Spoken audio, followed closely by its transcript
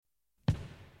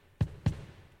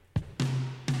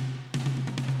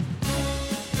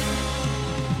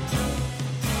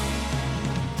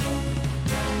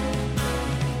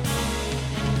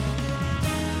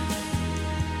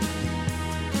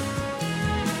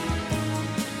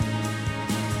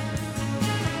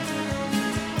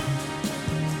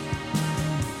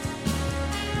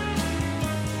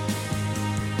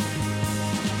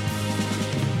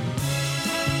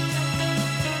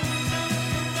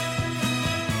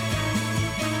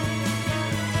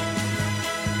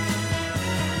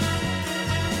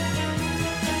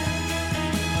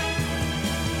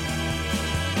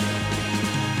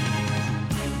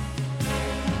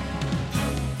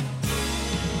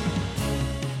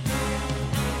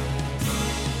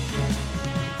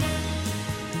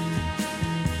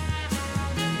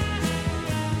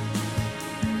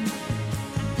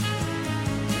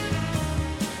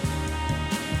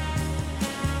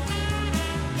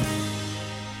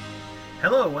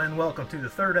Hello and welcome to the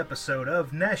third episode of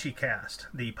NashyCast,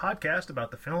 the podcast about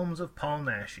the films of Paul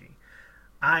Naschy.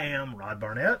 I am Rod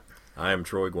Barnett. I am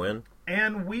Troy Gwynn.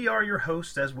 And we are your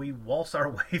hosts as we waltz our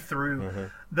way through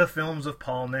the films of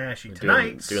Paul Naschy.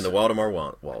 Tonight, doing the Waldemar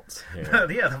waltz. Yeah,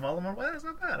 the Waldemar waltz. That's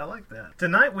not bad. I like that.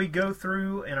 Tonight we go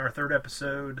through, in our third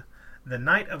episode, The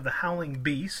Night of the Howling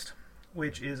Beast,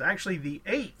 which is actually the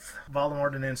 8th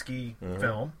Waldemar Daninsky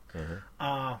film,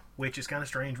 which is kind of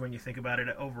strange when you think about it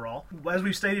overall. As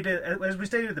we stated at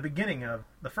the beginning of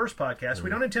the first podcast, we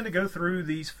don't intend to go through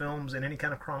these films in any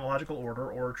kind of chronological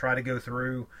order or try to go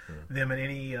through them in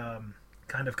any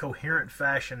kind of coherent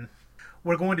fashion.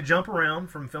 We're going to jump around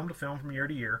from film to film, from year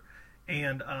to year,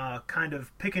 and kind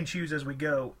of pick and choose as we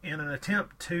go in an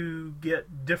attempt to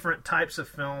get different types of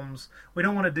films. We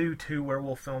don't want to do 2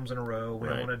 werewolf films in a row. We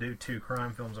don't want to do 2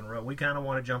 crime films in a row. We kind of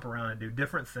want to jump around and do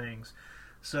different things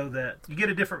so that you get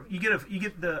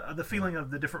the feeling of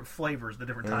the different flavors, the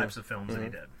different types of films that he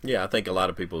did. Yeah, I think a lot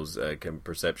of people's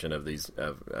perception of these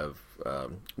of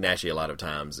Naschy a lot of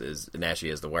times is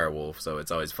Naschy as the werewolf. So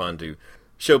it's always fun to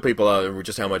show people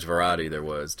just how much variety there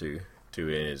was to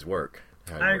in his work.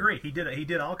 I agree. He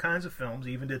did all kinds of films.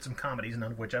 He even did some comedies,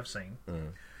 none of which I've seen.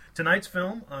 Tonight's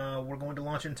film we're going to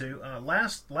launch into.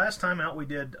 Last time out we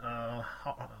did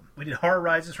Horror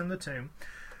Rises from the Tomb,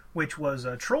 which was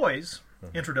Troy's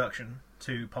introduction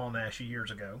to Paul Naschy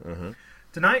years ago.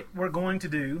 Tonight we're going to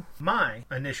do my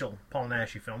initial Paul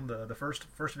Naschy film, the first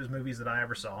of his movies that I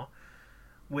ever saw,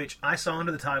 which I saw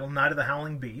under the title Night of the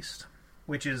Howling Beast,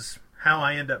 which is how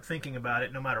I end up thinking about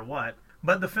it no matter what.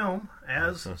 But the film,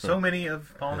 as so many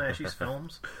of Paul Naschy's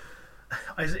films,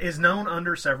 is known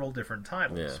under several different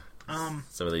titles. Yeah.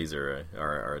 Some of these are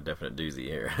a definite doozy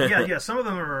here. yeah. Some of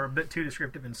them are a bit too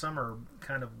descriptive, and some are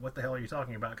kind of what the hell are you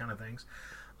talking about kind of things.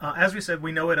 As we said,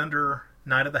 we know it under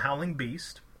Night of the Howling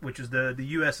Beast, which is the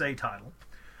USA title.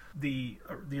 The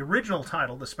original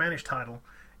title, the Spanish title,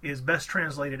 is best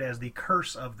translated as The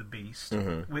Curse of the Beast,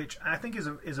 which I think is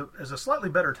a slightly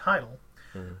better title.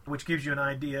 Which gives you an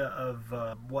idea of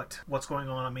what's going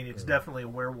on. I mean, it's definitely a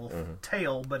werewolf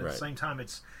tale, but at the same time,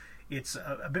 it's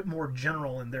a bit more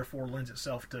general and therefore lends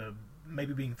itself to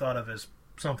maybe being thought of as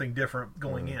something different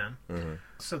going in.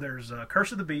 So there's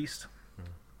Curse of the Beast,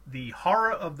 The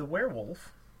Horror of the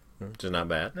Werewolf, which is not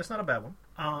bad. That's not a bad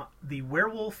one. The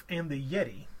Werewolf and the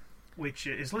Yeti, which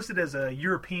is listed as a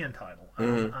European title.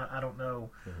 I don't know.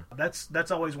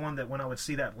 That's always one that when I would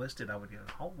see that listed, I would go,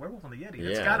 "Oh, Werewolf and the Yeti."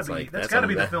 That's got to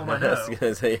be the film I know.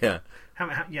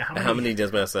 How many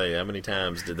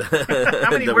times did that?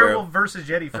 How many Werewolf versus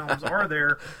Yeti films are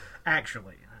there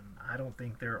actually? And I don't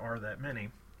think there are that many.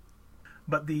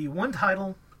 But the one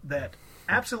title that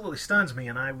absolutely stuns me,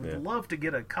 and I would love to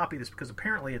get a copy of this because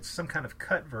apparently it's some kind of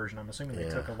cut version. I'm assuming they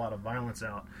took a lot of violence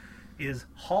out. Is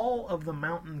Hall of the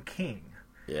Mountain King.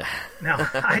 Yeah. Now,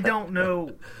 I don't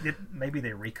know. Maybe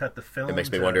they recut the film. It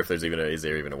makes me wonder if is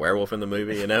there even a werewolf in the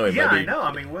movie? You know? I know.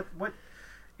 I mean, what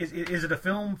is it? A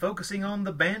film focusing on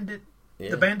the bandit,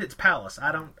 the bandit's palace?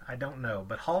 I don't know.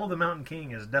 But Hall of the Mountain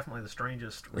King is definitely the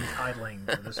strangest retitling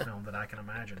for this film that I can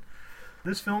imagine.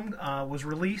 This film was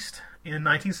released in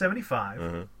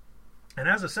 1975, and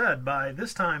as I said, by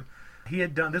this time he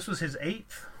had done. This was his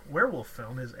 8th werewolf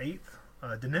film, his 8th.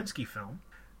 Daninsky film.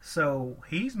 So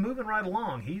he's moving right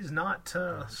along. He's not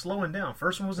slowing down.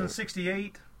 First one was in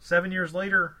 1968. 7 years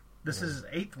later, this is his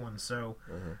 8th one. So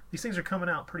these things are coming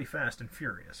out pretty fast and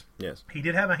furious. Yes. He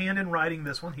did have a hand in writing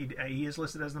this one. He is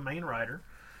listed as the main writer.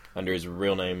 Under his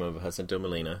real name of Jacinto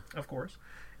Molina. Of course.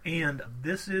 And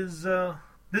this is a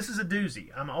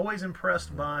doozy. I'm always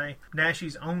impressed by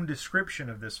Naschy's own description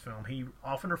of this film. He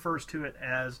often refers to it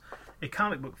as a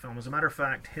comic book film. As a matter of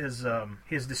fact, his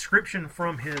description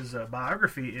from his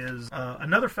biography is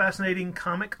another fascinating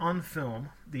comic on film,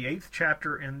 the 8th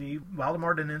chapter in the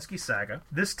Waldemar Daninsky saga,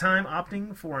 this time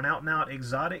opting for an out-and-out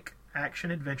exotic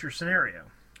action-adventure scenario.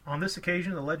 On this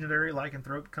occasion, the legendary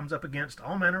lycanthrope comes up against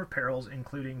all manner of perils,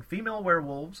 including female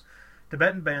werewolves,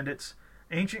 Tibetan bandits,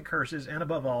 ancient curses, and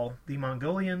above all, the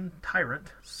Mongolian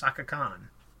tyrant, Saka Khan.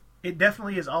 It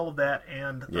definitely is all of that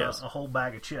and a whole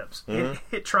bag of chips.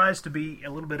 It tries to be a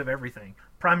little bit of everything.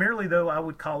 Primarily, though, I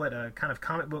would call it a kind of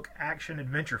comic book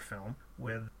action-adventure film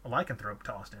with a lycanthrope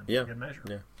tossed in for good measure.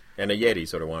 Yeah. And a Yeti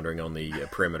sort of wandering on the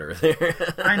perimeter there.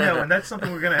 I know, and that's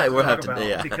something we're going to have to talk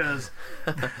about because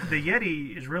the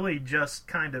Yeti is really just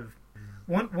kind of...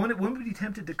 One would be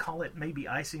tempted to call it maybe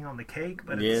icing on the cake,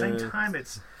 but at the same time,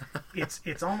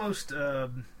 it's almost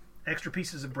extra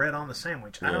pieces of bread on the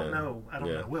sandwich. I don't know.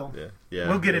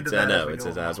 We'll get into that. I know. I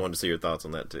just wanted to see your thoughts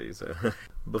on that too. So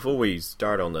Before we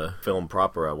start on the film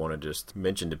proper, I want to just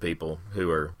mention to people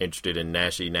who are interested in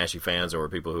Naschy fans, or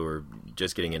people who are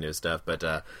just getting into his stuff.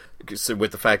 But so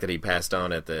with the fact that he passed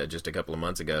on at just a couple of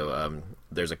months ago,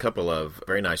 there's a couple of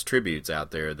very nice tributes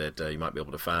out there that you might be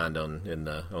able to find on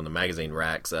the magazine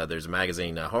racks. There's a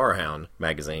magazine, Horror Hound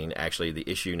magazine. Actually, the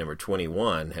issue number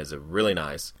 21 has a really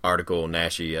nice article.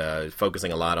 Naschy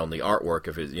focusing a lot on the artwork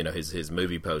of his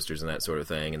movie posters and that sort of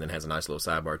thing, and then has a nice little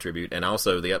sidebar tribute. And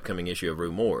also the upcoming issue of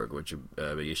Rue Morgue, which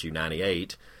issue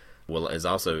 98 has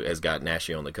got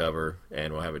Naschy on the cover,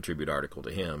 and we'll have a tribute article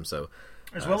to him. So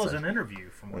as well as an interview,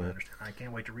 from what I understand. I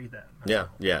can't wait to read that. Yeah.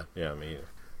 Me either.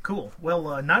 Cool.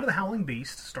 Well, Night of the Howling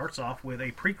Beast starts off with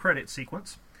a pre-credit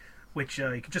sequence, which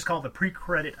you could just call the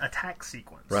pre-credit attack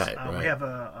sequence. Right. We have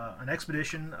an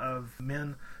expedition of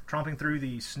men tromping through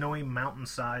the snowy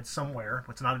mountainside somewhere.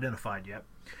 It's not identified yet.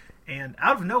 And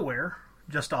out of nowhere,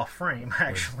 just off frame,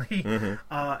 actually,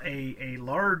 a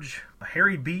large,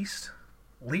 hairy beast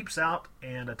leaps out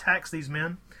and attacks these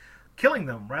men, killing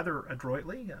them rather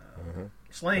adroitly,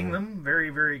 slaying them very,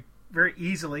 very, very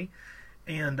easily,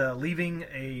 and leaving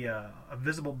a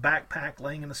visible backpack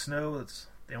laying in the snow. That's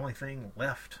the only thing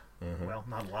left. Well,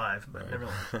 not alive, but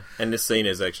nevertheless. And this scene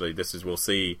is actually, we'll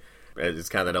see, it's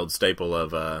kind of that old staple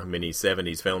of many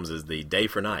 70s films, is the day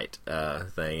for night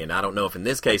thing. And I don't know if in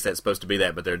this case that's supposed to be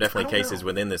that, but there are definitely cases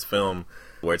within this film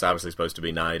where it's obviously supposed to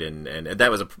be night. And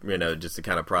that was just the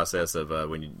kind of process of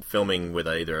when you're filming with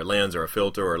either a lens or a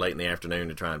filter, or late in the afternoon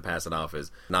to try and pass it off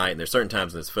as night. And there's certain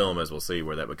times in this film, as we'll see,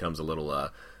 where that becomes a little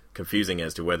confusing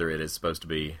as to whether it is supposed to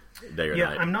be day or night.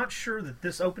 Yeah, I'm not sure that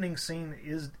this opening scene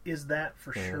is that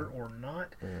for sure or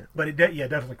not, but it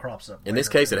definitely crops up. In this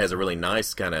case, it has a really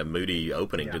nice kind of moody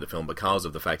opening to the film because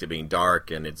of the fact of being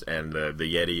dark, and the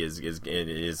Yeti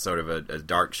is sort of a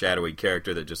dark, shadowy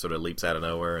character that just sort of leaps out of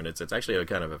nowhere, and it's actually a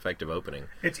kind of effective opening.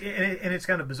 It's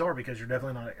kind of bizarre because you're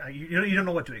definitely not you don't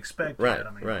know what to expect. Right,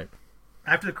 yet. right.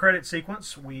 After the credit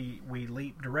sequence, we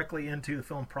leap directly into the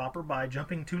film proper by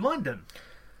jumping to London.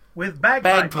 With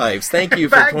bagpipes. Thank you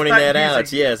for pointing that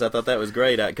out. Yes, I thought that was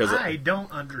great. I don't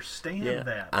understand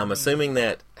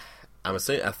that.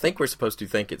 I think we're supposed to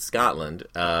think it's Scotland,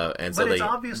 and so it's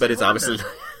obviously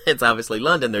it's obviously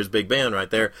London. There's Big Ben right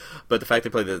there, but the fact they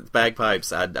play the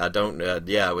bagpipes, I don't.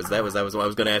 That was what I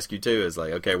was going to ask you too. Is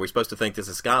like, okay, we're supposed to think this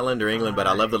is Scotland or England, but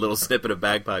I love the little snippet of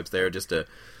bagpipes there.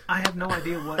 I have no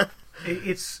idea what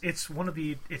it's one of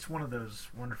those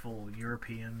wonderful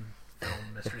European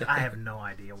film mysteries. I have no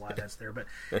idea why that's there, but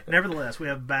nevertheless, we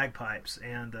have bagpipes,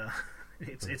 and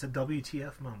it's a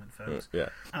WTF moment, folks.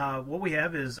 What we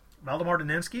have is Valdemar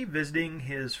Daninsky visiting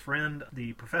his friend,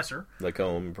 the Professor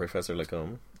Professor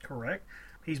Lacombe. Correct.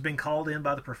 He's been called in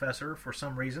by the Professor for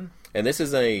some reason. And this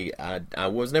is I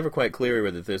was never quite clear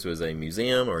whether this was a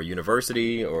museum or a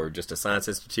university or just a science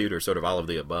institute or sort of all of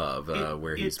the above,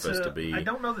 where he's supposed to be. I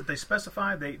don't know that they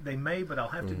specify. They may, but I'll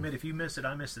have to admit, if you missed it,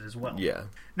 I missed it as well. Yeah.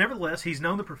 Nevertheless, he's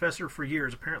known the Professor for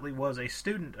years. Apparently was a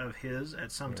student of his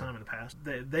at some time in the past.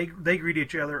 They greet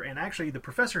each other, and actually the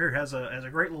Professor here has a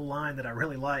great little line that I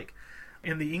really like.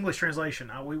 In the English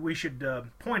translation, we should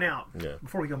point out,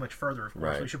 before we go much further, of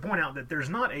course, we should point out that there's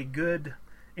not a good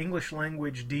English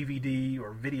language DVD or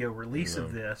video release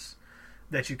of this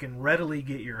that you can readily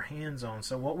get your hands on.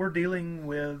 So what we're dealing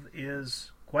with is,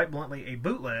 quite bluntly, a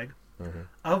bootleg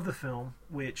of the film,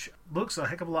 which looks a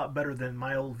heck of a lot better than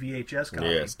my old VHS copy.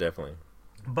 Yes, definitely.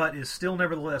 But is still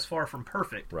nevertheless far from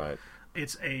perfect. Right.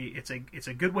 It's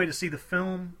a good way to see the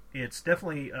film. It's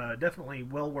definitely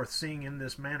well worth seeing in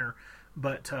this manner.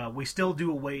 But we still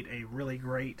do await a really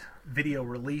great video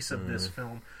release of this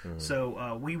film.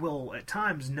 So we will at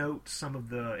times note some of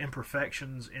the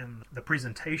imperfections in the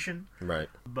presentation. Right.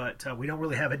 But we don't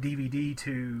really have a DVD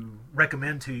to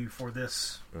recommend to you for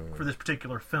this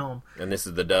particular film. And this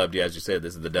is the dubbed, as you said,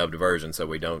 this is the dubbed version. So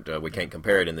we can't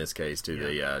compare it in this case to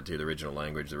the original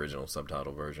language, the original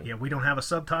subtitle version. Yeah, we don't have a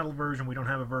subtitle version. We don't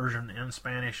have a version in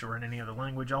Spanish or in any other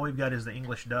language. All we've got is the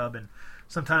English dub, and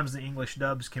sometimes the English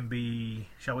dubs can be,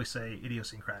 shall we say,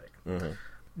 idiosyncratic.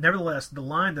 Nevertheless, the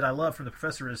line that I love from the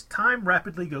Professor is, "Time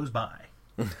rapidly goes by,"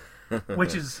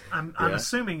 which is, I'm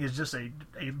assuming, is just a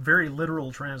very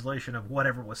literal translation of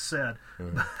whatever was said.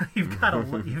 But you've got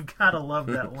to love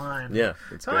that line. Yeah,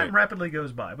 it's Time great. rapidly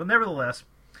goes by. But nevertheless,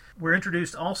 we're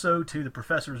introduced also to the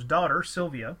Professor's daughter,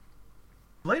 Sylvia.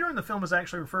 Later in the film is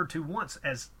actually referred to once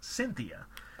as Cynthia.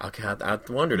 Okay, I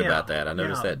wondered about that. I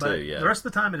noticed that too. Yeah. The rest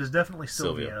of the time, it is definitely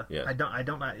Sylvia. Yeah. I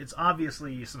don't. It's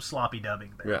obviously some sloppy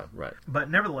dubbing there. Yeah. Right. But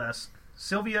nevertheless,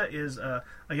 Sylvia is a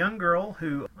young girl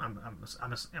who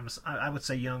I would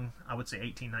say young. I would say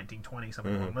 18, 19, 20,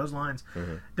 something along those lines.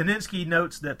 Daninsky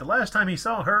notes that the last time he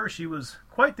saw her, she was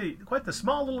quite the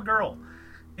small little girl,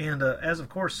 and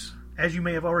as you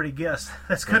may have already guessed,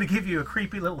 that's going to give you a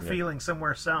creepy little feeling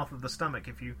somewhere south of the stomach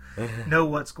if you know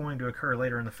what's going to occur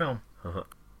later in the film.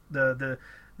 The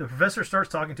professor starts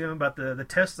talking to him about the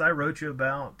tests I wrote you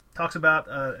about. Talks about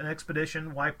an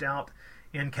expedition wiped out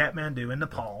in Kathmandu in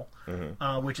Nepal,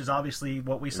 which is obviously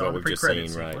what we saw in the pre-credit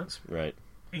sequence. Right.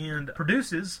 And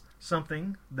produces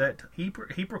something that he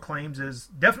proclaims is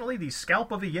definitely the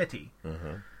scalp of a Yeti,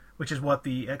 which is what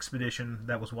the expedition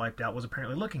that was wiped out was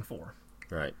apparently looking for.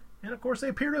 Right. And, of course, they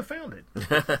appear to have found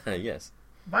it. Yes.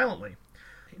 Violently.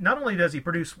 Not only does he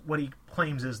produce what he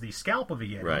claims is the scalp of a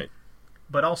Yeti, right,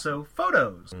 but also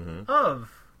photos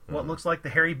of what looks like the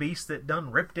hairy beast that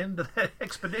done ripped into that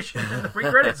expedition in the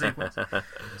pre-credit sequence.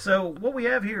 So what we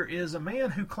have here is a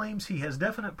man who claims he has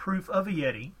definite proof of a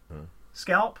Yeti,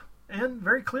 scalp, and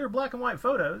very clear black and white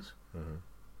photos,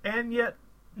 and yet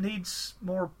needs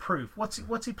more proof.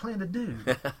 What's he planning to do?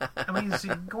 I mean, is he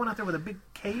going out there with a big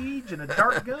cage and a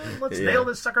dart gun? Let's nail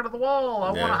this sucker to the wall.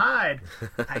 I want to hide.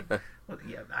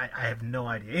 I have no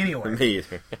idea. Anyway, me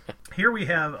either. Here we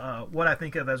have what I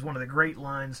think of as one of the great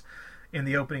lines in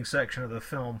the opening section of the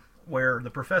film, where the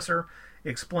professor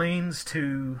explains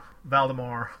to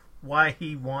Valdemar why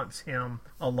he wants him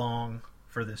along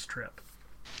for this trip.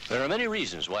 There are many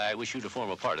reasons why I wish you to form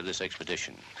a part of this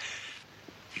expedition.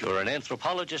 You're an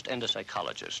anthropologist and a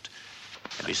psychologist.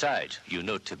 And besides, you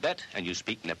know Tibet and you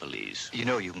speak Nepalese. You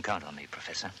know you can count on me,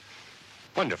 Professor.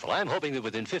 Wonderful. I'm hoping that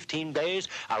within 15 days,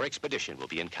 our expedition will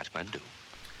be in Kathmandu.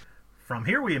 From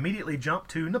here, we immediately jump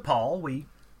to Nepal. We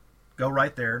go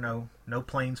right there. No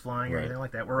planes flying or anything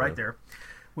like that. We're right there.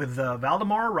 With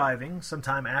Valdemar arriving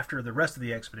sometime after the rest of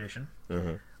the expedition,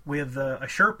 with a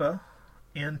Sherpa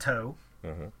in tow.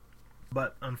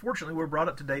 But unfortunately, we're brought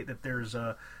up to date that there's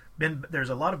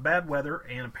a lot of bad weather,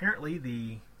 and apparently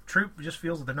the troop just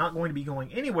feels that they're not going to be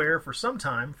going anywhere for some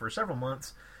time, for several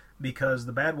months, because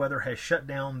the bad weather has shut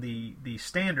down the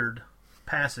standard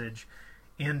passage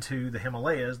into the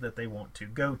Himalayas that they want to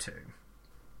go to.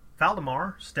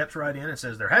 Valdemar steps right in and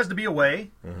says there has to be a way.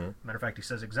 Matter of fact, he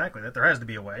says exactly that. There has to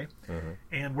be a way.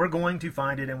 And we're going to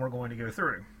find it, and we're going to go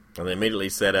through. And they immediately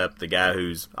set up the guy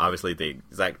who's obviously the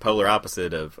exact polar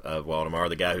opposite of Valdemar,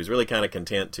 the guy who's really kind of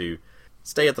content to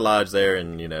stay at the lodge there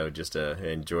and, just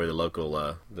enjoy the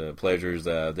local the pleasures.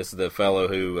 This is the fellow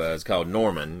who is called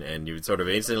Norman, and you would sort of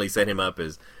instantly set him up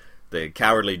as the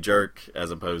cowardly jerk as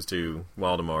opposed to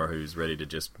Valdemar, who's ready to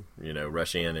just,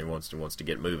 rush in and wants to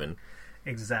get moving.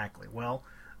 Exactly. Well,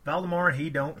 Valdemar and he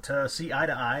don't see eye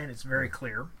to eye, and it's very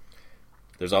clear.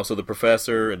 There's also the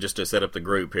professor, and just to set up the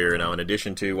group here, in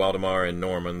addition to Waldemar and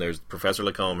Norman, there's Professor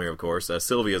Lacombe here, of course.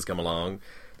 Sylvia's come along.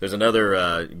 There's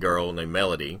another girl named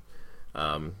Melody,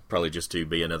 probably just to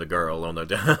be another girl on the,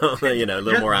 a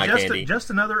little more eye candy.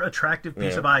 Just another attractive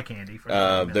piece of eye candy.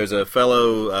 There's a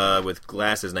fellow with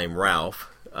glasses named Ralph,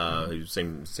 who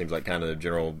seems like kind of the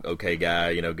general okay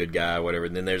guy, good guy, whatever.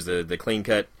 And then there's the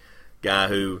clean-cut guy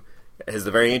who has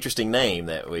the very interesting name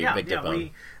that we picked up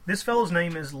on. This fellow's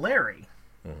name is Larry.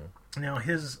 Now,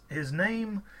 his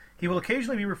name, he will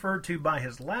occasionally be referred to by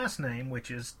his last name, which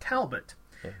is Talbot,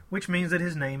 which means that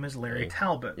his name is Larry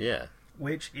Talbot. Yeah.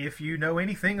 Which, if you know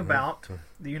anything about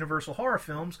the Universal horror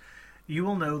films, you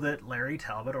will know that Larry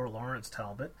Talbot, or Lawrence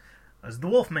Talbot, is the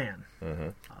Wolfman.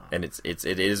 And it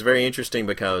is very interesting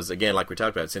because, again, like we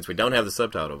talked about, since we don't have the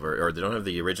subtitle or they don't have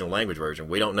the original language version,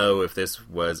 we don't know if this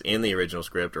was in the original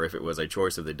script or if it was a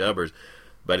choice of the dubbers.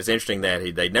 But it's interesting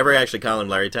that they never actually call him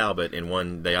Larry Talbot. In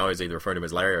one, they always either refer to him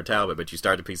as Larry or Talbot. But you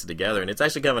start to piece it together, and it's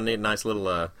actually kind of a nice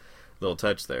little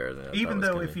touch there. Even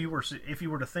though if you were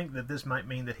to think that this might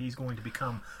mean that he's going to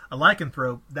become a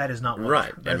lycanthrope, that is not what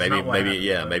right. And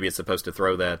maybe it's supposed to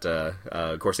throw that.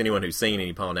 Of course, anyone who's seen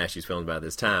any Paul Naschy's films by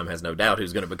this time has no doubt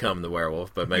who's going to become the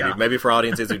werewolf. But maybe for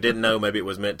audiences who didn't know, maybe it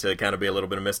was meant to kind of be a little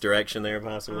bit of misdirection there,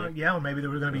 possibly. Or maybe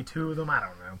there were going to be two of them. I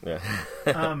don't know.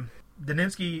 Yeah.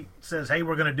 Daninsky says, "Hey,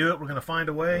 we're going to do it. We're going to find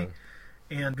a way,"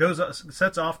 and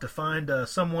sets off to find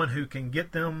someone who can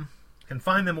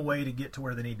find them a way to get to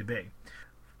where they need to be.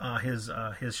 His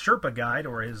Sherpa guide,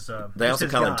 or his they also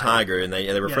call him Tiger, and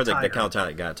they refer Tiger. They call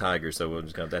the guy Tiger, so we'll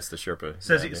just call that's the Sherpa.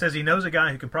 Says he knows a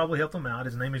guy who can probably help them out.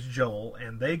 His name is Joel,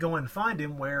 and they go and find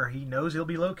him where he knows he'll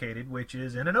be located, which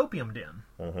is in an opium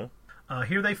den.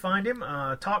 Here they find him,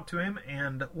 talk to him,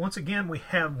 and once again we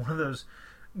have one of those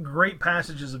great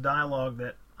passages of dialogue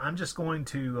that I'm just going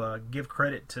to give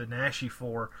credit to Naschy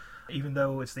for, even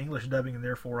though it's the English dubbing and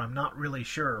therefore I'm not really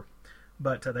sure.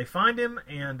 But they find him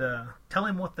and tell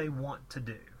him what they want to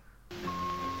do.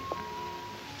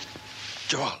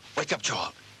 Joel, wake up,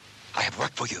 Joel. I have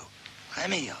work for you. Let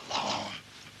me alone.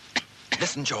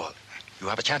 Listen, Joel, you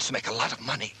have a chance to make a lot of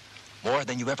money, more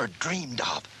than you ever dreamed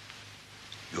of.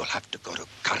 You'll have to go to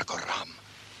Karakoram.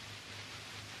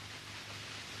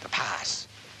 The pass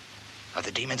of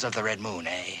the demons of the Red Moon,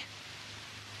 eh?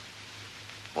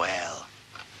 Well,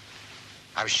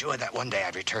 I was sure that one day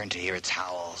I'd return to hear its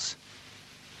howls.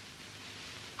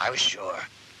 I was sure.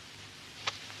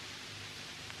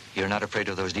 You're not afraid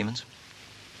of those demons?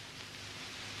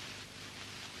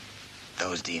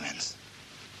 Those demons.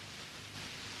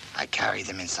 I carry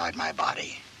them inside my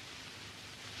body.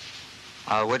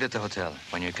 I'll wait at the hotel.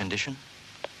 When you're conditioned,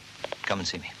 come and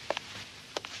see me.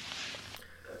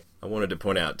 I wanted to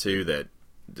point out, too, that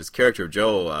this character of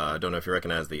Joel, I don't know if you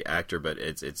recognize the actor, but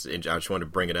I just wanted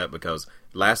to bring it up because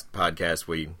last podcast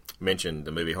we mentioned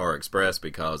the movie Horror Express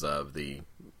because of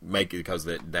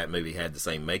that movie had the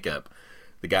same makeup.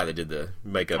 The guy that did the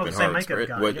makeup in Horror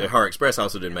Express, Horror Express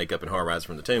also did makeup in Horror Rise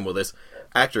from the Tomb. Well, this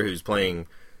actor who's playing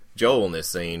Joel in this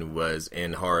scene was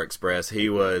in Horror Express. He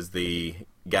was the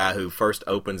guy who first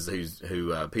opens,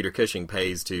 who Peter Cushing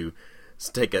pays to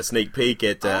take a sneak peek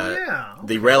at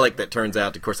the relic that turns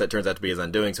out to be his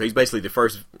undoing. So he's basically the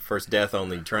first death on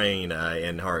the train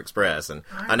in Horror Express, and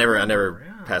I never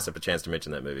pass up a chance to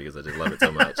mention that movie because I just love it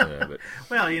so much. But.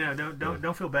 Well,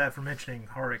 don't feel bad for mentioning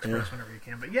Horror Express whenever you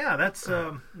can. But yeah, that's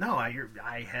I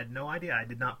had no idea. I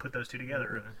did not put those two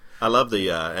together. I love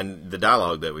the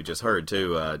dialogue that we just heard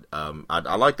too.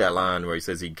 I like that line where he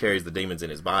says he carries the demons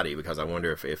in his body because I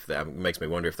wonder if that makes me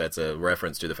wonder if that's a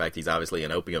reference to the fact he's obviously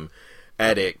an opium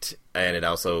addict, and it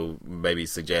also maybe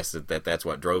suggests that that's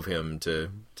what drove him to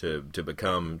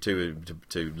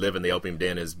live in the opium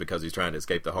den is because he's trying to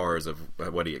escape the horrors of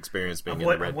what he experienced being in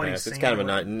the Red Pass. It's kind of a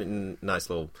nice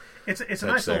little. It's a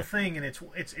nice little thing, and it's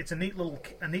a neat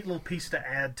little piece to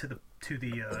add to the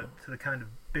kind of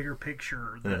bigger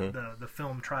picture that the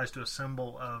film tries to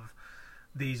assemble of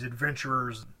these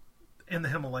adventurers in the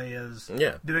Himalayas,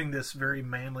 doing this very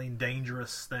manly and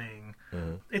dangerous thing.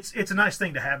 Mm-hmm. It's a nice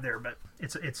thing to have there, but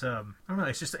it's I don't know.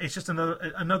 It's just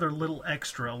another little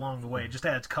extra along the way. It just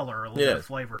adds color, a little bit of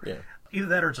flavor. Yeah. Either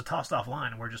that or it's a tossed off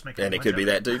line, and we're just making. And it could be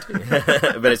that too.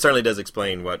 But it certainly does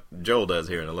explain what Joel does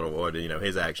here in a little while.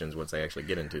 His actions once they actually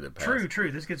get into the past. True.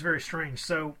 This gets very strange.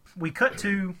 So we cut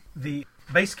to the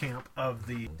base camp of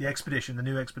the expedition, the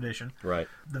new expedition. Right.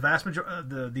 The vast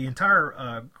majority, the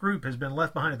entire group has been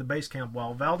left behind at the base camp,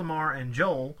 while Valdemar and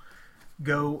Joel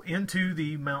go into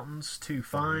the mountains to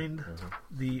find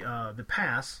the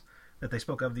pass that they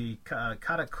spoke of, the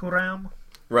Karakoram.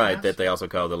 Right, pass? That they also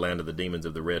call the land of the demons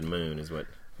of the Red Moon, is what.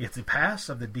 It's the pass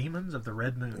of the demons of the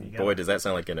Red Moon. Boy, does that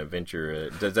sound like an adventure?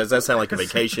 Does that sound like a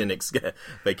vacation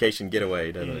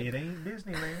getaway? Doesn't it? It ain't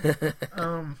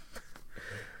Disneyland.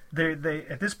 They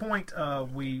at this point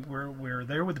we're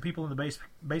there with the people in the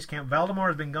base camp. Valdemar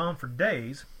has been gone for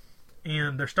days,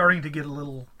 and they're starting to get a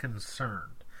little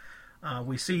concerned.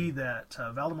 We see that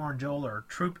Valdemar and Joel are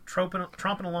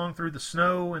tromping along through the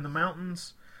snow in the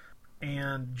mountains,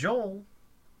 and Joel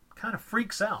kind of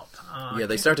freaks out.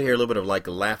 They start to hear a little bit of like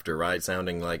laughter, right?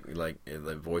 Sounding like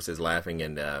the voices laughing,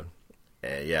 and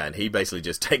and he basically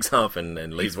just takes off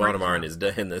and leaves Valdemar in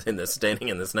the standing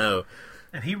in the snow.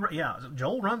 And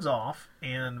Joel runs off,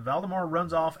 and Valdemar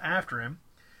runs off after him,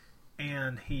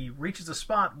 and he reaches a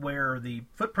spot where the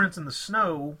footprints in the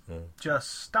snow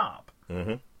just stop,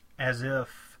 as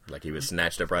if like he was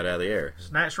snatched up right out of the air,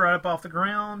 snatched right up off the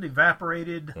ground,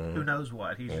 evaporated. Who knows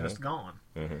what? He's just gone.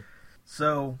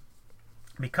 So,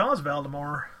 because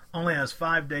Valdemar only has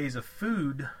 5 days of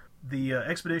food, the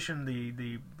expedition,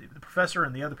 the professor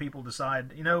and the other people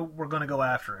decide, we're going to go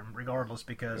after him regardless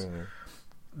because.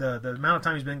 The amount of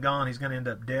time he's been gone, he's going to end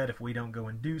up dead if we don't go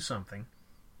and do something.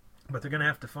 But they're going to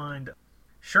have to find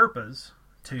Sherpas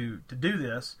to do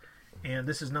this, and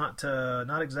this is not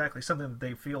exactly something that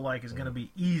they feel like is going to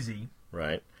be easy.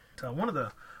 Right. One of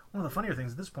the funnier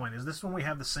things at this point is this when we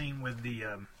have the scene with the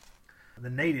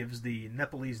natives, the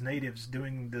Nepalese natives,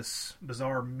 doing this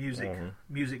bizarre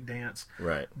music dance.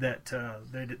 Right. That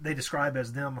they describe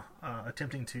as them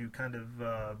attempting to kind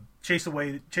of chase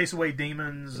away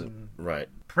demons and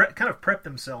kind of prep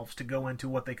themselves to go into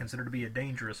what they consider to be a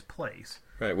dangerous place.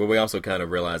 Right. Well, we also kind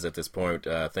of realize at this point,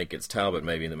 I think it's Talbot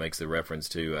maybe that makes the reference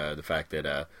to the fact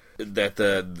that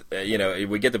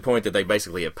we get the point that they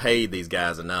basically have paid these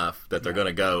guys enough that they're going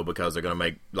to go because they're going to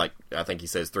make, like I think he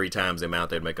says 3 times the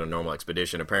amount they'd make on a normal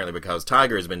expedition. Apparently, because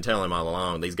Tiger has been telling them all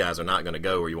along, these guys are not going to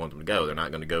go where you want them to go. They're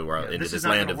not going to go into this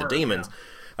land of the demons.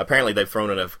 apparently they've thrown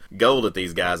enough gold at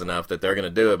these guys enough that they're going to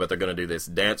do it, but they're going to do this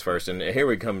dance first. And here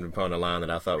we come upon a line that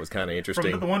I thought was kind of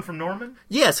interesting. From the one from Norman?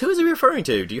 Yes, who is he referring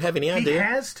to? Do you have any He idea?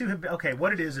 has to have. Okay,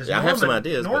 what it is Yeah, Norman, I have some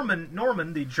ideas, but-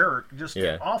 Norman, the jerk, just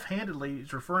Yeah. offhandedly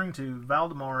is referring to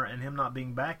Valdemar and him not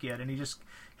being back yet, and he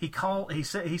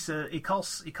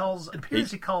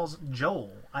calls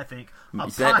Joel, I think, a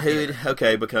Is that pothead. who?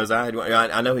 Okay, because I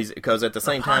know because at the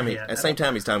same time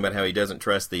pothead. he's talking about how he doesn't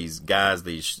trust these guys,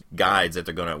 these guides that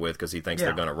they're going out with because he thinks Yeah.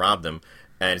 they're going to rob them.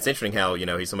 And it's interesting how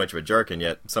he's so much of a jerk, and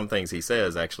yet some things he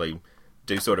says actually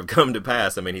do sort of come to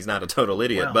pass. I mean, he's not a total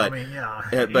idiot, Well, but I mean,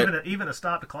 yeah, but even a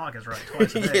stopped clock is right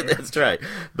twice a day. yeah, that's right.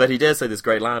 But he does say this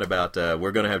great line about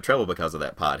we're going to have trouble because of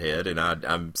that pothead, and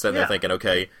I'm sitting there Yeah. thinking,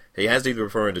 okay, he has to either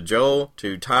referring to Joel,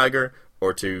 to Tiger,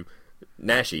 or to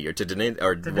Nashi, or to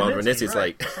Dranitsky. It's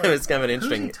right. like it's kind of an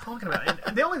Who's interesting. he talking about?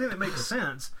 And the only thing that makes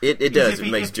sense, It is does. If It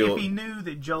he, makes if, Joel. If he knew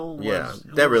that Joel was, Yeah,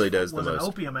 that really does the was an most.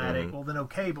 opium addict, well then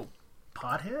okay, but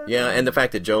pothead? Yeah, and the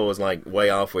fact that Joel was like way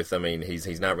off with. I mean,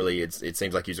 he's not really. It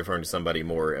seems like he's referring to somebody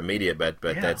more immediate, but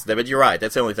Yeah. but you're right.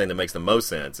 That's the only thing that makes the most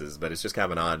sense. But it's just kind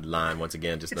of an odd line once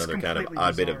again. Just It's another kind of completely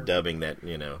odd bit bizarre. of dubbing that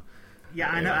Yeah,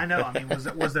 I know. I mean,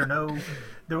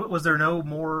 was there no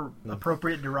more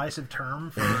appropriate derisive term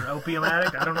for an opium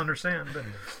addict? I don't understand. But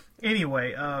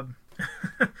anyway,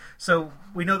 so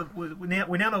we know that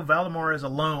we now know Valdemar is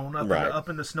alone up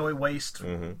in the snowy waste,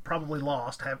 probably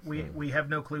lost. We have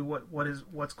no clue what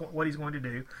he's going to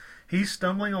do. He's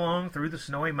stumbling along through the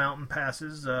snowy mountain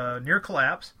passes near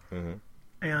collapse,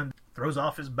 and throws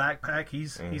off his backpack.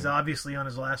 He's obviously on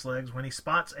his last legs when he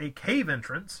spots a cave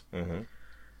entrance.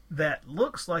 That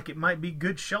looks like it might be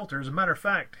good shelter. As a matter of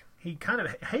fact, he kind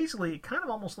of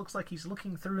almost looks like he's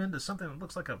looking through into something that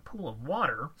looks like a pool of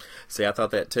water. See, I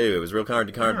thought that too. It was real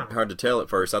hard to tell at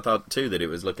first. I thought too that it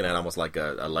was looking at almost like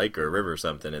a lake or a river or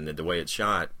something, and then the way it's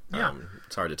shot,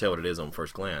 it's hard to tell what it is on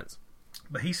first glance.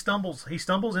 But he stumbles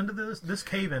into this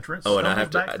cave entrance. Oh, and I stumbles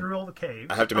have to back through all the caves.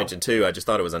 I have to mention too. I just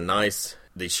thought it was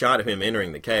the shot of him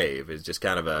entering the cave is just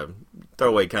kind of a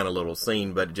throwaway kind of little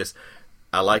scene, but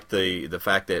I like the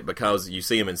fact that because you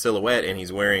see him in silhouette and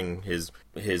he's wearing his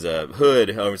hood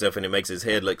over himself and it makes his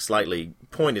head look slightly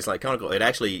pointed, it's like conical. It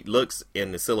actually looks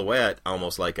in the silhouette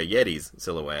almost like a Yeti's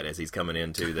silhouette as he's coming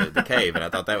into the cave, and I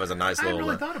thought that was a nice I little. hadn't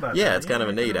really thought about yeah, that. it's kind of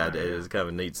a neat Right. idea. It's kind of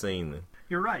a neat scene.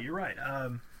 You're right.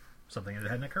 Something that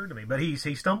hadn't occurred to me. But he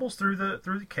stumbles through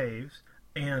the caves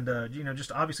and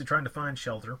just obviously trying to find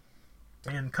shelter,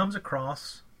 and comes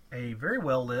across a very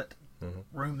well lit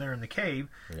room there in the cave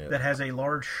that has a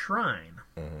large shrine.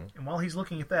 And while he's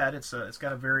looking at that, it's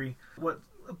got what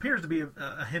appears to be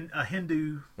a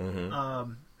Hindu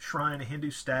shrine, a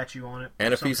Hindu statue on it,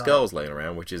 And a few skulls laying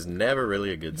around, which is never really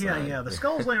a good sign. Yeah. The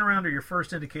skulls laying around are your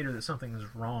first indicator that something is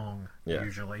wrong. Yeah.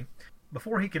 Usually,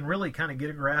 before he can really kind of get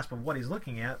a grasp of what he's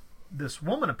looking at, this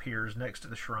woman appears next to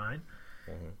the shrine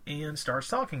and starts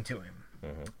talking to him.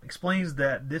 Explains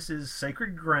that this is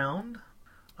sacred ground.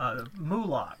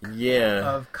 Mulak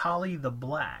of Kali the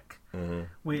Black,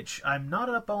 which I'm not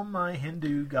up on my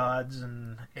Hindu gods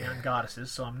and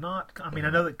goddesses, so I'm not. I mean, I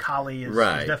know that Kali is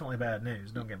definitely bad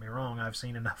news. Don't get me wrong. I've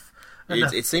seen enough.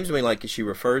 It seems to me like she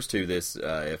refers to this.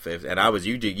 And I was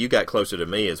you got closer to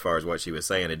me as far as what she was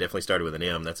saying. It definitely started with an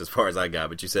M. That's as far as I got.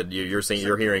 But you said you're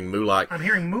hearing Mulak. I'm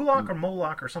hearing Mulak or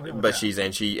Moloch or something. Like but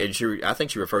that. I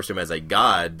think she refers to him as a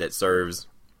god that serves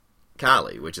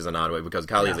Kali, which is an odd way because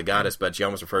Kali is a goddess, but she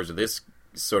almost refers to this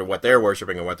sort of what they're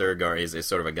worshiping and what their god is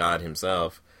sort of a god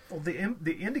himself. Well, the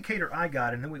indicator I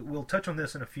got, and then we'll touch on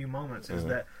this in a few moments, is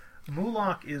that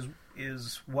Mulak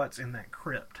is what's in that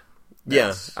crypt.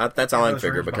 That's all I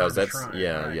figure because behind the that's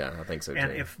shrine, I think so too.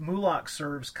 And if Mulak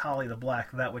serves Kali the Black,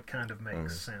 that would kind of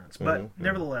make sense. But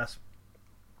nevertheless,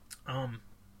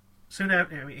 soon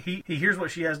after he hears what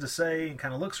she has to say and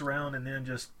kind of looks around and then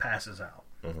just passes out.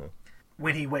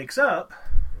 When he wakes up,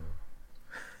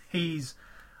 he's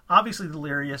obviously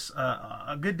delirious.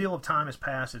 A good deal of time has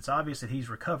passed. It's obvious that he's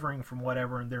recovering from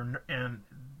whatever, and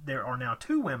there are now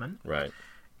two women, right?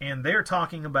 And they're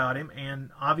talking about him and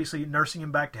obviously nursing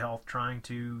him back to health, trying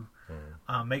to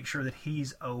make sure that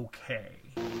he's okay.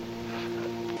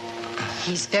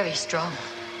 He's very strong.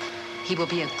 He will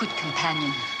be a good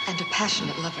companion and a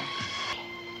passionate lover.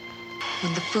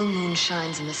 When the full moon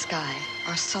shines in the sky,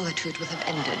 our solitude will have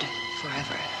ended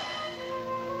forever.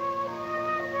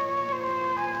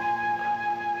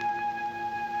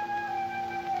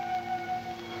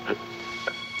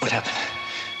 What happened?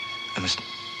 I must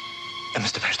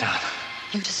have passed down.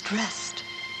 You just rest.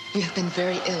 You have been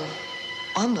very ill,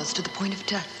 almost to the point of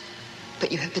death.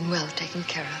 But you have been well taken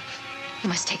care of. You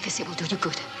must take this, it will do you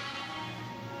good.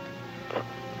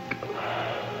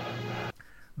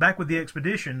 back with the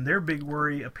expedition, their big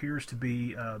worry appears to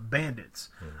be bandits.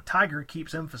 Tiger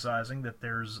keeps emphasizing that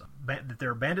there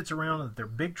are bandits around, and that they're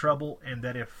big trouble, and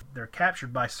that if they're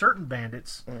captured by certain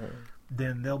bandits,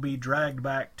 then they'll be dragged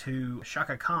back to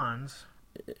Shaka Khan's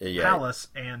palace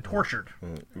and tortured.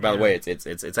 By the way,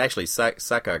 it's actually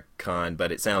Saka Khan,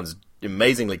 but it sounds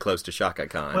amazingly close to Shaka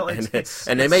Khan. Well, and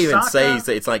they may even say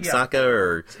it's like Saka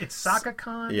or it's Saka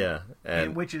Khan. Yeah,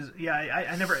 which is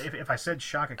I never if I said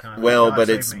Shaka Khan. Well,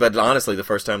 but honestly, the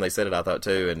first time they said it, I thought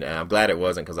too, and I'm glad it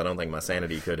wasn't because I don't think my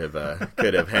sanity could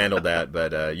have handled that.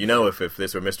 But if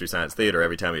this were Mystery Science Theater,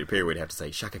 every time it appeared, we'd have to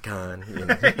say Shaka Khan. You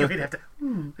know? We'd have to.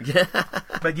 Yeah.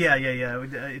 But yeah.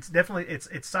 It's definitely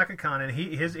it's Saka Khan, and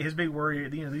his big worry.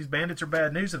 These bandits are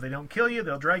bad news. If they don't kill you,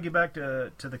 they'll drag you back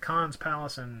to the Khan's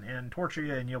palace and torture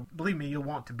you, and you'll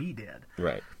want to be dead.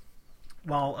 Right.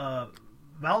 While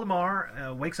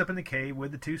Valdemar wakes up in the cave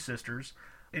with the two sisters,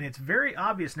 and it's very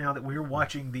obvious now that we're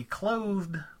watching the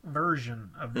clothed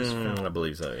version of this film. I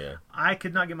believe so, yeah. I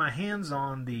could not get my hands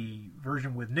on the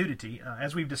version with nudity.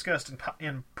 As we've discussed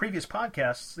in previous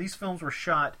podcasts, these films were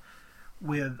shot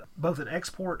with both an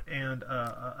export and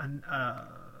a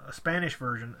Spanish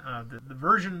version. The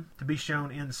version to be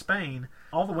shown in Spain,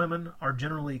 all the women are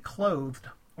generally clothed,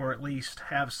 or at least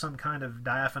have some kind of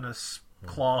diaphanous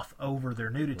cloth over their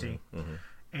nudity.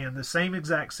 And the same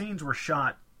exact scenes were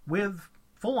shot with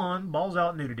full-on,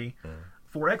 balls-out nudity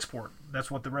for export.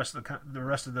 That's what the rest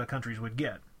of the countries would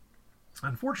get.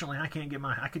 Unfortunately, I couldn't get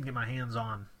my hands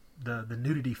on the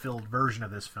nudity-filled version of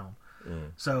this film.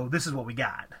 So this is what we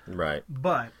got. Right.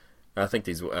 But I think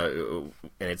these, and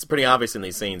it's pretty obvious in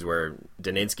these scenes where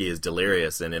Daninsky is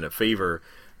delirious and in a fever,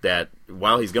 that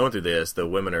while he's going through this, the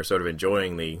women are sort of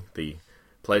enjoying the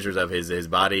pleasures of his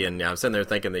body. And I'm sitting there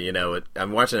thinking that,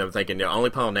 I'm watching them thinking, only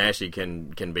Paul Naschy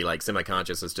can be like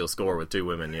semi-conscious and still score with two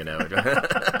women,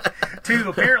 Two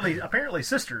apparently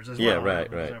sisters as well. Yeah,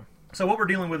 right. So what we're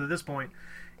dealing with at this point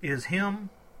is him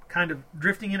kind of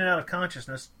drifting in and out of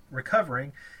consciousness,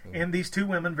 recovering, and these two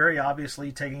women very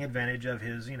obviously taking advantage of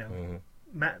his,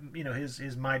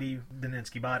 his mighty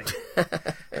Daninsky body.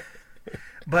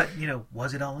 But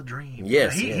was it all a dream?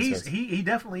 Yes, he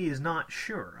definitely is not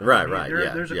sure. Right.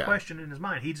 There's a question in his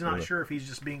mind. He's not sure if he's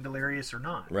just being delirious or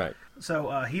not. Right.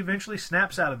 So he eventually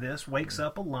snaps out of this, wakes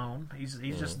up alone. He's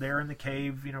just there in the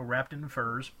cave, wrapped in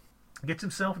furs, gets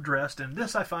himself dressed, and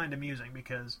this I find amusing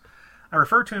because I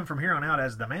refer to him from here on out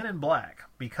as the Man in Black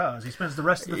because he spends the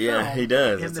rest of the film he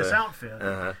does. in this outfit,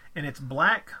 and it's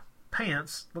black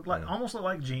pants, almost look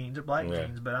like jeans, or black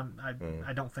jeans, but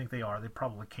I don't think they are. They're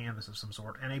probably canvas of some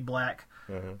sort, and a black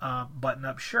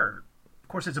button-up shirt. Of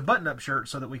course, it's a button-up shirt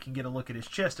so that we can get a look at his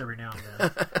chest every now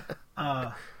and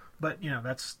then. But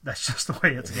that's just the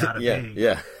way it's got to be.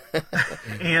 Yeah.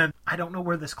 And I don't know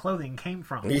where this clothing came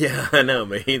from. Yeah, I know,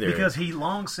 me either. Because he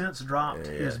long since dropped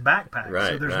his backpack,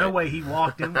 so there's no way he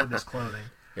walked in with this clothing.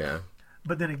 Yeah.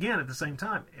 But then again, at the same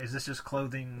time, is this just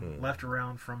clothing left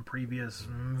around from previous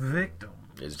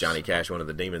victims? Is Johnny Cash one of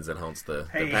the demons that haunts the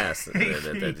past?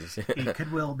 He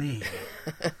could well be.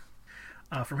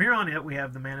 From here on out, we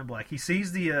have the Man in Black. He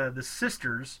sees the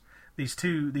sisters, these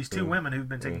two women who've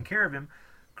been taking care of him,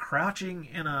 crouching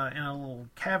in a little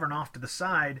cavern off to the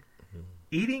side,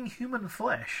 eating human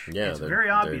flesh. Yeah, it's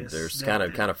very obvious. They're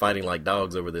kind of fighting like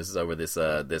dogs over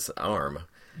this arm.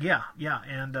 Yeah,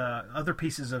 and other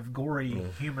pieces of gory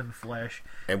human flesh.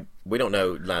 And we don't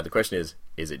know. Now the question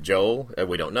is it Joel?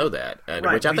 We don't know that,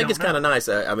 right, which I think is kind of nice.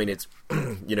 I mean, it's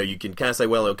you can kind of say,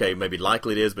 well, okay, maybe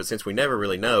likely it is, but since we never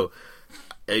really know,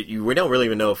 we don't really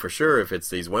even know for sure if it's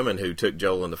these women who took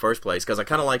Joel in the first place. Because I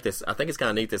kind of like this. I think it's kind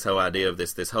of neat, this whole idea of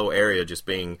this whole area just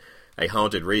being a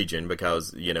haunted region,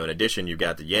 because in addition you've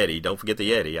got the Yeti. Don't forget the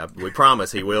Yeti. We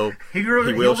promise he will he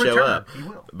will show return. up. He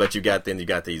will. But you got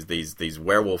these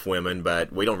werewolf women,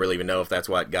 but we don't really even know if that's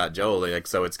what got Joel.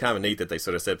 So it's kind of neat that they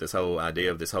sort of set this whole idea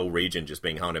of this whole region just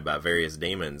being haunted by various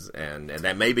demons, and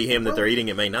that may be him that they're eating.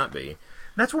 It may not be.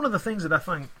 That's one of the things that I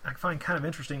find kind of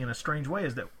interesting in a strange way,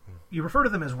 is that you refer to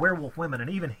them as werewolf women, and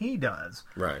even he does,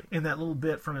 right, in that little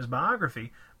bit from his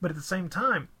biography. But at the same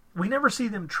time, we never see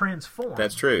them transform.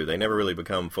 That's true. They never really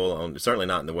become full on. Certainly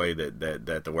not in the way that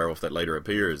the werewolf that later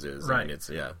appears is. Right. I mean, it's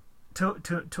in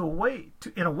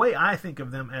a way, I think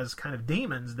of them as kind of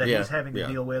demons that he's having to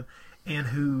deal with, and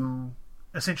who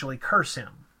essentially curse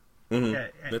him.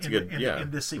 That's good.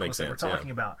 In this sequence that we're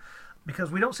talking about,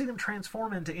 because we don't see them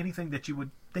transform into anything that you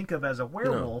would think of as a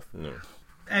werewolf. No.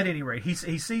 At any rate, he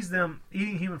sees them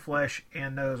eating human flesh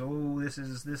and knows, this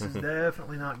is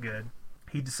definitely not good.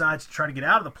 He decides to try to get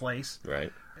out of the place.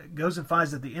 Right. Goes and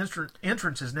finds that the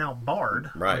entrance is now barred.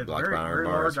 Right, with blocked very, by iron very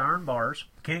bars. large iron bars.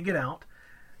 Can't get out.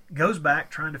 goes back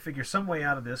trying to figure some way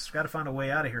out of this. Got to find a way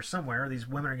out of here somewhere. These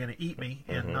women are going to eat me,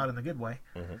 and not in the good way.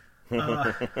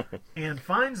 And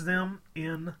finds them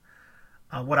in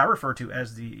what I refer to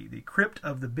as the crypt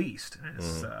of the beast.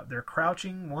 It's, they're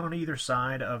crouching one on either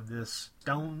side of this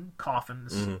stone coffin,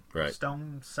 this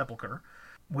stone sepulcher,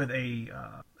 with a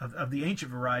of the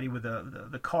ancient variety, with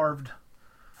the carved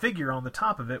figure on the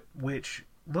top of it, which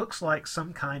looks like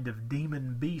some kind of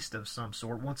demon beast of some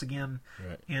sort. Once again,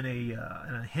 in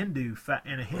a Hindu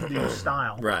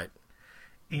style, right?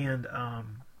 And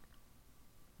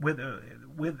with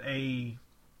an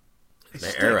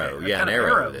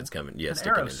arrow that's coming,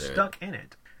 arrow stuck in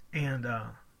it, and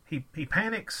he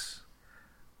panics,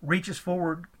 reaches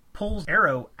forward, pulls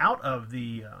arrow out of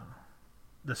the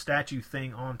statue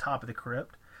thing on top of the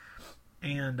crypt,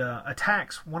 and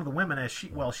attacks one of the women as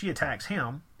she attacks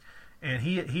him. And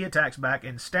he attacks back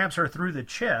and stabs her through the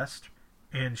chest,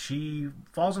 and she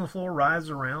falls on the floor, writhes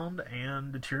around,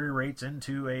 and deteriorates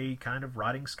into a kind of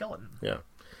rotting skeleton. Yeah.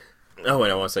 Oh,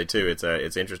 and I want to say too,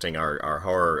 it's interesting our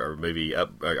horror movie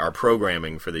our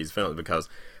programming for these films, because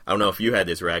I don't know if you had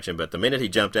this reaction, but the minute he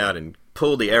jumped out and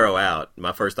pulled the arrow out,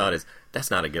 my first thought is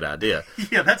that's not a good idea.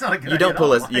 Yeah, that's not a good idea. You don't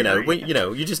pull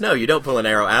you just know you don't pull an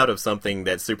arrow out of something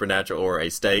that's supernatural or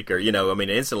a stake or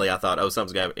instantly I thought, oh,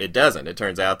 something's going to. It doesn't. It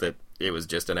turns out that it was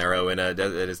just an arrow in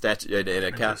a statue in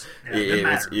a cow.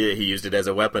 He used it as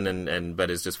a weapon, but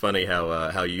it's just funny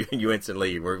how you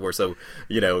instantly were so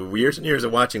years and years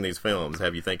of watching these films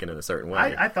have you thinking in a certain way.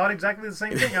 I thought exactly the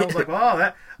same thing. I was like,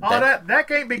 well, that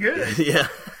can't be good. Yeah,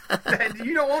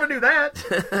 you don't want to do that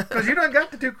because you done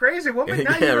got the two crazy women.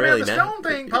 Now you're gonna have the stone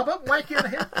thing pop up and whack you in the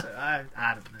head. So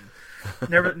I don't know.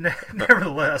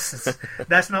 Nevertheless,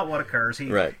 that's not what occurs.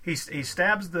 He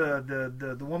stabs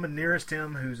the woman nearest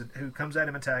him, who comes at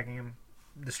him attacking him,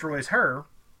 destroys her.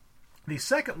 The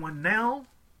second one now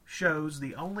shows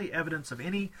the only evidence of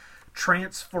any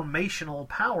transformational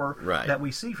power that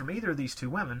we see from either of these two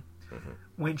women,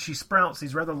 when she sprouts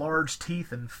these rather large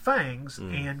teeth and fangs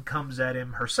and comes at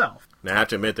him herself. Now, I have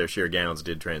to admit, their sheer gowns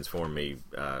did transform me,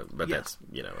 but that's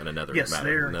in another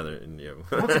matter.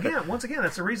 Once again,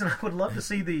 that's the reason I would love to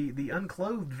see the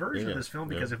unclothed version of this film,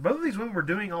 because if both of these women were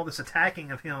doing all this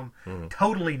attacking of him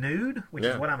totally nude, which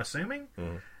is what I'm assuming,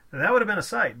 that would have been a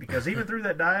sight, because even through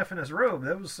that diaphanous robe,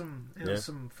 there was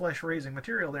some flesh raising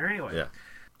material there anyway. Yeah.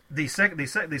 The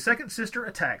second sister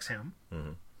attacks him.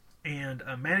 And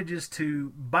manages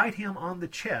to bite him on the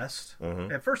chest.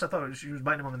 At first I thought she was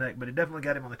biting him on the neck, but it definitely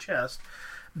got him on the chest,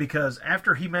 because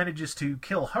after he manages to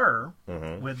kill her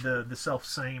with the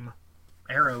self-same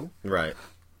arrow,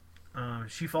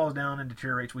 she falls down and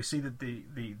deteriorates. We see that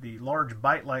the large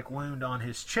bite-like wound on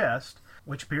his chest,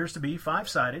 which appears to be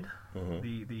five-sided,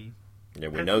 we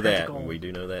know that. We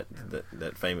do know that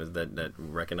famous, that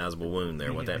recognizable wound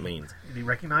there, what that means. The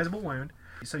recognizable wound.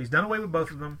 So he's done away with both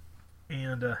of them,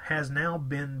 and has now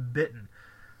been bitten.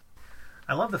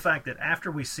 I love the fact that after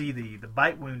we see the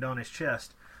bite wound on his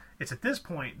chest, it's at this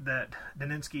point that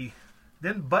Daninsky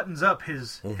then buttons up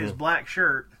his black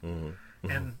shirt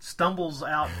and stumbles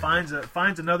out, finds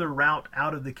another route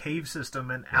out of the cave system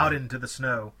and out into the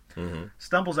snow.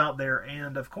 Stumbles out there,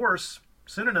 and of course,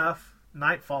 soon enough,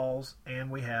 night falls, and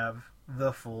we have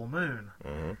the full moon.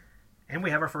 And we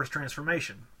have our first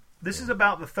transformation. This is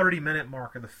about the 30-minute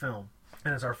mark of the film.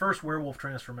 And it's our first werewolf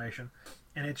transformation.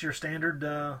 And it's your standard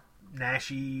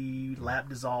Nashi, lap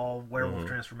dissolve werewolf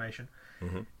transformation.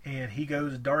 And he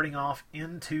goes darting off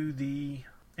into the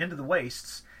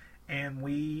wastes. And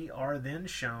we are then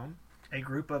shown a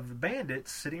group of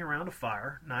bandits sitting around a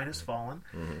fire. Night has fallen.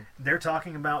 They're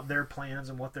talking about their plans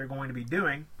and what they're going to be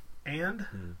doing. And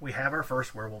we have our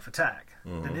first werewolf attack.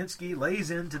 Daninsky lays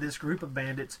into this group of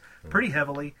bandits pretty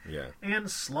heavily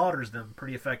and slaughters them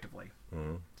pretty effectively.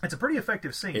 It's a pretty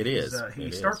effective scene. It is.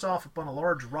 He starts off upon a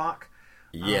large rock.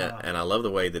 And I love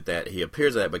the way that he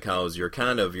appears at that, because your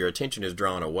attention is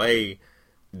drawn away.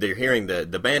 They're hearing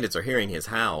the bandits are hearing his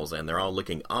howls, and they're all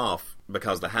looking off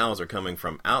because the howls are coming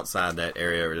from outside that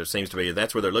area. There seems to be,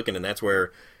 that's where they're looking, and that's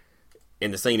where,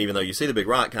 in the scene, even though you see the big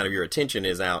rock, kind of your attention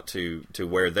is out to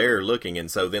where they're looking, and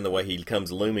so then the way he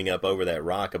comes looming up over that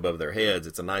rock above their heads,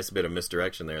 it's a nice bit of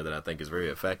misdirection there that I think is very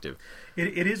effective.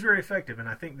 It is very effective, and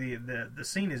I think the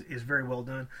scene is very well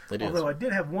done. Although I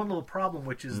did have one little problem,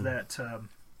 which is that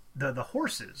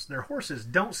their horses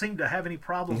don't seem to have any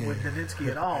problem with Daninsky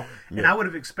at all, and I would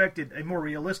have expected a more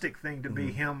realistic thing to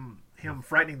be him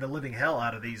frightening the living hell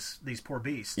out of these poor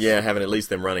beasts. Yeah, having at least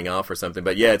them running off or something.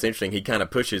 But yeah, it's interesting. He kind of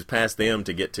pushes past them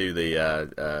to get to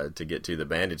the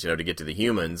bandits, to get to the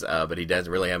humans. But he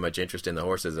doesn't really have much interest in the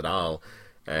horses at all.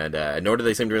 And nor do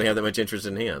they seem to really have that much interest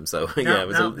in him. So yeah,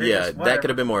 Just that could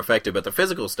have been more effective. But the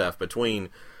physical stuff between,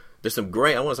 there's some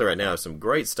great, I want to say right now, some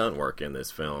great stunt work in this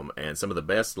film, and some of the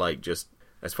best, like, just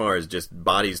as far as just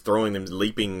bodies throwing them,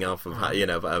 leaping off of, I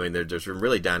mean, there's some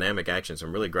really dynamic action,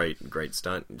 some really great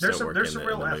stunt work There's in some the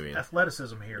real movie.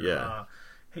 athleticism here. Yeah.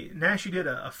 Nashi did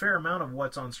a fair amount of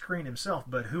what's on screen himself,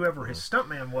 but whoever his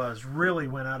stuntman was really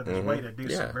went out of his way to do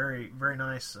some very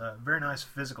nice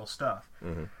physical stuff.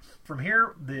 From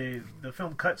here, the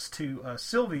film cuts to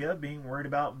Sylvia being worried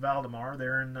about Valdemar.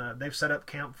 They've set up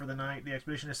camp for the night. The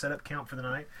expedition has set up camp for the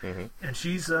night, and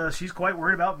she's quite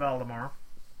worried about Valdemar.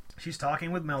 She's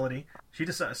talking with Melody.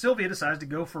 Sylvia decides to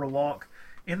go for a walk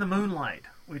in the moonlight,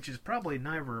 which is probably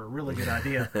never a really good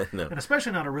idea. No. And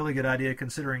especially not a really good idea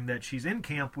considering that she's in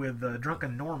camp with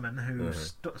drunken Norman, who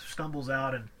stumbles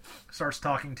out and starts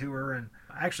talking to her and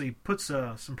actually puts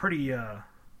some pretty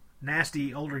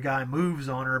nasty older guy moves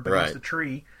on her against the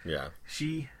tree. Yeah.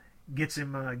 She gets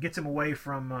him away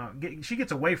from she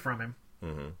gets away from him.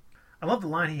 I love the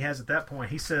line he has at that point.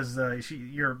 He says,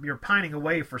 "You're pining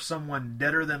away for someone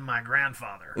deader than my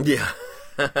grandfather." Yeah.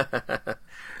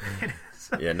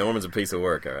 Yeah, Norman's a piece of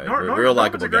work, all right. Norman's Real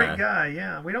likable a great guy. guy.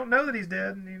 Yeah, we don't know that he's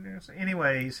dead.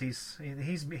 Anyways,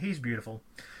 he's beautiful.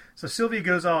 So Sylvia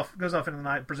goes off into the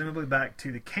night, presumably back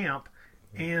to the camp,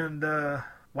 and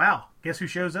wow, guess who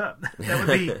shows up?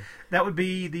 that would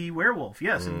be the werewolf.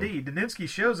 Yes, indeed. Daninsky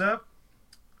shows up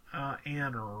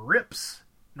and rips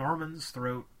Norman's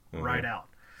throat right out.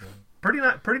 Pretty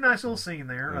nice little scene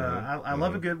there. I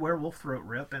love a good werewolf throat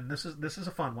rip, and this is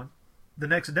a fun one. The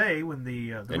next day, when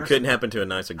couldn't happen to a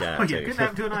nicer guy. Oh yeah, couldn't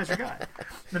happen to a nicer guy.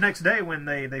 The next day, when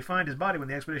they find his body, when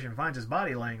the expedition finds his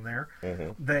body laying there,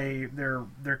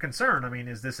 they're concerned. I mean,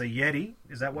 is this a Yeti?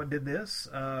 Is that what did this?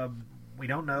 We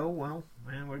don't know. Well,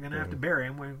 man, we're gonna have to bury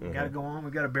him. We got to go on.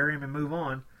 We got to bury him and move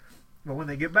on. But when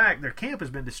they get back, their camp has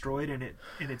been destroyed, and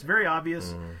it's very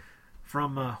obvious.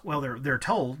 From they're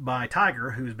told by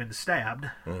Tiger, who's been stabbed,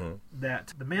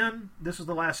 that the men, this was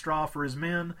the last straw for his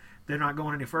men. They're not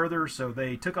going any further, so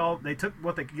they took what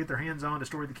they could get their hands on,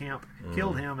 destroyed the camp,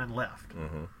 killed him, and left.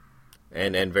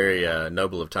 And very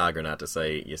noble of Tiger not to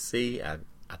say, you see, I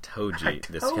told you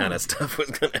this kind of stuff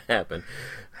was going to happen.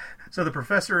 So the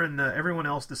professor and everyone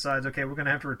else decides, okay, we're going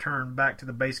to have to return back to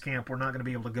the base camp. We're not going to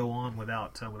be able to go on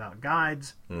without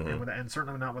guides, and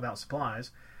certainly not without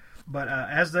supplies. But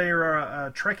as they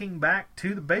are trekking back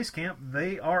to the base camp,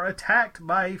 they are attacked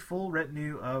by a full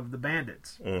retinue of the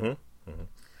bandits.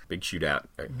 Big shootout.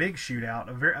 Big shootout.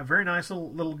 A very nice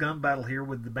little gun battle here,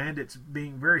 with the bandits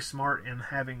being very smart and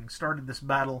having started this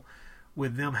battle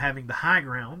with them having the high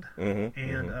ground.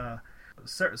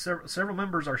 Several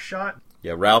members are shot.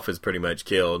 Yeah, Ralph is pretty much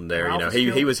killed there. Ralph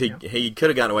he could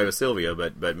have gotten away with Sylvia,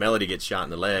 but Melody gets shot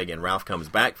in the leg, and Ralph comes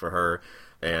back for her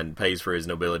and pays for his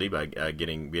nobility by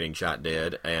getting shot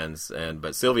dead.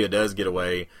 But Sylvia does get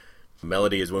away.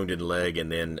 Melody is wounded in the leg,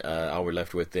 and then all we're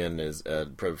left with then is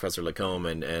Professor Lacombe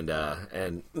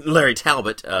and Larry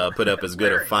Talbot put up as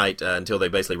good a fight until they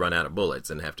basically run out of bullets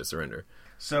and have to surrender.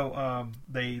 So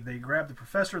they grab the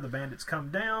professor. The bandits come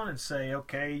down and say,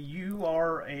 "Okay, you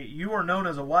are known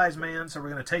as a wise man, so we're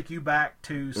going to take you back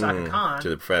to Saka Khan." To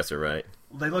the professor, right?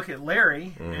 They look at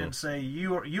Larry and say,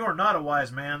 "You are not a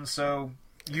wise man, so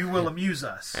you will amuse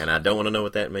us." And I don't want to know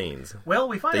what that means. Well,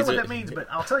 we find out what that means, but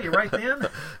I'll tell you right then.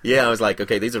 Yeah, I was like,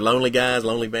 okay, these are lonely guys,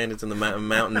 lonely bandits in the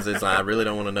mountains. It's like, I really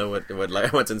don't want to know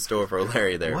what's in store for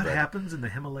Larry there. What happens in the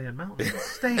Himalayan mountains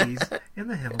stays in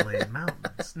the Himalayan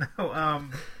mountains. No,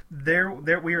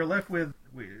 there we are left with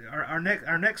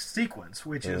our next sequence,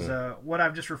 which is what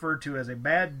I've just referred to as a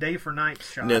bad day for night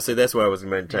shot. No, see, that's what I was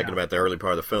talking about the early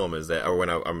part of the film, is that, or when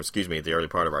the early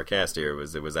part of our cast here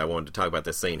was I wanted to talk about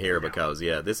this scene here because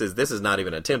this is not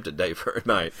even an attempt at day for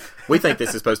night. We think this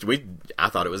is supposed to be. I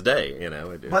thought it was day,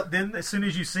 But then as soon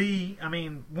as you see,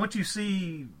 once you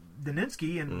see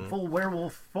Daninsky in full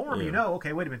werewolf form,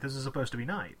 okay, wait a minute, this is supposed to be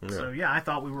night. Yeah. So I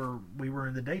thought we were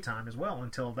in the daytime as well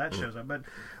until that shows up. But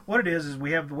what it is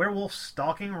we have the werewolf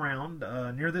stalking around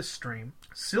near this stream.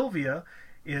 Sylvia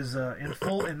is in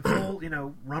full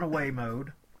runaway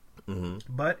mode,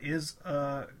 but is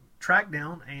tracked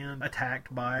down and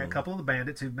attacked by a couple of the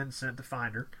bandits who've been sent to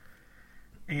find her.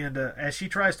 And as she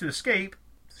tries to escape,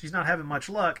 she's not having much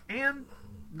luck, and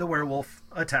the werewolf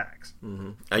attacks.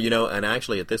 And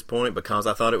actually at this point, because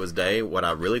I thought it was day, what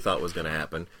I really thought was going to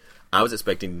happen, I was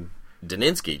expecting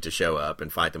Daninsky to show up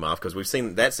and fight them off, because we've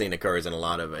seen that scene occurs in a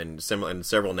lot of in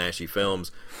several Naschy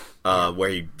films where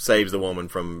he saves the woman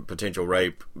from potential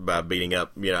rape by beating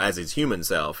up, as his human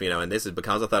self, and this is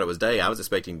because I thought it was day. I was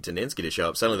expecting Daninsky to show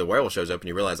up. Suddenly the werewolf shows up and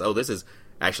you realize, oh, this is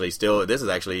actually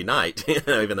night,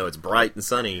 even though it's bright and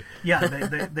sunny. Yeah,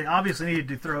 they obviously needed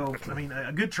to throw,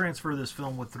 a good transfer of this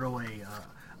film would throw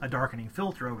a darkening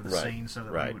filter over the scene, so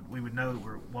that we would know that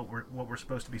what we're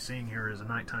supposed to be seeing here is a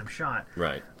nighttime shot.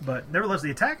 Right. But nevertheless,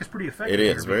 the attack is pretty effective. It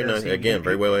is very nice. Again,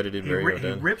 very well edited, very well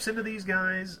done. He rips into these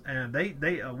guys, and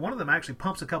they one of them actually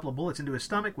pumps a couple of bullets into his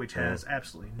stomach, which has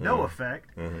absolutely no effect.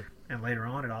 Mm-hmm. And later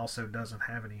on, it also doesn't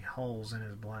have any holes in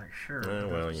his black shirt.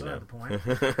 Well, the point.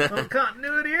 Some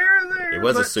continuity error there. It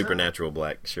was a supernatural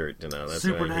black shirt, That's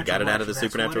why he got it out of the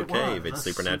supernatural cave. It's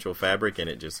supernatural fabric, and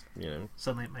it just,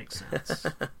 Suddenly it makes sense.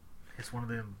 It's one of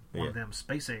them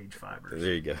space age fibers.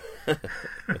 There you go.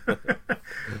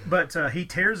 But he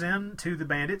tears into the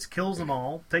bandits, kills them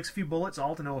all, takes a few bullets,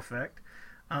 all to no effect.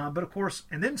 But of course,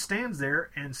 and then stands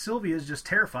there, and Sylvia is just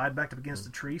terrified, backed up against the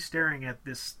tree, staring at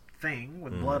this thing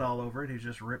with blood all over it, who's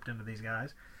just ripped into these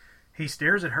guys. He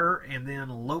stares at her and then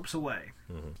lopes away,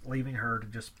 leaving her to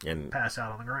just pass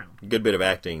out on the ground. Good bit of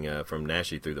acting from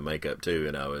Naschy through the makeup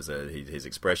too, his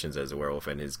expressions as a werewolf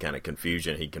and his kind of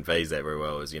confusion. He conveys that very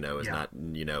well, not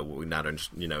knowing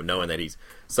that he's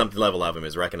some level of him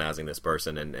is recognizing this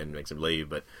person and makes him leave.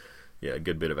 But yeah, a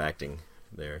good bit of acting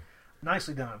there.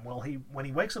 Nicely done. Well, when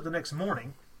he wakes up the next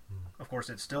morning. Of course,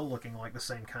 it's still looking like the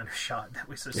same kind of shot that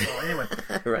we just saw. Anyway,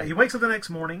 right. He wakes up the next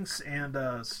morning and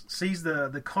sees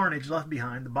the carnage left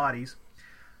behind, the bodies.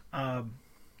 Finds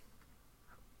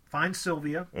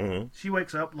Sylvia. Mm-hmm. She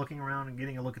wakes up looking around and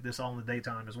getting a look at this all in the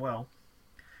daytime as well.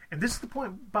 And this is the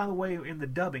point, by the way, in the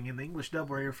dubbing, in the English dub,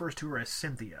 where he refers to her as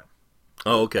Cynthia.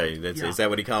 Oh, okay. Is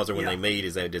that what he calls her when they meet?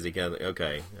 Does he call?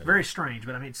 Okay. Very strange,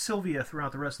 but it's Sylvia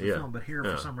throughout the rest of the film. But here,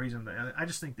 for some reason, I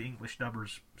just think the English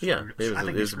dubbers.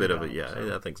 It was a bit of it.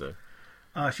 Yeah, I think so.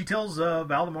 She tells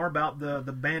Valdemar about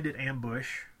the bandit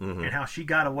ambush and how she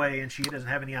got away, and she doesn't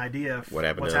have any idea what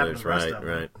happened what's to happened others. to the rest of them.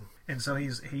 Right. And so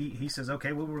he says,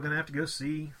 okay, well, we're going to have to go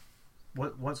see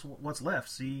what's left,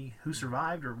 see who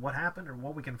survived or what happened or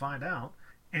what we can find out.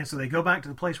 And so they go back to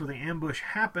the place where the ambush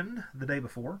happened the day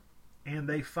before. And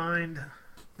they find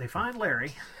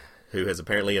Larry, who has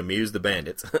apparently amused the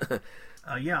bandits.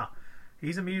 Yeah,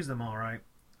 he's amused them all right.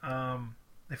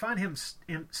 They find him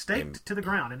staked to the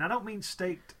ground, and I don't mean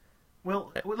staked.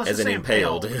 Well, let's as just say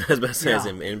impaled. I was about to say as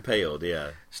impaled.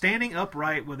 Yeah, standing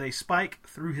upright with a spike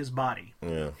through his body.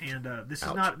 Yeah, and this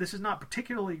is not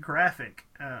particularly graphic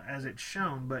as it's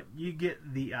shown, but you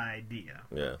get the idea.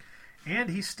 Yeah, and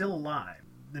he's still alive.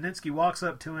 Daninsky walks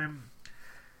up to him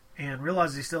and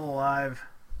realizes he's still alive,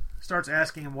 starts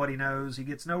asking him what he knows. He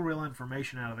gets no real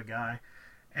information out of the guy,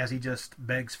 as he just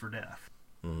begs for death.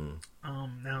 Mm-hmm.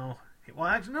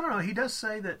 Actually, no. He does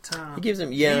say that he gives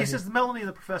him. He says Melanie and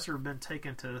the professor have been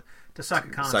taken to Saka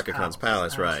Khan's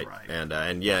palace. Right.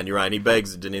 And you're right. And he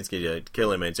begs Daninsky to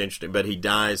kill him. And it's interesting, but he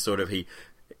dies sort of.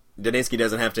 Daninsky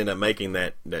doesn't have to end up making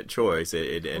that choice.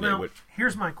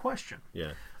 Here's my question.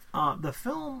 Yeah. The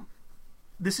film.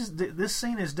 This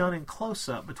scene is done in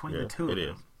close-up between the two of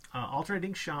them.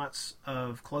 Alternating shots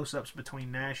of close-ups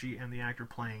between Naschy and the actor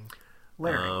playing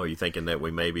Larry. Oh, are you thinking that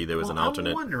maybe there was an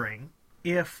alternate? I'm wondering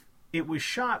if it was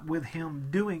shot with him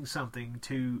doing something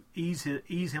to ease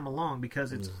him along,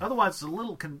 because otherwise it's a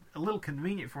little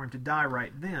convenient for him to die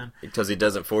right then. Because he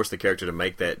doesn't force the character to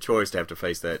make that choice to have to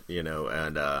face that,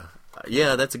 and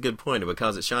yeah, that's a good point.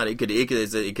 Because it's shot, it could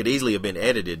easily have been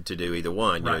edited to do either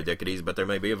one. Right. But there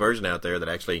may be a version out there that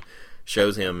actually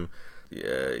shows him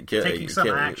taking some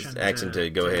action to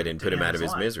go ahead and put him out of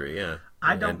his misery. Yeah,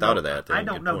 I don't thought of that. I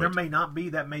don't know. There may not be.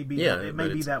 That may be. Yeah, it may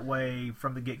be that way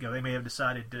from the get-go. They may have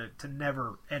decided to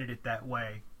never edit it that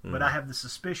way. But I have the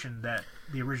suspicion that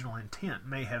the original intent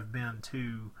may have been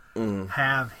to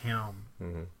have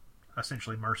him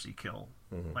essentially mercy kill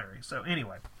Larry. So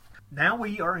anyway. Now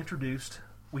we are introduced.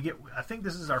 I think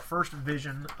this is our first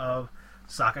vision of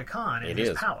Saka Khan in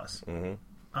his palace.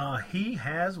 Mm-hmm. He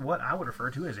has what I would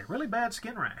refer to as a really bad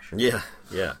skin rash. Yeah.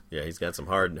 He's got some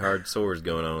hard sores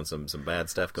going on, some bad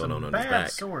stuff going on his back.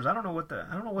 Bad sores. I don't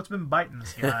know what's been biting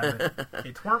this guy, but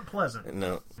it weren't pleasant.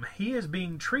 No. He is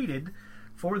being treated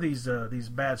for these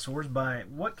bad sores by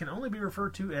what can only be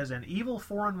referred to as an evil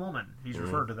foreign woman. He's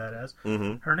referred to that as.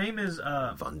 Mm-hmm. Her name is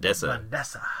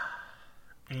Vandessa.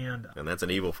 And that's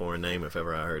an evil foreign name if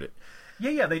ever I heard it.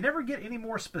 Yeah. They never get any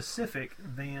more specific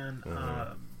than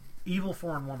evil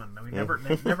foreign woman. They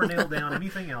never nailed down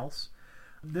anything else.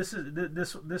 This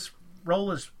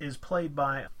role is played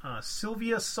by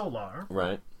Sylvia Solar.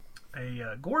 Right.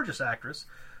 a gorgeous actress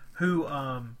who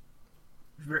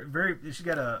she's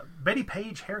got a Betty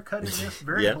Page haircut in this,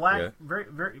 very black,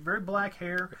 very black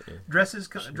hair, dresses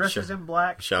in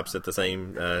black, shops at the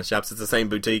same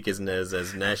boutique as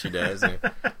Naschy does.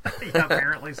 Yeah,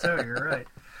 apparently so. You're right.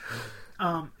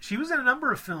 She was in a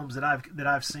number of films that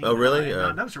I've seen. Oh, really?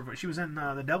 She was in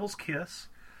The Devil's Kiss.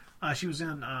 She was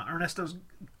in Ernesto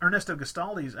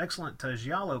Gastaldi's excellent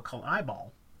Giallo called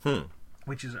Eyeball,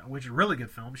 which is a really good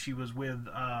film. She was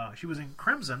in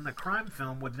Crimson, the crime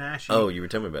film with Naschy. Oh, you were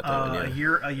telling me about that one.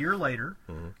 Yeah. A year later,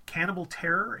 Cannibal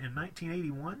Terror in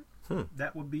 1981.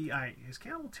 That would be is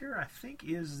Cannibal Terror? I think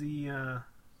is the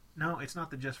no, it's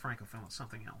not the Jess Franco film. It's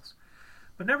something else.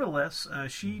 But nevertheless, her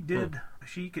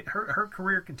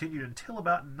career continued until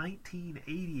about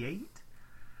 1988.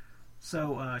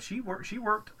 So she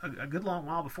worked a good long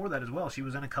while before that as well. She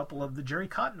was in a couple of the Jerry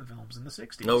Cotton films in the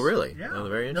 60s. Oh, really? Yeah. Oh,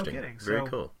 very interesting. No kidding. Very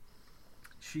cool.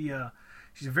 She's a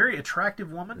very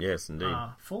attractive woman. Yes, indeed.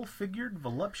 Full-figured,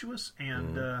 voluptuous,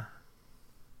 and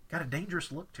got a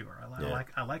dangerous look to her.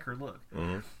 I like her look.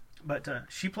 But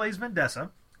she plays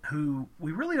Vendessa, who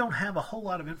we really don't have a whole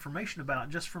lot of information about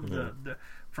just from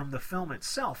the film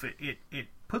itself. It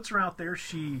puts her out there.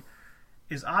 She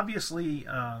is obviously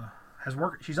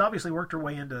she's obviously worked her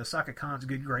way into Saka Khan's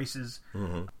good graces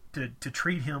to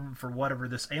treat him for whatever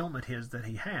this ailment is that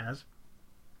he has.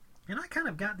 And I kind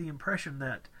of got the impression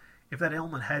that if that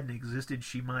ailment hadn't existed,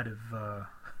 she might have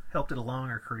helped it along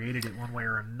or created it one way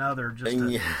or another just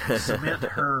to cement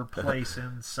her place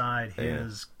inside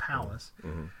his palace.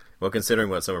 Well, considering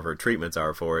what some of her treatments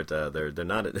are for it, they're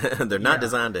not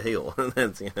designed to heal.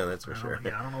 That's for sure.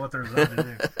 Yeah, I don't know what they're designed to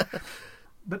do.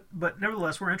 But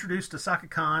nevertheless, we're introduced to Saka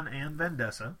Khan and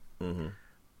Vendessa,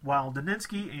 while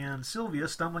Daninsky and Sylvia,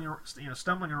 stumbling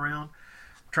around,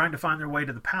 trying to find their way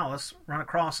to the palace, run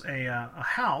across a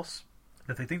house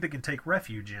that they think they can take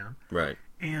refuge in. Right.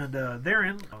 And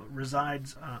therein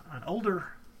resides an older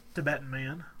Tibetan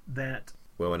man that.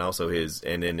 Well, and also his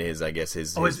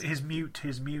mute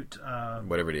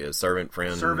whatever it is, servant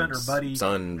or buddy,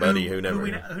 son, buddy, who do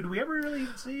we ever really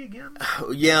see again?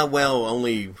 Yeah,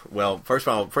 first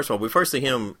of all, we first see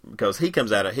him because he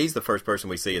comes out. He's the first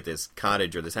person we see at this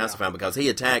cottage or this house of found because he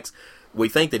attacks. We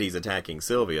think that he's attacking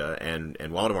Sylvia, and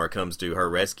Waldemar comes to her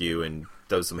rescue and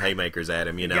throws some haymakers at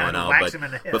him, and all.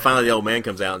 But finally, the old man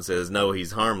comes out and says, "No,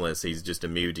 he's harmless. He's just a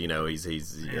mute.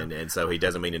 And so he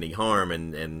doesn't mean any harm."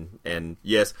 And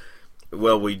yes,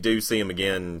 well, we do see him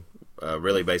again,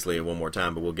 really basically one more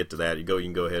time, but we'll get to that. You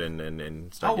can go ahead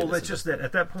and start. Oh well, it's just that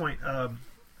at that point,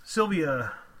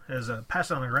 Sylvia has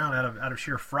passed on the ground out of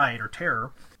sheer fright or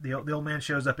terror. The old man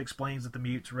shows up, explains that the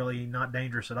mute's really not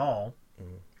dangerous at all.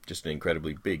 Just an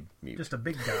incredibly big mute. Just a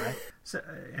big guy.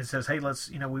 And says, "Hey,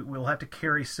 we'll have to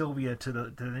carry Sylvia to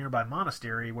the nearby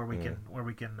monastery where we can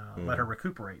let her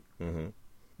recuperate."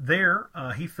 There,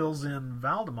 he fills in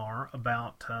Valdemar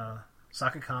about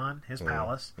Saka Khan, his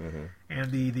palace,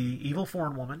 and the evil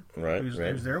foreign woman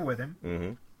who's there with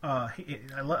him.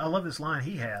 I love this line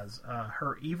he has.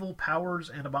 Her evil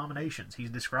powers and abominations. He's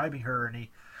describing her, and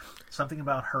something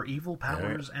about her evil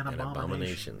powers and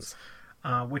abominations.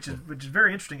 Which is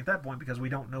very interesting at that point because we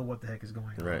don't know what the heck is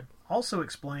going on. Right. Also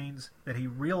explains that he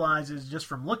realizes just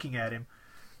from looking at him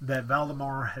that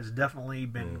Valdemar has definitely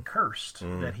been cursed,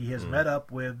 that he has met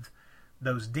up with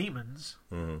those demons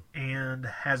and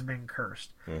has been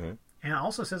cursed. And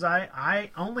also says,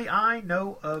 I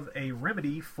know of a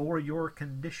remedy for your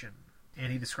condition.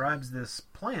 And he describes this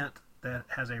plant that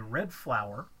has a red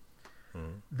flower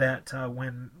that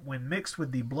when mixed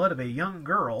with the blood of a young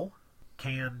girl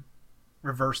can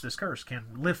reverse this curse, can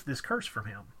lift this curse from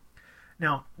him.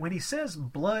 Now, when he says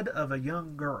blood of a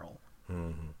young girl,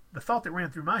 the thought that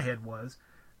ran through my head was,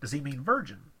 does he mean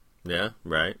virgin? Yeah,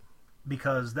 right.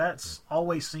 Because that's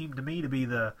always seemed to me to be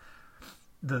the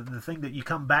thing that you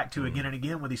come back to again and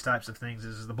again with these types of things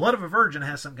is the blood of a virgin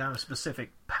has some kind of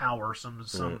specific power,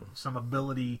 some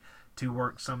ability to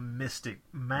work some mystic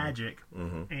magic,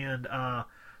 and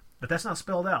but that's not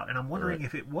spelled out. And I'm wondering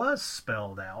if it was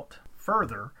spelled out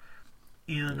further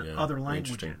in other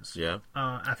languages. Yeah,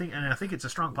 I think it's a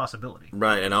strong possibility.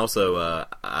 Right, and also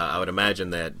I would imagine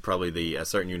that probably a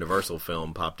certain Universal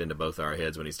film popped into both our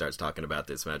heads when he starts talking about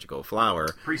this magical flower.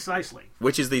 Precisely.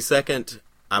 Which is the second.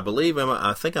 I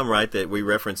think I'm right that we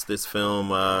referenced this film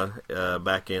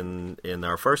back in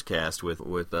our first cast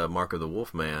with Mark of the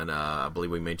Wolfman. I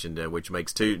believe we mentioned which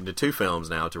makes the two films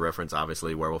now to reference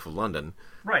obviously Werewolf of London.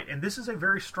 Right, and this is a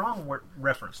very strong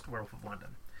reference to Werewolf of London.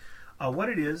 What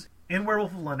it is in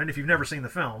Werewolf of London, if you've never seen the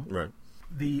film, right?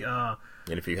 And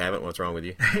if you haven't, what's wrong with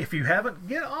you? If you haven't,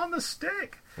 get on the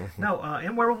stick. No,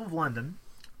 in Werewolf of London,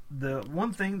 the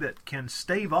one thing that can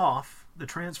stave off the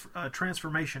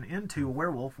transformation into a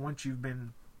werewolf once you've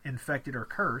been infected or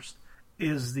cursed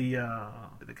is the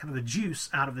kind of the juice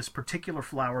out of this particular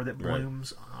flower that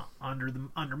blooms under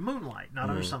moonlight, not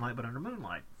under sunlight, but under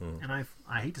moonlight. And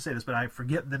I hate to say this, but I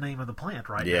forget the name of the plant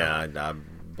now. Yeah, I'm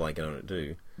blanking on it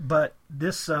too. But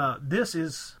this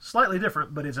is slightly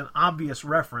different, but it's an obvious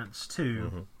reference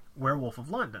to Werewolf of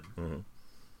London.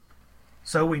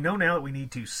 So we know now that we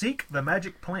need to seek the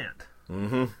magic plant,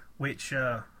 which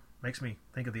makes me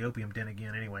think of the opium den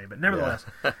again anyway. But nevertheless,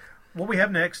 what we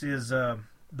have next is the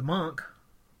monk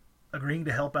agreeing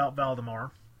to help out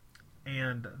Valdemar.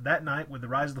 And that night, with the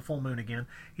rise of the full moon again,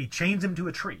 he chains him to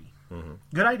a tree.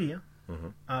 Good idea.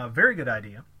 Very good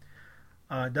idea.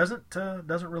 Doesn't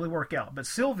really work out. But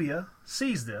Sylvia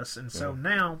sees this, and so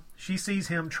now she sees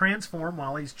him transform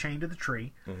while he's chained to the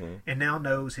tree, and now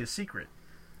knows his secret.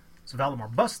 So Valdemar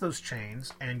busts those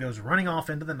chains and goes running off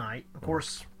into the night. Of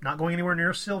course, not going anywhere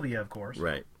near Sylvia, of course.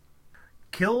 Right.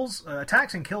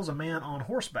 Attacks and kills a man on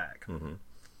horseback,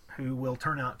 who will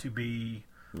turn out to be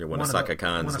one of Saka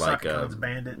Khan's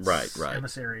bandits,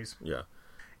 emissaries. Yeah.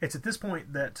 It's at this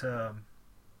point that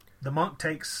the monk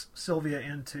takes Sylvia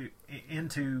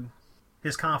into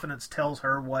his confidence, tells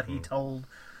her what he told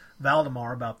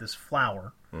Valdemar about this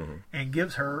flower, and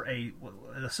gives her a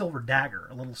silver dagger,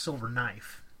 a little silver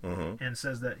knife, and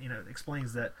says that,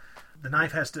 explains that the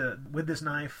knife has to, with this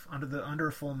knife under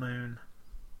a full moon,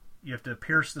 you have to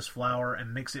pierce this flower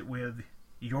and mix it with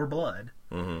your blood.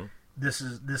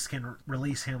 This can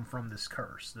release him from this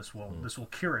curse. This will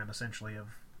cure him essentially of.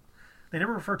 They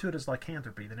never refer to it as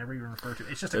lycanthropy. They never even refer to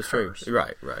it. It's just a curse. True.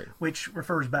 Right. Which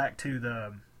refers back to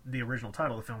the original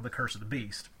title of the film, The Curse of the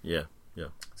Beast. Yeah.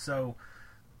 So,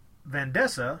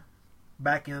 Vandessa,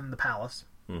 back in the palace,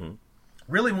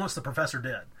 really wants the professor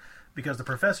dead. Because the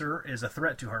professor is a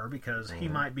threat to her, because he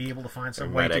might be able to find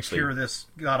some way to cure this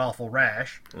god-awful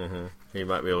rash. He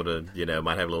might be able to,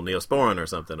 might have a little Neosporin or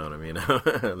something on him,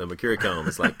 the Mercuricum.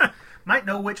 It's like... might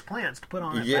know which plants to put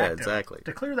on it. Yeah, exactly.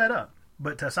 To clear that up.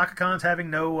 But Saka Khan's having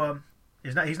no...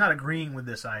 he's not agreeing with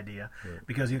this idea,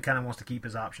 because he kind of wants to keep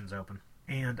his options open.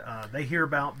 And they hear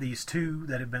about these two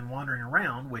that have been wandering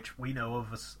around, which we know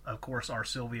of course, are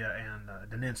Sylvia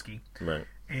and Daninsky. Right.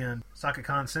 And Saka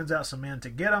Khan sends out some men to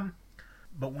get them.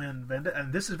 But when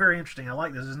and this is very interesting. I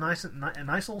like this. It's a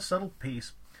nice little subtle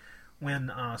piece. When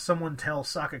someone tells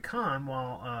Saka Khan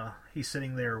while he's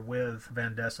sitting there with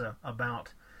Vandessa about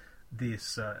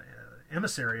this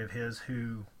emissary of his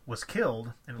who was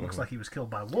killed, and it looks like he was killed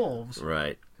by wolves.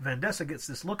 Right. Vandessa gets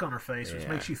this look on her face, which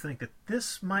makes you think that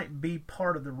this might be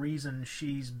part of the reason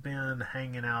she's been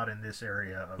hanging out in this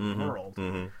area of the world.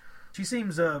 She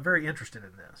seems very interested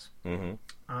in this.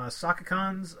 Saka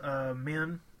Khan's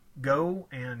men go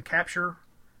and capture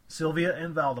Sylvia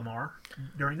and Valdemar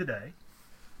during the day.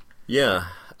 Yeah.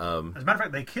 As a matter of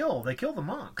fact, they kill the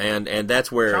monk. And that's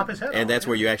where chop his head off, that's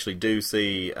where you actually do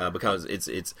see because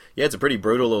it's a pretty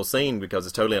brutal little scene, because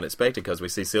it's totally unexpected, because we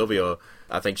see Sylvia,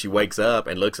 I think she wakes up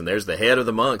and looks, and there's the head of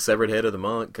the monk, severed head of the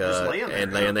monk,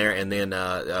 laying there, and then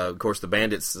of course the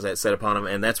bandits set upon him,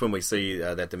 and that's when we see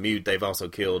that the mute, they've also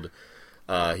killed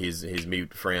his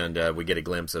mute friend. We get a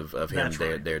glimpse of him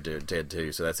dead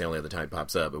too. So that's the only other time it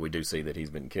pops up. But we do see that he's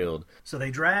been killed. So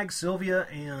they drag Sylvia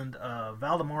and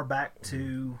Valdemar back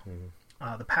to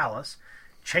the palace,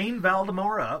 chain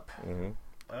Valdemar up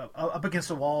against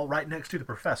a wall right next to the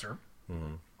professor.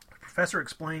 The professor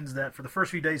explains that for the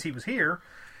first few days he was here,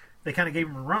 they kind of gave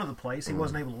him a run of the place. He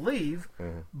wasn't able to leave,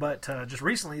 but just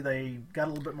recently they got a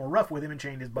little bit more rough with him and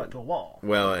chained his butt to a wall.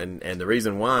 Well, and the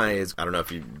reason why is, I don't know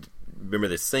if you remember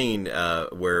this scene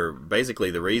where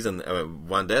basically the reason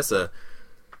Vandessa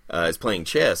is playing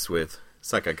chess with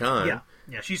Saka Khan.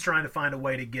 Yeah, she's trying to find a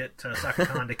way to get Saka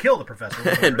Khan to kill the professor.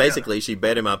 And basically she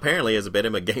bet him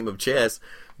a game of chess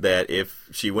that if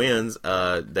she wins,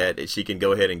 that she can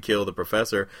go ahead and kill the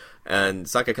professor. And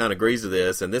Saka Khan agrees to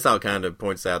this, and this all kind of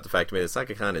points out the fact to me that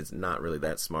Saka Khan is not really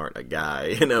that smart a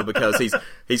guy, because he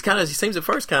seems at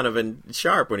first kind of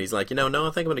sharp when he's like, no,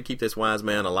 I think I'm going to keep this wise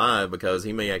man alive because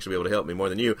he may actually be able to help me more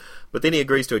than you. But then he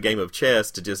agrees to a game of chess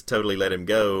to just totally let him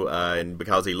go, and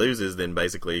because he loses, then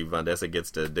basically Vandessa gets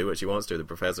to do what she wants to, the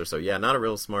professor. So yeah, not a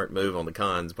real smart move on the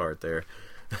Khan's part there.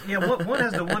 Yeah, one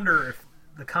has to wonder if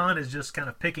the Khan is just kind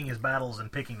of picking his battles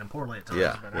and picking them poorly at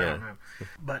times. But I don't know.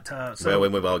 But so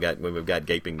when we've got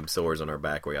gaping sores on our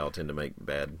back, we all tend to make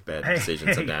bad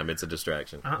decisions. Sometimes it's a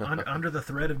distraction. Under the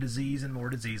threat of disease and more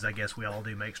disease, I guess we all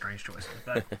do make strange choices.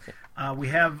 But we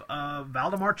have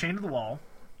Valdemar chained to the wall,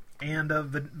 And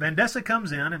Vandessa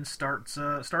comes in and starts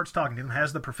talking to him,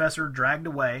 has the professor dragged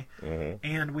away,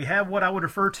 and we have what I would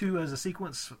refer to as a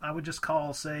sequence I would just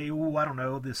call, say, I don't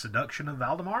know, the seduction of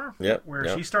Valdemar,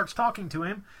 where she starts talking to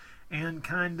him and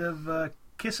kind of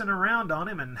kissing around on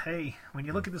him, and hey, when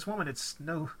you look at this woman, it's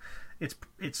no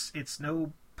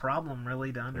problem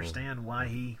really to understand why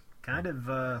he kind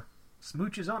of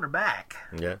smooches on her back.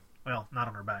 Yeah. Well, not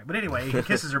on her back, but anyway, he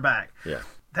kisses her back. Yeah.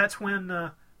 That's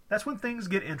when things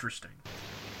get interesting.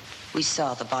 We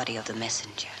saw the body of the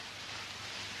messenger.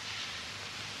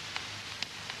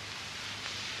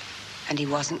 And he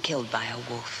wasn't killed by a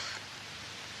wolf.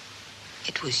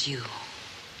 It was you.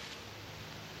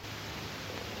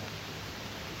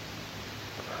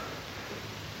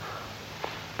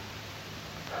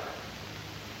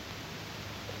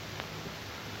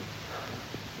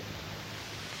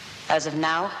 As of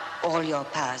now, all your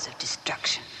powers of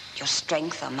destruction, your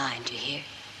strength are mine, do you hear?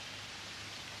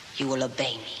 You will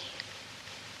obey me.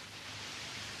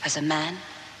 As a man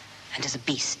and as a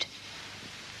beast.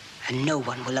 And no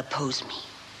one will oppose me.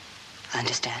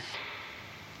 Understand?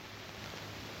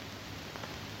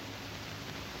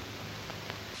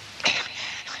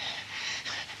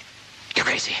 You're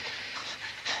crazy.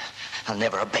 I'll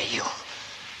never obey you.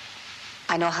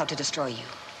 I know how to destroy you.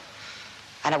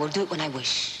 And I will do it when I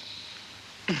wish.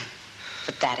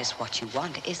 But that is what you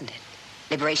want, isn't it?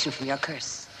 Liberation from your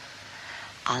curse.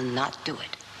 I'll not do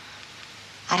it.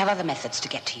 I have other methods to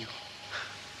get to you.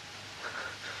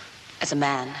 As a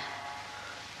man,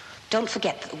 don't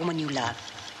forget that the woman you love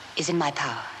is in my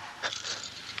power.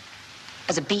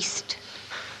 As a beast,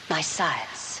 my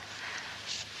science,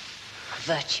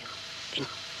 virtue,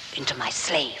 into my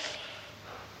slave.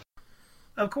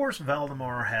 Of course,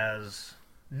 Valdemar has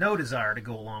no desire to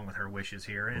go along with her wishes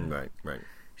here, and Right.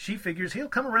 she figures he'll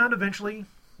come around eventually,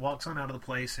 walks on out of the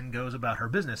place, and goes about her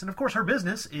business. And of course, her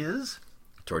business is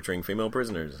Torturing female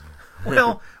prisoners.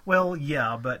 well,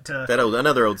 yeah, but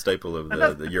another old staple of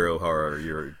the Euro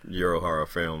horror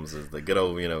films is the good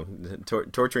old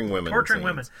torturing women. Torturing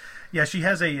women. Yeah, she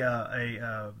has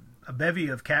a bevy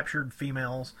of captured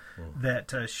females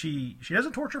that she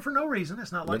doesn't torture for no reason.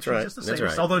 It's not like she's just a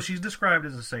sadist, although she's described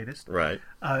as a sadist. Right.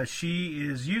 She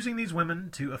is using these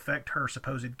women to effect her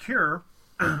supposed cure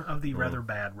of the rather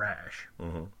bad rash.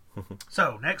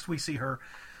 So next we see her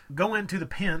go into the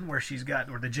pen where she's got,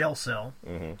 or the jail cell,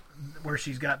 where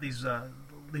she's got these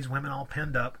women all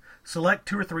pinned up. Select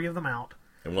 2 or 3 of them out.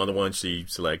 And one of the ones she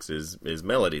selects is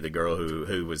Melody, the girl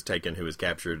who was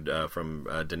captured from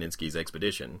Daninsky's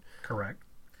expedition. Correct.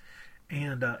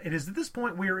 And it is at this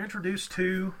point we are introduced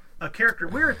to a character.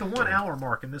 We're at the 1 hour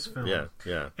mark in this film.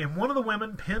 Yeah. And one of the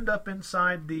women pinned up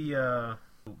inside the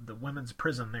women's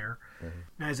prison there.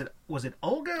 Now, was it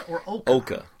Olga or Olka?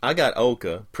 Olka. I got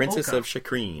Olka, Princess Olka. of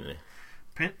Shakreen.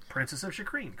 Princess of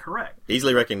Shakreen, correct.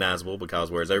 Easily recognizable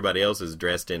because whereas everybody else is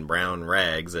dressed in brown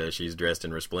rags, she's dressed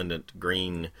in resplendent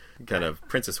green kind of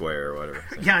princess wear or whatever.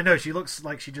 So. Yeah, I know. She looks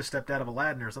like she just stepped out of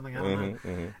Aladdin or something. I don't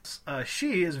know.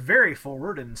 She is very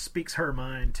forward and speaks her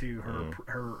mind to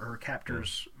her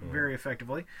captors very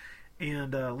effectively,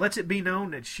 and lets it be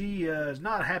known that she is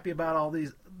not happy about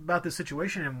this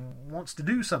situation and wants to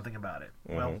do something about it.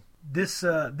 Well, this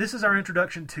is our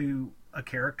introduction to a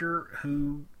character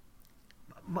who,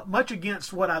 much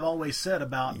against what I've always said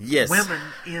about women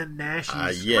in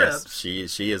Naschy's scripts.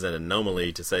 She is an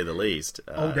anomaly to say the least.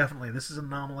 Definitely. This is an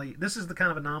anomaly. This is the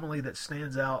kind of anomaly that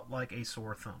stands out like a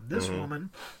sore thumb. This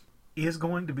woman is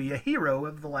going to be a hero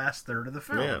of the last third of the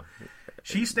film. Yeah.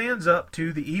 She stands up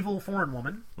to the evil foreign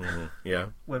woman. Yeah.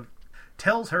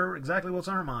 Tells her exactly what's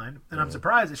on her mind, and I'm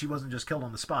surprised that she wasn't just killed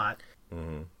on the spot.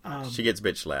 She gets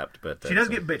bitch slapped, but she does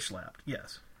get bitch slapped.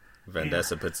 Yes.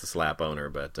 Vandessa puts the slap on her,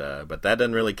 but that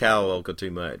doesn't really cow Olka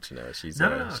too much.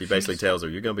 She basically tells her,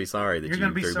 "You're going to be sorry that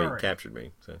you captured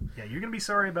me." So. Yeah, you're going to be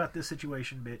sorry about this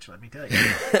situation, bitch. Let me tell you.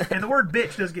 And the word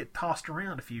 "bitch" does get tossed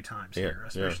around a few times here,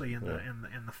 especially in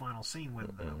the final scene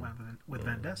with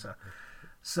Vandessa.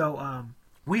 So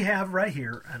we have right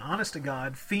here an honest to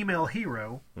God female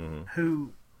hero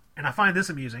who, and I find this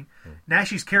amusing,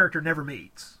 Naschy's character never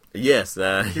meets. Yes,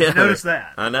 Did you notice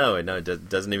that? I know. It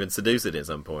doesn't even seduce it at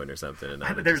some point or something.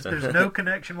 There's no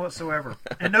connection whatsoever,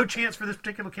 and no chance for this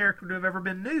particular character to have ever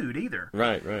been nude either.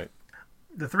 Right.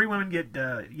 The 3 women get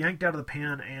yanked out of the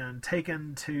pen and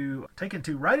taken to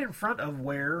right in front of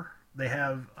where they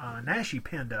have Nashi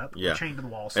pinned up, chained to the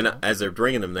wall. And as they're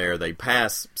bringing them there, they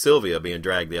pass Sylvia being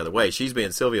dragged the other way.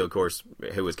 Sylvia, of course,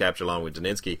 who was captured along with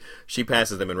Daninsky. She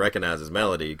passes them and recognizes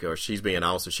Melody. Of course, she's being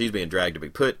dragged to be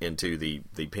put into the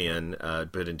pen,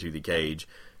 put into the cage,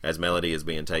 as Melody is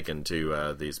being taken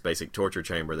to this basic torture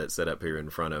chamber that's set up here in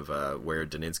front of where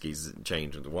Daninsky's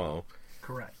chained to the wall.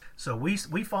 Correct. So we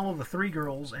follow the three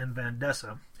girls and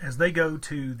Vandessa as they go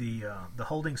to the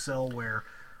holding cell where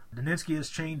Daninsky is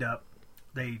chained up.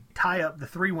 They tie up the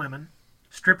three women,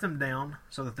 strip them down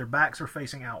so that their backs are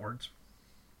facing outwards.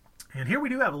 And here we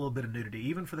do have a little bit of nudity,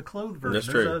 even for the clothed version. That's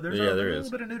true. There's a little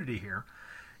bit of nudity here.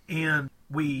 And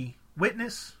we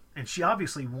witness, and she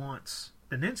obviously wants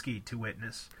Daninsky to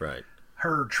witness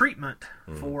her treatment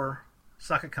for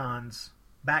Saka Khan's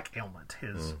back ailment,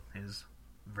 his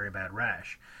very bad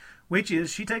rash, which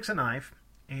is she takes a knife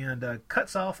and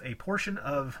cuts off a portion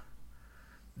of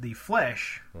the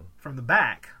flesh from the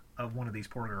back of one of these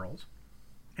poor girls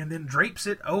and then drapes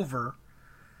it over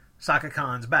Saka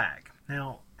Khan's back.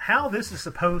 Now, how this is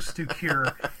supposed to cure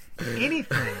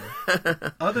anything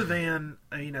other than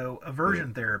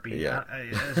aversion therapy,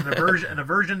 as an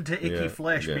aversion to icky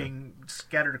flesh being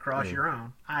scattered across your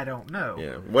own, I don't know.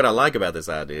 Yeah, what I like about this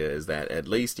idea is that at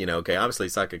least obviously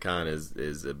Saka Khan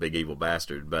is a big evil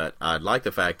bastard, but I like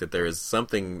the fact that there is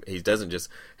something. He's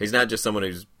not just someone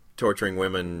who's torturing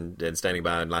women and standing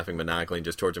by and laughing maniacally and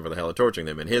just torturing for the hell of torturing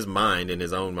them. In his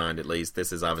own mind at least,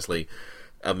 this is obviously.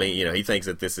 I mean, he thinks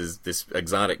that this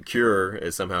exotic cure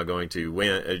is somehow going to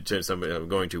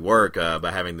going to work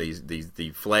by having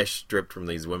the flesh stripped from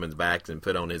these women's backs and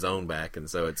put on his own back, and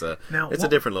so it's a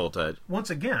different little touch.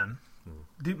 Once again,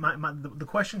 the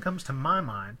question comes to my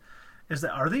mind is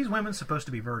that are these women supposed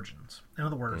to be virgins? In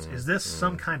other words, is this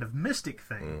some kind of mystic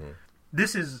thing?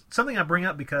 This is something I bring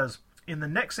up because in the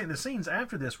next scene, the scenes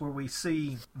after this, where we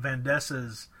see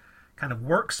Vandessa's kind of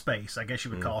workspace, I guess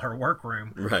you would call her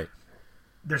workroom, right.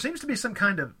 There seems to be some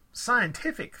kind of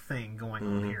scientific thing going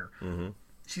on here.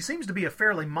 She seems to be a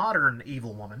fairly modern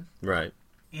evil woman. Right.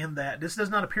 In that this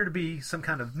does not appear to be some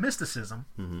kind of mysticism.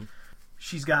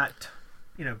 She's got,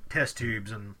 test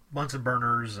tubes and Bunsen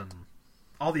burners and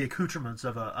all the accoutrements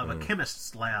of a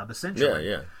chemist's lab, essentially.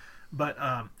 Yeah. But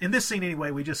in this scene,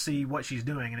 anyway, we just see what she's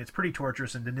doing, and it's pretty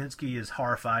torturous, and Daninsky is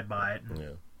horrified by it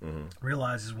and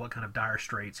realizes what kind of dire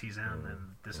straits he's in, and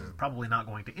this is probably not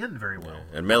going to end very well.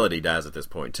 And Melody dies at this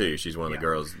point, too. She's one of the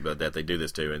girls that they do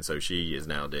this to, and so she is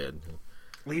now dead.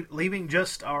 Leaving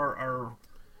just our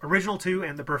original two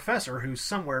and the professor, who's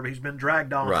somewhere, but he's been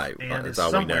dragged off and is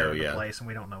somewhere in the place, and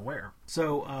we don't know where.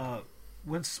 So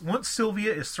once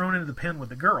Sylvia is thrown into the pen with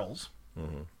the girls,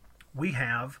 we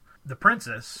have the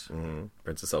princess,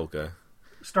 Princess Olka,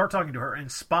 start talking to her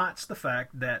and spots the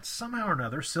fact that somehow or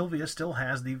another Sylvia still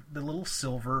has the little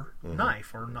silver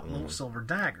knife or little silver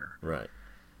dagger. Right.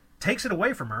 Takes it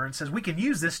away from her and says, we can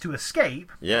use this to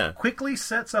escape. Yeah. Quickly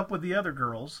sets up with the other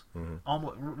girls,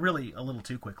 almost really a little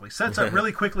too quickly, sets up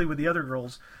really quickly with the other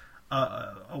girls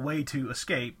a way to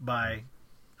escape by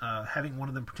having one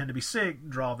of them pretend to be sick,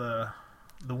 draw the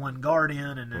one guard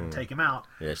in, and then take him out.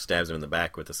 Yeah, she stabs him in the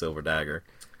back with a silver dagger.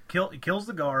 Kills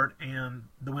the guard, and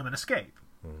the women escape.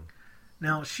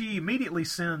 Now, she immediately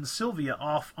sends Sylvia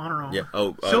off on her own. Yeah.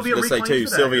 Sylvia let's say, too,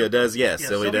 Sylvia does, yes.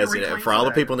 Sylvia does. For all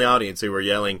the people in the audience who were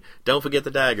yelling, don't forget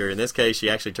the dagger, in this case, she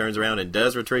actually turns around and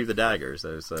does retrieve the dagger.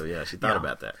 So yeah, she thought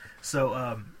about that.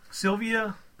 So,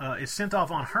 Sylvia is sent off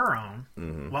on her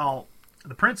own, while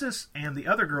the princess and the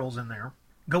other girls in there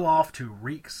go off to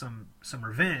wreak some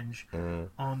revenge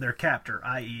on their captor,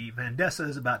 i.e. Vandessa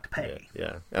is about to pay.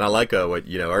 Yeah. And I like what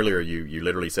earlier you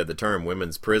literally said the term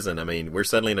women's prison. I mean, we're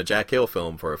suddenly in a Jack Hill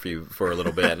film for a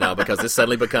little bit now, because this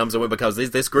suddenly becomes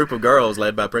this group of girls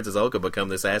led by Princess Olka become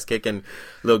this ass kicking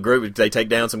little group. They take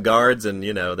down some guards, and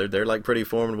they're like pretty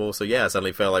formidable. So yeah, I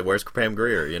suddenly felt like, where's Pam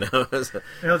Grier? It's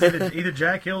either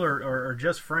Jack Hill or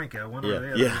just Franca, one or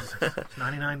the other. Yeah. It's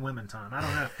 99 women time. I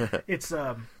don't know. It's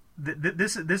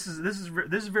This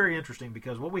is very interesting,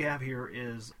 because what we have here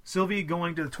is Sylvia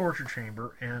going to the torture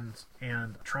chamber and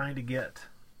trying to get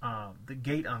the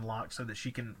gate unlocked so that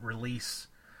she can release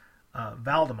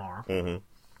Valdemar.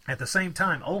 At the same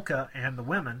time, Olka and the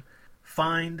women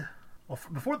find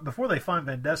before they find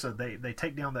Vandessa, they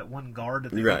take down that one guard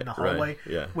that they get in the hallway,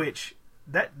 which.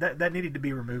 That needed to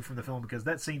be removed from the film, because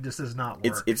that scene just does not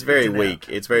work. It's very weak.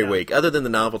 It's very weak. Other than the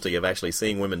novelty of actually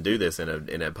seeing women do this in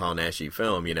a Paul Naschy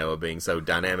film, of being so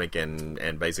dynamic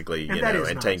and basically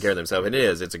and taking care of themselves. And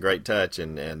it's a great touch,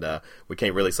 and we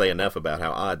can't really say enough about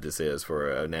how odd this is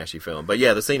for a Naschy film. But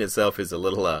yeah, the scene itself is a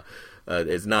little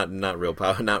it's not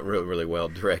really well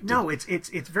directed. No, it's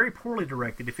very poorly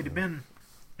directed.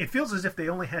 If it feels as if they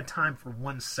only had time for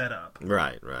one setup.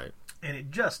 Right. And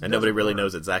it just And nobody really work.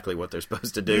 knows exactly what they're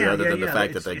supposed to do, other than the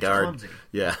fact that they guard. Clumsy.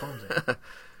 Yeah. It's clumsy.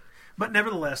 But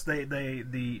nevertheless,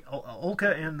 the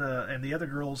Olka and the other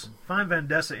girls find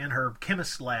Vandessa in her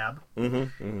chemist's lab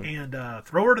and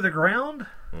throw her to the ground,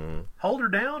 hold her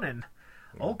down, and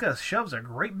Olka shoves a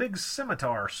great big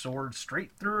scimitar sword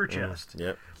straight through her chest.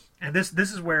 Yep. And this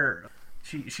is where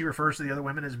she refers to the other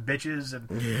women as bitches and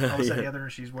all this and the other.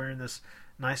 And she's wearing this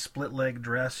nice split leg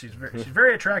dress. She's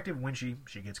very attractive when she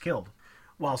gets killed.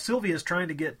 While Sylvia is trying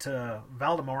to get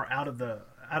Valdemar out of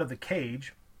the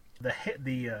cage, the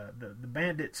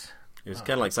bandits. It was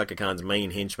kind of like Saka Khan's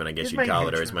main henchman, I guess his you'd call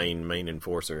it, or his henchman. main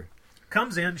enforcer.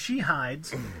 Comes in, she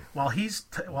hides. While he's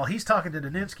talking to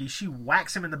Daninsky, she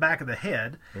whacks him in the back of the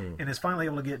head and is finally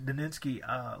able to get Daninsky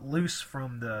loose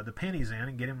from the pennies in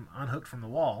and get him unhooked from the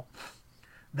wall.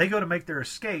 They go to make their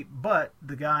escape, but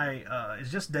the guy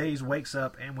is just dazed, wakes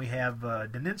up, and we have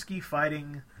Daninsky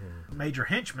fighting Major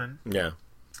Henchman. Yeah.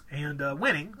 And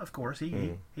winning, of course.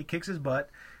 He kicks his butt,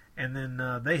 and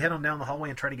then they head on down the hallway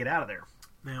and try to get out of there.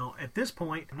 Now, at this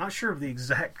point, I'm not sure of the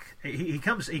exact. He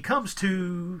comes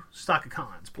to Saka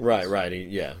Khan's place. Right.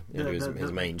 Into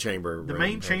his main chamber. The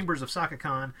main chambers of Saka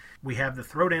Khan. We have the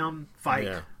throwdown fight.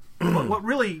 Yeah. what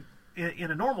really, in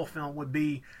a normal film, would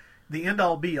be the end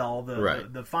all be all.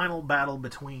 The final battle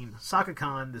between Saka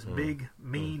Khan, this big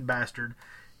mean bastard,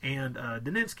 and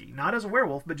Daninsky, not as a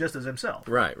werewolf, but just as himself.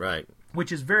 Right.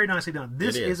 Which is very nicely done.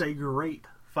 This is a great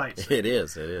fight scene. It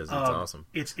is. It's awesome.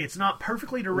 It's not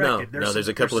perfectly directed. There's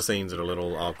a couple of scenes that are a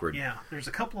little awkward. Yeah, there's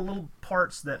a couple of little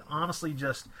parts that honestly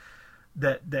just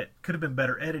that could have been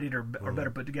better edited or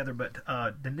better put together.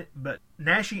 But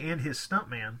Nashi and his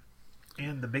stuntman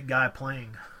and the big guy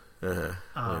playing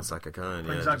Saka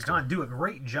Khan, Saka Khan do a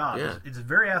great job. Yeah. It's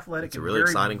very athletic. It's a really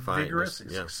exciting fight. Vigorous.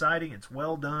 It's exciting. It's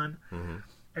well done.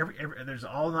 There's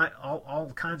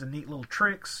all kinds of neat little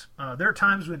tricks. There are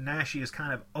times when Nashi is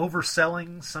kind of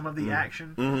overselling some of the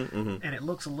action, and it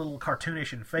looks a little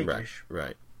cartoonish and fakish.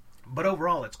 Right. But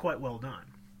overall, it's quite well done.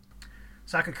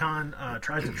 Saka Khan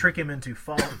tries to trick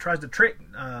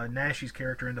Nashi's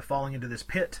character into falling into this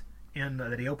pit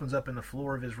that he opens up in the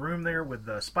floor of his room there with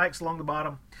spikes along the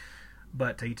bottom.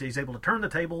 But he's able to turn the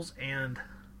tables, and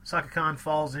Saka Khan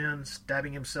falls in,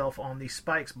 stabbing himself on the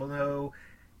spikes below,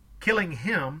 killing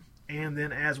him. And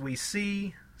then as we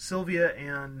see, Sylvia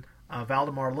and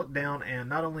Valdemar look down, and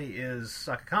not only is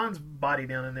Saka Khan's body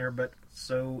down in there, but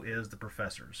so is the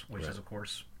professor's, which is, of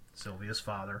course, Sylvia's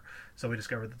father. So we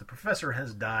discover that the professor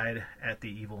has died at the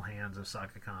evil hands of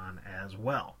Saka Khan as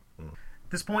well. At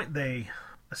this point, they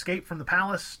escape from the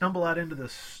palace, stumble out into the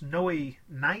snowy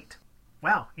night.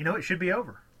 Wow, it should be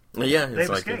over. Yeah, they've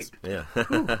escaped.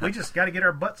 Ooh, we just got to get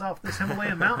our butts off this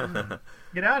Himalayan mountain and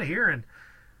get out of here. And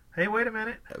hey, wait a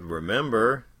minute.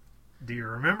 Do you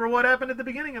remember what happened at the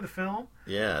beginning of the film?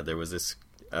 Yeah, there was this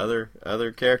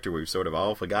other character we've sort of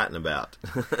all forgotten about.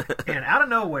 And out of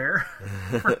nowhere,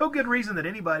 for no good reason that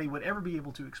anybody would ever be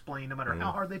able to explain, no matter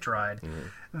how hard they tried,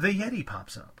 the Yeti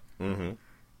pops up.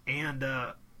 And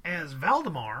as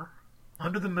Valdemar,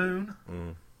 under the moon,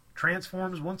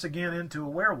 transforms once again into a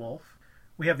werewolf,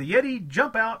 we have the Yeti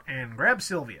jump out and grab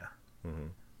Sylvia.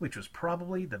 Which was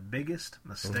probably the biggest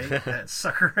mistake that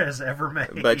sucker has ever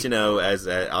made. But as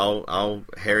all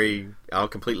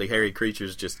completely hairy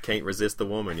creatures just can't resist the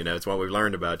woman. It's what we've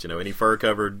learned about. Any fur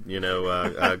covered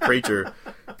creature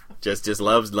just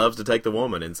loves to take the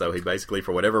woman, and so he basically,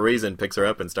 for whatever reason, picks her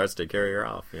up and starts to carry her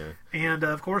off. Yeah. And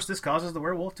of course, this causes the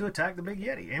werewolf to attack the big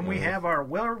Yeti, and we have our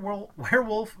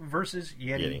werewolf versus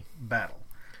Yeti battle.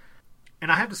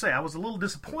 And I have to say, I was a little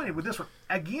disappointed with this one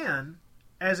again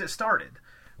as it started.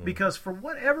 Because for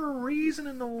whatever reason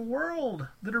in the world,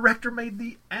 the director made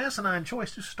the asinine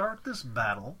choice to start this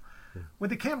battle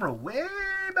with the camera way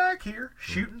back here,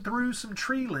 shooting through some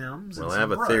tree limbs. Well, and I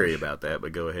have some a theory about that,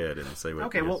 but go ahead and say what.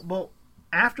 Okay, well,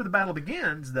 after the battle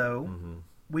begins, though,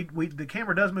 the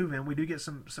camera does move in. We do get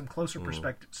some closer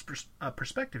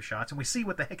perspective shots, and we see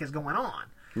what the heck is going on.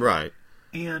 Right.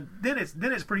 And then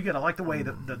it's pretty good. I like the way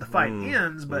the fight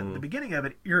ends, but the beginning of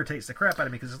it irritates the crap out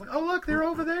of me because it's like, oh look, they're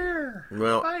over there,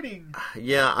 fighting.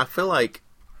 Yeah, I feel like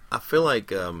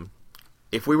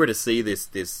if we were to see this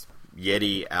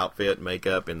Yeti outfit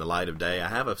makeup in the light of day, I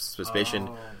have a suspicion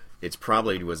it's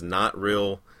probably was not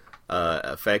real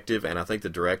effective, and I think the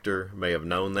director may have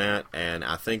known that, and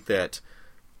I think that.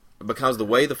 Because the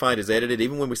way the fight is edited,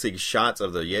 even when we see shots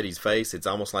of the Yeti's face, it's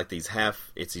almost like these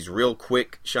real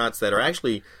quick shots that are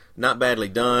actually not badly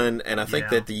done. And I think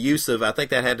that I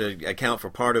think that had to account for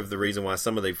part of the reason why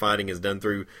some of the fighting is done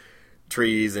through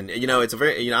trees, and it's a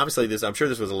very obviously this. I'm sure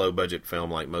this was a low budget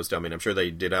film, like most. I mean, I'm sure they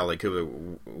did all they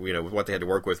could, with what they had to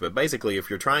work with. But basically, if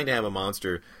you're trying to have a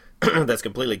monster that's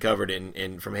completely covered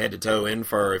in from head to toe in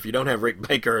fur, if you don't have Rick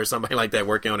Baker or somebody like that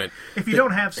working on it, if you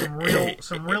don't have some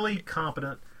really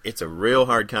competent, it's a real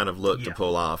hard kind of look to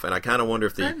pull off. And I kind of wonder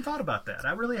if I hadn't thought about that.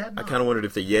 I really hadn't. I kind of wondered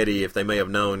if the Yeti, if they may have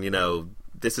known,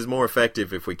 this is more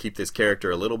effective if we keep this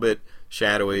character a little bit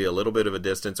shadowy, a little bit of a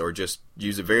distance, or just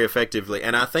use it very effectively.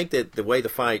 And I think that the way the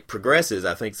fight progresses,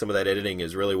 I think some of that editing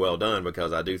is really well done,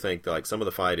 because I do think like some of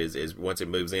the fight is once it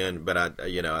moves in, but I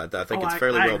think it's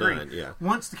fairly well agree. done. Yeah.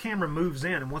 Once the camera moves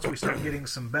in, and once we start getting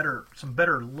some better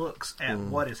looks at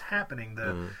what is happening,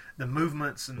 the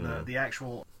movements and the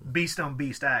actual beast on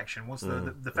beast action. Once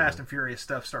the Fast and Furious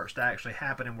stuff starts to actually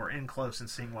happen, and we're in close and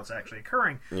seeing what's actually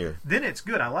occurring, then it's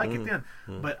good. I like it then.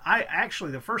 But I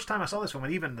actually, the first time I saw this film,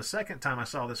 and even the second time I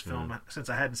saw this film, since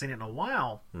I hadn't seen it in a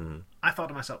while, I thought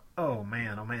to myself, oh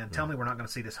man, tell me we're not going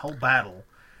to see this whole battle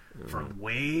from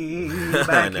way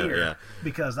back here,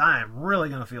 because I am really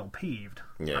going to feel peeved.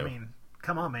 Yeah. I mean,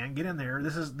 come on, man, get in there.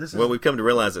 This is. Well, we've come to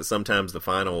realize that sometimes the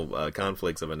final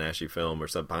conflicts of a Naschy film or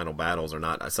some final battles are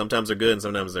not. Sometimes they're good, and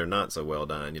sometimes they're not so well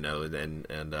done.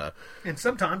 And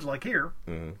sometimes, like here,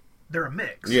 they're a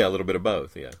mix. Yeah, a little bit of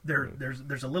both. Yeah,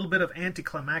 there's a little bit of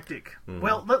anticlimactic.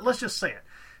 Well, let's just say it.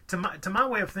 To my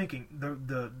way of thinking,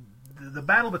 the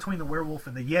battle between the werewolf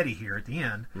and the Yeti here at the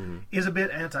end is a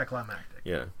bit anticlimactic.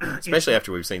 Yeah, especially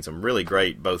after we've seen some really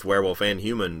great both werewolf and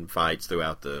human fights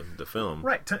throughout the film.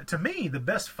 Right. To me, the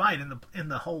best fight in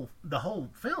the whole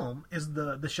film is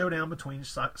the showdown between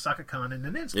Saka Khan and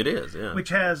Nininsky. It is, yeah. Which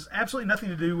has absolutely nothing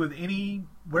to do with any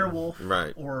werewolf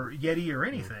or Yeti or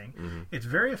anything. It's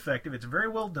very effective. It's very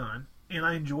well done, and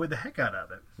I enjoyed the heck out of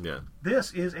it. Yeah.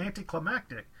 This is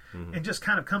anticlimactic, and just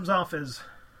kind of comes off as.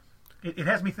 It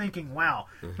has me thinking, wow,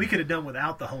 we could have done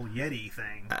without the whole Yeti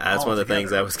thing. That's one of the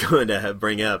things I was going to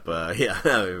bring up. I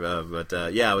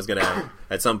was going to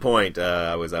at some point.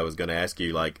 I was going to ask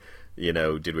you, like,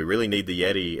 did we really need the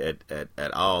Yeti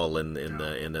at all in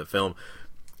the film?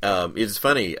 It's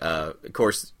funny, of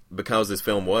course, because this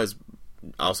film was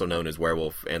also known as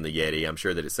Werewolf and the Yeti. I'm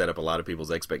sure that it set up a lot of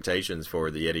people's expectations for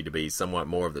the Yeti to be somewhat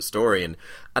more of the story, and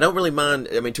I don't really mind.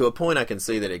 I mean, to a point, I can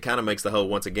see that it kind of makes the whole.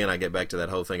 Once again, I get back to that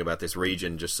whole thing about this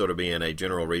region just sort of being a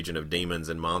general region of demons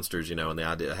and monsters, and the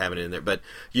idea of having it in there. But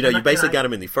you basically got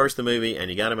him in the first of the movie,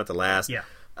 and you got him at the last. Yeah.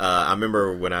 I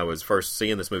remember when I was first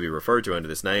seeing this movie referred to under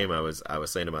this name, I was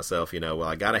saying to myself, well,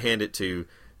 I got to hand it to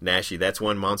Naschy. That's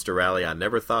one monster rally I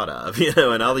never thought of,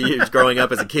 and all the years growing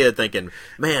up as a kid thinking,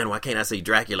 man, why can't I see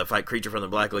Dracula fight Creature from the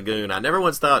Black Lagoon? I never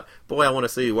once thought, boy, I want to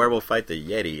see Werewolf fight the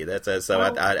Yeti.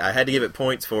 I had to give it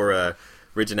points for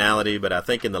originality, but I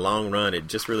think in the long run, it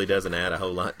just really doesn't add a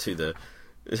whole lot to the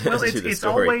it's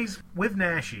story. Always, with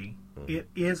Naschy, it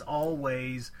is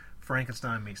always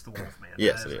Frankenstein meets the Wolfman.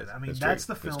 Yes, it is. I mean, that's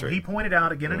the true. film. He pointed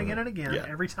out again and again and again,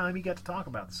 every time he got to talk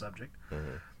about the subject,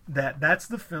 that's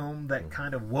the film that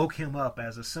kind of woke him up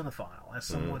as a cinephile, as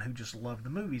someone who just loved the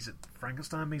movies.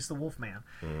 Frankenstein meets the Wolfman.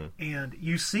 And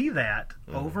you see that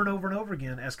over and over and over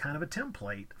again as kind of a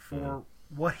template for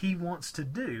what he wants to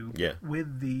do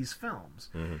with these films.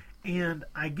 And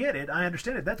I get it. I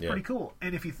understand it. That's pretty cool.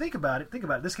 And if you think about it.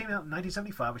 This came out in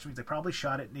 1975, which means they probably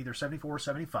shot it in either 74 or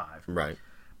 75. Right.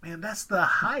 Man, that's the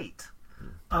height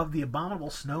of the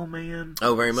Abominable Snowman.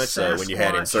 Oh, very much Sasquatch, so. When you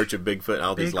had In Search of Bigfoot and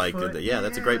all these,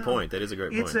 that's a great point. That is a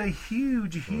great point. It's a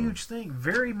huge thing,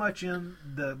 very much in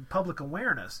the public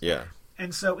awareness. Yeah.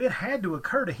 And so it had to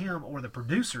occur to him, or the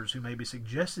producers who maybe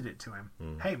suggested it to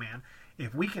him, hey man,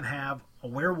 if we can have a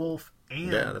werewolf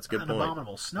and that's a good point.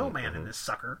 Abominable Snowman in this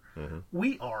sucker,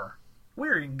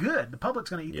 we're in good. The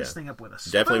public's going to eat this thing up with a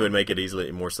spoon. Definitely would make it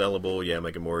easily more sellable. Yeah,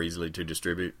 make it more easily to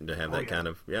distribute and to have that kind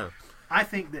of I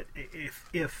think that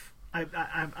if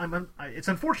it's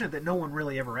unfortunate that no one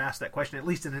really ever asked that question, at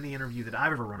least in any interview that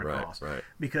I've ever run across, right.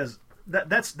 Because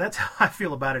that's how I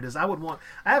feel about it. Is I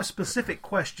have specific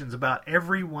questions about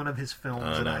every one of his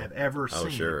films that I have ever seen. Oh,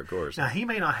 sure, of course. Now he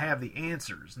may not have the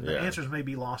answers, and the answers may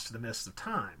be lost to the mists of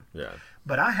time. Yeah.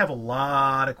 But I have a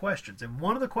lot of questions, and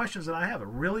one of the questions that I have, a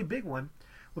really big one,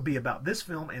 would be about this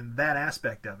film, and that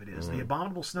aspect of it is the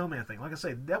Abominable Snowman thing. Like I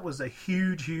say, that was a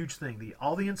huge thing.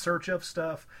 All the In Search of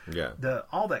stuff,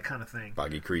 all that kind of thing.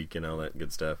 Boggy Creek and all that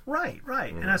good stuff. Right.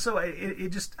 And so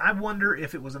I wonder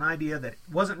if it was an idea that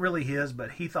wasn't really his,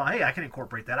 but he thought, hey, I can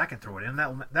incorporate that. I can throw it in.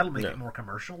 That'll make it more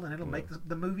commercial, and it'll make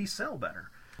the movie sell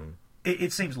better.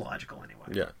 It seems logical anyway.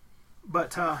 Yeah.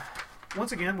 But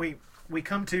once again, we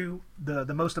come to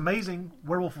the most amazing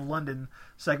Werewolf of London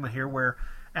segment here, where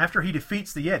after he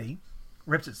defeats the Yeti,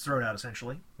 rips its throat out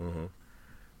essentially,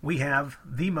 we have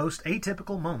the most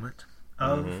atypical moment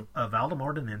of a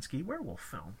Valdemar Daninsky werewolf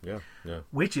film. Yeah, yeah.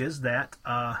 Which is that,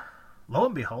 lo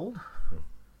and behold,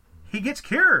 he gets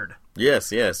cured.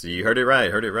 Yes, you heard it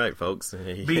right, folks.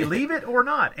 Believe it or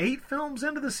not, 8 films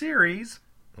into the series,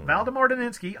 Valdemar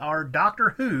Daninsky, our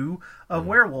Doctor Who of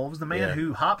werewolves, the man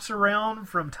who hops around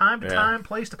from time to time,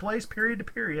 place to place, period to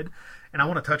period. And I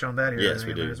want to touch on that here yes,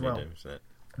 we do, as well. We do.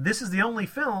 This is the only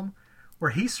film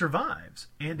where he survives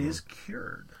and is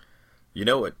cured. You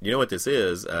know what this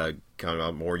is? Kind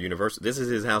of more universal. This is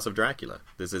his House of Dracula.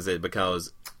 This is it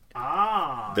because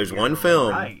there's one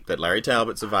film that Larry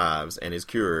Talbot survives and is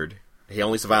cured. He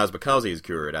only survives because he's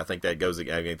cured. I think that goes.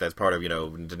 I think that's part of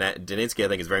Daninsky. I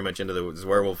think is very much into the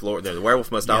werewolf lore. The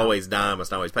werewolf must always die,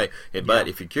 must always pay. But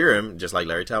if you cure him, just like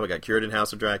Larry Talbot got cured in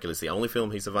House of Dracula, it's the only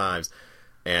film he survives.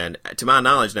 And to my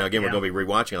knowledge, now again, we're going to be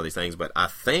rewatching all these things, but I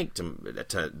think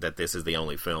that this is the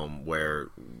only film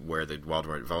where the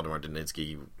Valdemar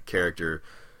Daninsky character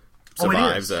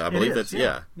survives. I believe that's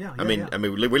I mean,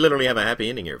 we literally have a happy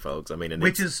ending here, folks. I mean,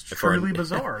 which is truly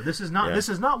bizarre. This is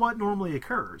not what normally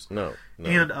occurs. No.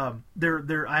 And I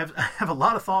have a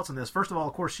lot of thoughts on this. First of all,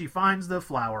 of course, she finds the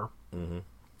flower.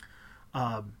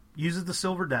 Uses the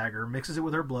silver dagger, mixes it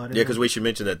with her blood. Yeah, because we should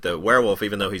mention that the werewolf,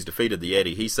 even though he's defeated the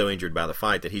Yeti, he's so injured by the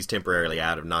fight that he's temporarily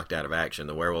knocked out of action.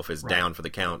 The werewolf is down for the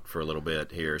count for a little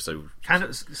bit here, so kind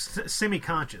of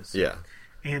semi-conscious. Yeah,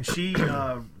 and she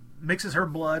mixes her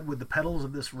blood with the petals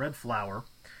of this red flower,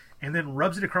 and then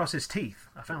rubs it across his teeth.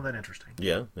 I found that interesting.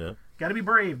 Yeah. Got to be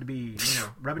brave to be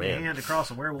rubbing your hand across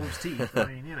a werewolf's teeth. I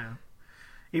mean,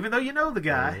 even though you know the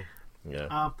guy.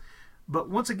 Yeah. But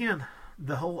once again,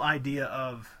 the whole idea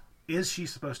of, is she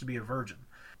supposed to be a virgin?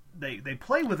 They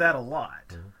play with that a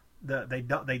lot.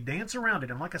 They dance around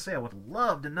it, and like I say, I would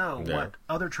love to know what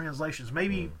other translations.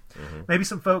 Maybe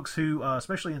some folks who,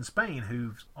 especially in Spain,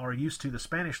 who are used to the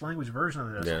Spanish language version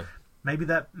of this. Yeah. Maybe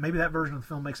that version of the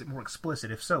film makes it more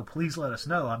explicit. If so, please let us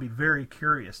know. I'd be very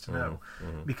curious to know,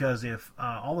 because if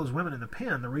all those women in the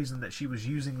pen, the reason that she was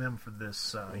using them for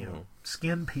this,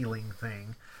 skin peeling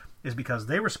thing, is because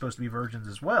they were supposed to be virgins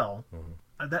as well.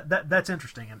 That's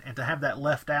interesting, and to have that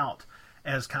left out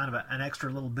as kind of an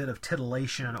extra little bit of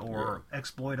titillation or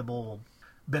exploitable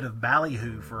bit of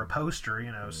ballyhoo for a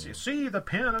poster, see the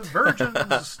pen of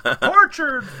virgins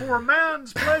tortured for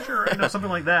man's pleasure,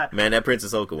 something like that. Man, that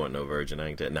Princess Oka wasn't no virgin. I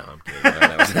ain't tell. No, I'm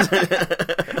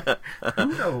kidding.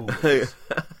 Who knows?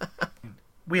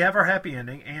 We have our happy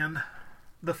ending, and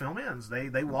the film ends.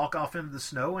 They walk off into the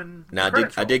snow, and now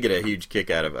I did get a huge kick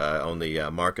out of on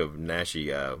the Mark of Nashi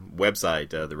website,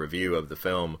 the review of the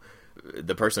film.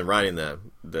 The person writing the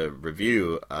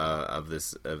review of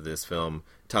this film,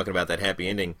 talking about that happy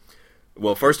ending.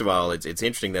 Well, first of all, it's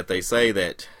interesting that they say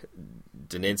that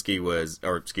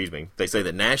they say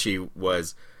that Nashi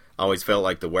always felt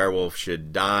like the werewolf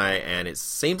should die, and it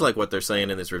seems like what they're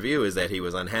saying in this review is that he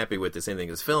was unhappy with this ending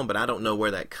of this film, but I don't know where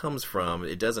that comes from.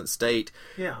 It doesn't state,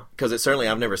 because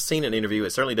I've never seen an interview. It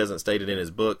certainly doesn't state it in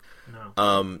his book.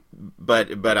 No.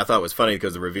 But I thought it was funny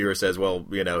because the reviewer says, well,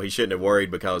 he shouldn't have worried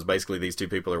because basically these two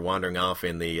people are wandering off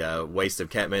in the wastes of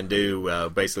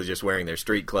Kathmandu, basically just wearing their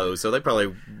street clothes, so they probably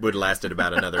would have lasted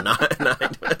about another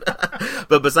night.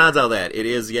 But besides all that,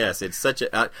 it's such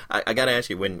a. I got to ask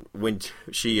you, when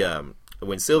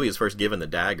Sylvia's first given the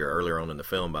dagger earlier on in the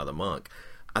film by the monk,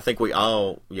 I think we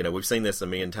all, we've seen this a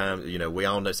million times. We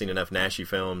all have seen enough Nashi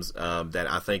films that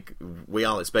I think we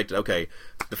all expected, okay,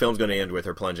 the film's going to end with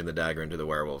her plunging the dagger into the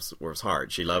werewolf's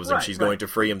heart. She loves him. She's going to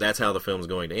free him. That's how the film's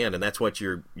going to end, and that's what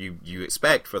you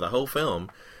expect for the whole film.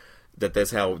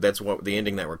 That's what the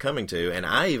ending that we're coming to. And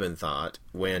I even thought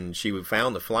when she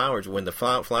found the flowers, when the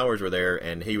flowers were there,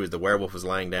 and the werewolf was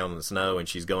lying down in the snow, and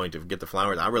she's going to get the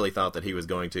flowers. I really thought that he was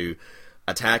going to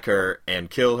attack her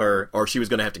and kill her, or she was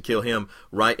going to have to kill him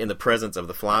right in the presence of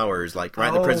the flowers, like right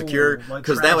in the presence of cure,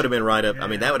 because that would have been right up. I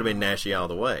mean, that would have been Nashi all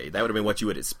the way. That would have been what you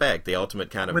would expect, the ultimate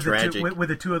kind of tragic. With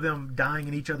the two of them dying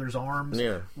in each other's arms,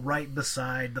 right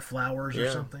beside the flowers or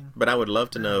something. But I would love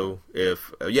to know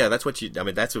if, that's what you. I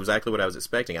mean, that's exactly what I was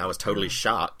expecting. I was totally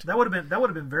shocked. That would have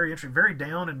been very interesting, very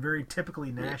down and very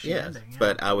typically Nashi ending. Yeah.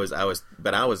 But I was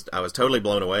totally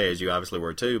blown away, as you obviously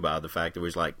were too, by the fact that it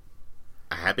was like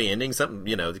a happy ending, something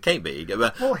it can't be.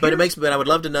 But it makes. But I would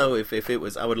love to know if it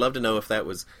was. I would love to know if that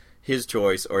was his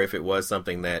choice or if it was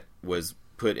something that was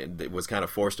that was kind of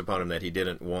forced upon him that he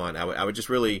didn't want. I would just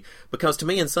really, because to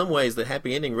me, in some ways, the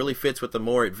happy ending really fits with the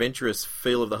more adventurous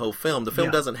feel of the whole film. The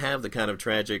film doesn't have the kind of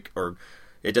tragic, or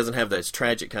it doesn't have this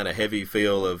tragic kind of heavy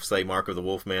feel of, say, Mark of the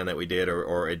Wolfman that we did,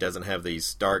 or it doesn't have the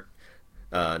stark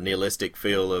nihilistic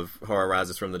feel of Horror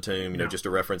Rises from the Tomb. Just to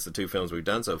reference the two films we've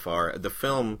done so far, the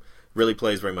film really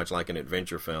plays very much like an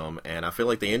adventure film, and I feel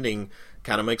like the ending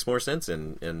kind of makes more sense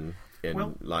in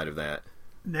light of that.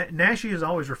 Naschy has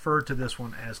always referred to this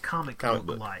one as comic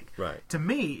book like. Right. To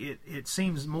me, it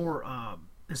seems more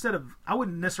instead of, I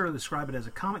wouldn't necessarily describe it as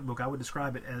a comic book. I would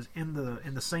describe it as in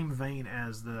the same vein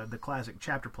as the classic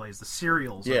chapter plays, the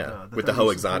serials. Yeah, of the with the whole 30s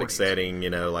and exotic 40s. setting,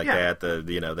 like that.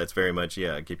 That's very much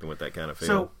keeping with that kind of feel.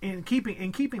 So in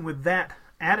keeping with that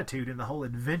attitude and the whole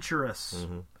adventurous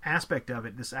aspect of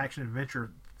it, this action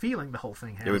adventure feeling the whole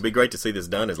thing has. It would be great to see this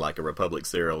done as like a Republic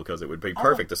serial because it would be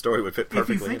perfect. The story would fit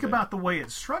perfectly. If you think about the way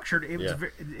it's structured,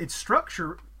 its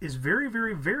structure is very,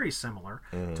 very, very similar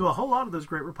to a whole lot of those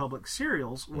Great Republic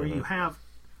serials where you have.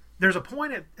 There's a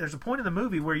point in the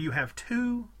movie where you have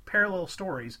two parallel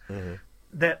stories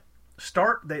that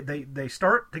start. They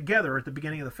start together at the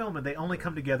beginning of the film and they only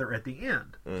come together at the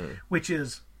end, which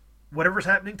is whatever's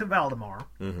happening to Valdemar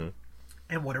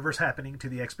and whatever's happening to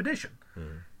the expedition.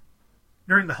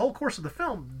 During the whole course of the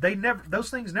film, those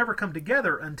things never come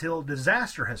together until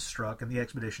disaster has struck and the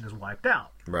expedition is wiped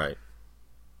out. Right.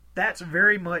 That's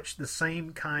very much the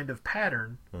same kind of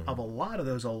pattern of a lot of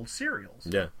those old serials.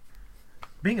 Yeah.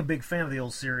 Being a big fan of the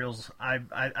old serials,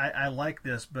 I like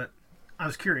this, but I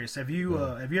was curious. Have you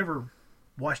ever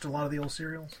watched a lot of the old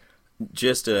serials?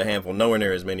 Just a handful, nowhere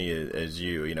near as many as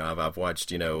you. I've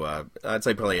watched. I'd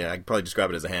say I'd probably describe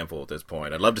it as a handful at this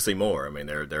point. I'd love to see more. I mean,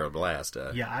 they're a blast.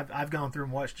 Yeah, I've gone through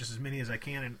and watched just as many as I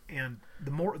can, and the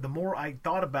more I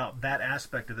thought about that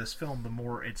aspect of this film, the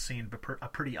more it seemed a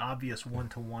pretty obvious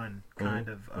one-to-one kind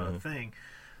of thing.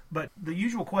 But the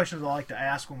usual questions I like to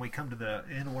ask when we come to the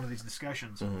end of one of these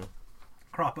discussions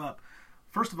crop up.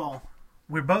 First of all,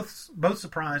 we're both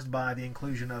surprised by the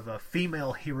inclusion of a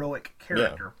female heroic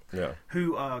character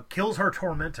who kills her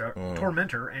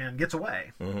tormentor and gets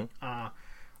away.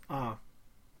 The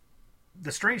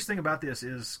strange thing about this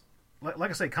is, like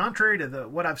I say, contrary to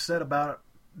what I've said about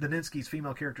Daninsky's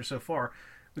female character so far,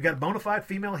 we got a bona fide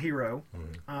female hero.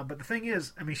 But the thing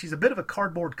is, I mean, she's a bit of a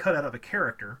cardboard cutout of a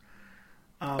character.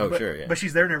 But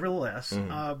she's there nevertheless.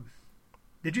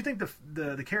 Did you think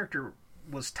the character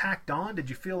was tacked on? Did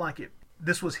you feel like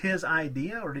this was his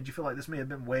idea, or did you feel like this may have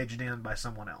been wedged in by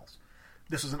someone else?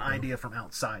 This was an idea from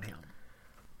outside him.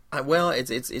 Well,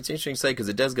 it's interesting to say because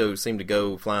it does seem to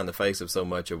go fly in the face of so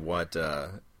much of what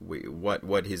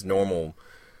his normal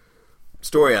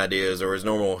story ideas or his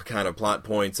normal kind of plot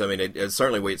points. I mean,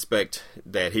 certainly we expect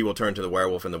that he will turn to the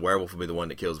werewolf, and the werewolf will be the one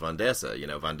that kills Vandessa.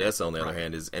 Vandessa, on the other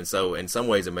hand, and so in some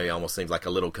ways it may almost seem like a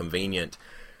little convenient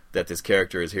that this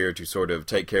character is here to sort of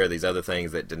take care of these other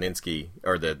things that Daninsky,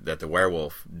 or that the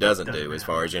werewolf doesn't do, as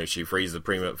far as, she frees the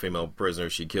female prisoner,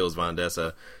 she kills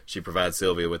Vandessa, she provides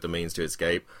Sylvia with the means to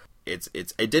escape. It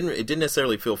didn't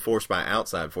necessarily feel forced by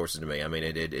outside forces to me. I mean,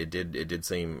 it did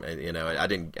seem, I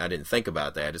didn't think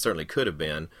about that. It certainly could have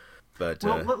been, but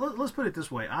let's put it this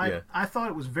way. I thought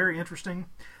it was very interesting.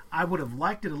 I would have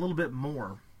liked it a little bit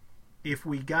more if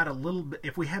we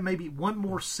had maybe one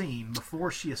more scene before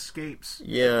she escapes.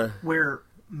 Yeah. Where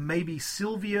maybe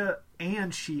Sylvia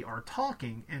and she are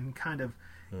talking and kind of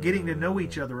getting to know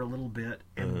each other a little bit,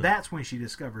 and that's when she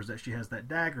discovers that she has that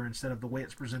dagger instead of the way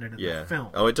it's presented in the film.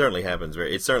 Oh, it certainly happens.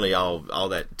 It's certainly all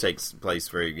that takes place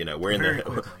very. We're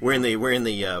in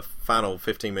the final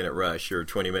 15-minute rush or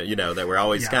 20-minute. That we're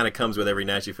always kind of comes with every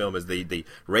Naschy film is the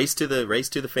race to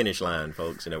the finish line,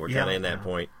 folks. We're kind of in that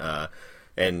point.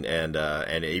 And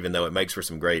even though it makes for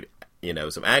some great,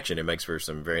 some action, it makes for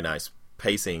some very nice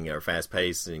pacing or fast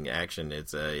pacing action.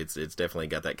 It's definitely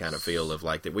got that kind of feel of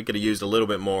like that we could have used a little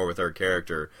bit more with her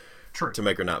character to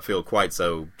make her not feel quite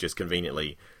so just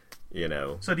conveniently,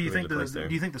 So do you think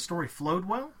the story flowed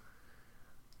well?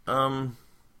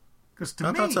 Because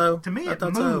I thought so.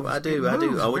 I do.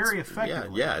 Oh, very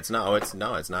effectively. Yeah. It's not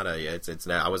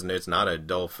a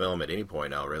dull film at any point.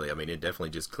 Now, really. I mean, it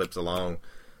definitely just clips along.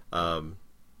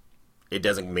 It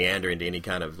doesn't meander into any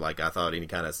kind of any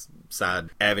kind of side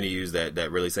avenues that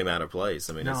really seem out of place.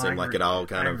 I mean, it seemed like it all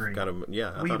kind of I thought it clipped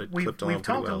along pretty well. We've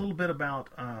talked a little bit about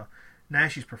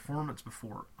Naschy's performance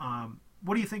before.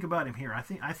 What do you think about him here? I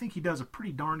think he does a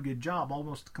pretty darn good job,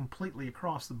 almost completely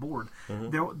across the board.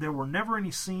 There were never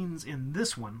any scenes in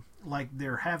this one like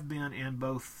there have been in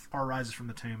both Far Rises from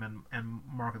the Tomb and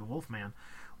Mark of the Wolfman,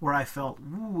 where I felt,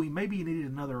 we maybe needed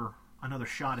another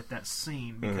shot at that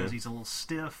scene because he's a little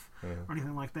stiff or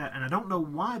anything like that. And I don't know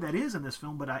why that is in this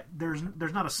film, but there's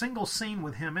not a single scene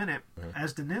with him in it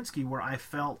as Daninsky where I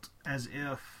felt as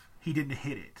if he didn't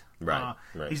hit it. Right.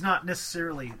 He's not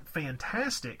necessarily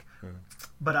fantastic,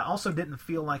 but I also didn't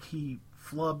feel like he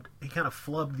kind of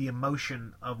flubbed the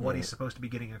emotion of what he's supposed to be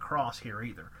getting across here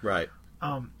either. Right.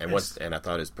 And I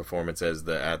thought his performance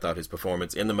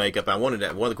in the makeup. One of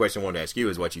the questions I wanted to ask you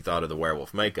is what you thought of the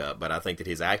werewolf makeup, but I think that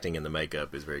his acting in the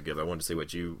makeup is very good. I wanted to see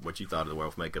what you thought of the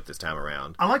werewolf makeup this time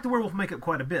around. I like the werewolf makeup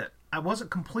quite a bit. I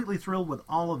wasn't completely thrilled with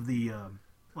all of the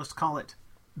let's call it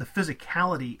the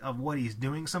physicality of what he's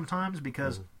doing sometimes,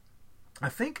 because I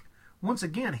think once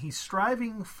again he's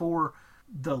striving for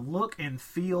the look and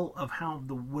feel of how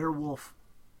the werewolf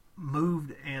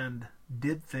moved and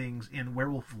did things in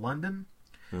Werewolf London.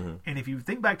 And if you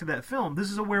think back to that film, this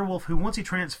is a werewolf who, once he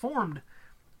transformed,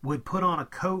 would put on a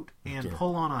coat and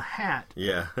pull on a hat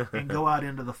and go out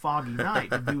into the foggy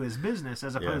night to do his business,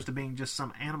 as opposed to being just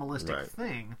some animalistic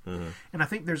thing. And I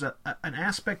think there's an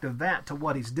aspect of that to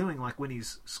what he's doing, like when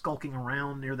he's skulking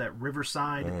around near that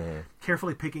riverside,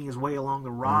 carefully picking his way along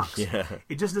the rocks.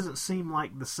 It just doesn't seem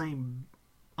like the same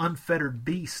unfettered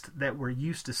beast that we're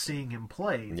used to seeing him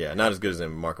play. Yeah, not as good as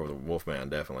in Mark of the Wolfman,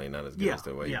 definitely not as good as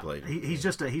the way he played. He's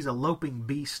just he's a loping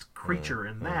beast creature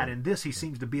in that. In this, he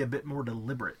seems to be a bit more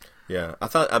deliberate. Yeah, I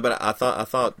thought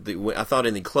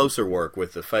in the closer work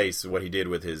with the face, what he did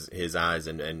with his eyes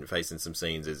and face in some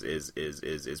scenes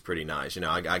is pretty nice. You know,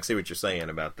 I see what you're saying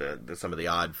about the some of the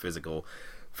odd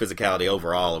physicality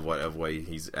overall of way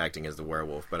he's acting as the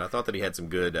werewolf, but I thought that he had some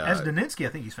good. As Daninsky, I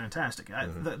think he's fantastic.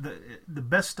 The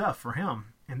best stuff for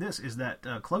him in this is that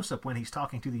close up when he's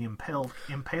talking to the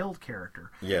impaled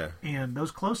character. Yeah, and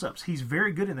those close ups, he's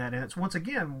very good in that, and it's once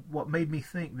again what made me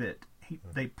think that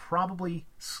they probably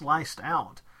sliced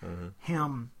out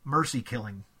him mercy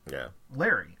killing.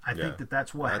 Larry. I think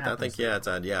that's what happens. I think I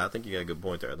think you got a good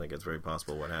point there. I think it's very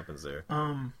possible what happens there.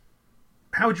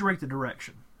 How would you rate the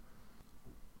direction?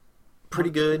 Pretty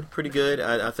good.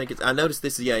 I think I noticed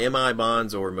this is M.I.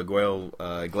 Bonds or Miguel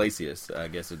Iglesias, I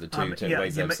guess, are the two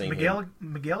ways I've seen him.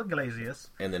 Miguel Iglesias,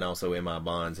 and then also M.I.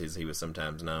 Bonds, he was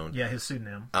sometimes known. Yeah, his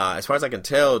pseudonym. As far as I can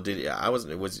tell,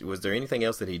 was there anything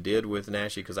else that he did with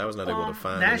Naschy? Because I was not able to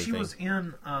find anything. Naschy was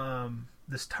in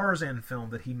this Tarzan film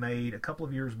that he made a couple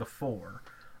of years before.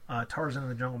 Tarzan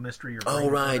and the Jungle Mystery.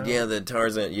 The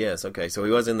Tarzan. Yes, okay. So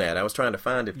he was in that. I was trying to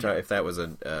find if that was a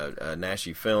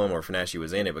Naschy film or if Naschy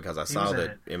was in it, because I saw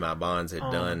that M.I. Bonds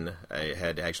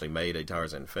had actually made a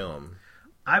Tarzan film.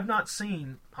 I've not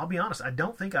seen. I'll be honest. I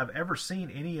don't think I've ever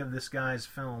seen any of this guy's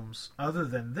films other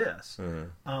than this.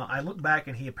 I look back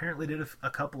and he apparently did a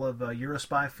couple of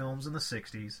Eurospy films in the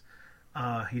 '60s.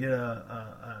 He did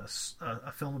a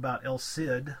film about El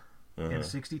Cid. In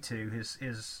 '62,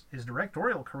 his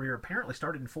directorial career apparently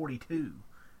started in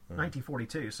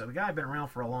 1942. So the guy had been around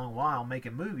for a long while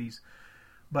making movies,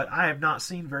 but I have not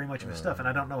seen very much of his stuff, and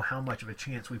I don't know how much of a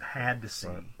chance we've had to see.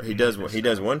 He does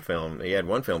one film. He had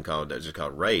one film called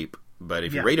Rape, but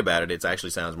if you read about it, it actually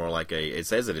sounds more like it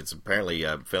says that it's apparently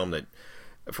a film that,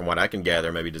 from what I can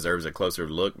gather, maybe deserves a closer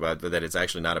look, but that it's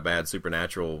actually not a bad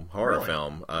supernatural horror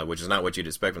film, which is not what you'd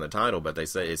expect from the title, but they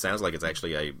say it sounds like it's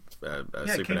actually a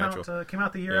supernatural. It came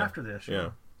out the year after this.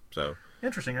 So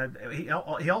interesting. He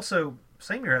also,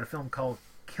 same year, had a film called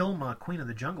Kilma, Queen of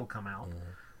the Jungle come out.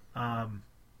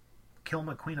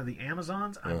 Kilma, Queen of the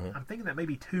Amazons. I'm thinking that may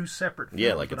be two separate films.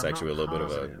 Yeah, like it's actually a little bit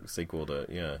of a sequel to,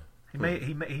 He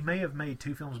may have made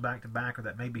two films back to back, or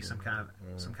that may be some kind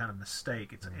of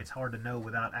mistake. It's hard to know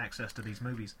without access to these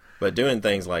movies. But doing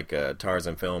things like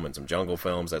Tarzan film and some jungle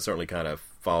films, that certainly kind of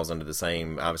falls under the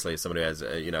same. Obviously, as somebody has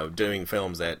doing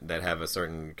films that have a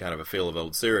certain kind of a feel of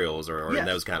old serials or in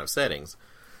those kind of settings.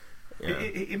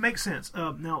 It makes sense.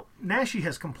 Now Naschy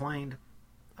has complained.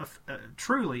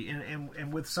 Truly,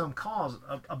 and with some cause,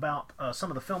 about some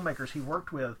of the filmmakers he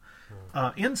worked with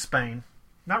in Spain.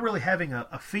 Not really having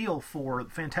a feel for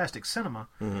fantastic cinema,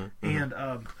 and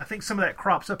I think some of that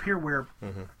crops up here where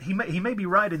he may be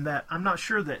right in that. I'm not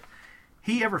sure that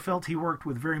he ever felt he worked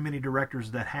with very many directors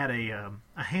that had a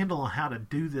handle on how to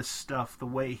do this stuff the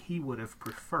way he would have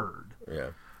preferred.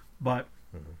 Yeah, but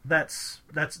that's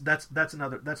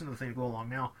another thing to go along.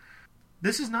 Now,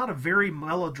 this is not a very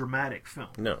melodramatic film.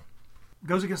 No.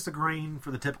 Goes against the grain for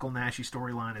the typical Naschy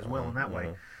storyline as well in that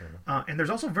way, and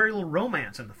there's also very little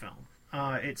romance in the film.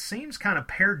 It seems kind of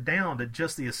pared down to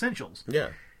just the essentials. Yeah.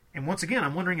 And once again,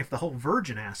 I'm wondering if the whole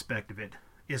virgin aspect of it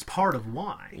is part of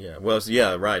why. Yeah. Well,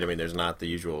 right. I mean, there's not the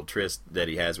usual tryst that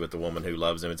he has with the woman who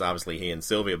loves him. It's obviously he and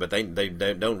Sylvia, but they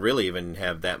don't really even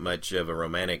have that much of a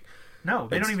romantic. No,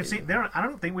 they don't even see. I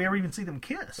don't think we ever even see them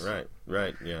kiss.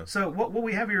 Right. Yeah. So what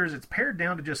we have here is it's pared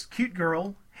down to just cute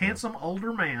girl, handsome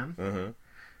older man,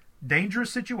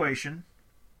 dangerous situation,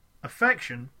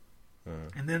 affection,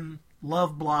 and then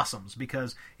love blossoms,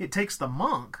 because it takes the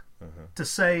monk to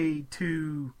say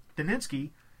to Daninsky,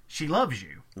 she loves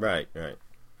you. Right.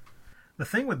 The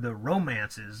thing with the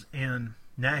romances in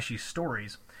Naschy's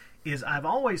stories is I've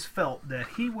always felt that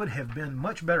he would have been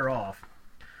much better off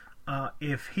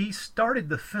if he started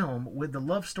the film with the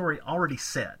love story already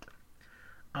set.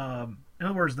 In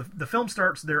other words, the film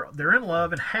starts, they're in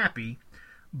love and happy,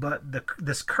 but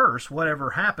this curse,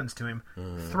 whatever happens to him,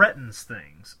 threatens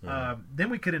things. Then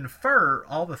we could infer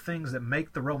all the things that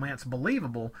make the romance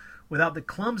believable without the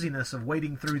clumsiness of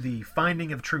wading through the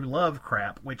finding of true love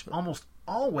crap, which almost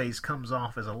always comes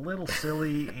off as a little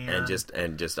silly and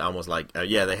just almost like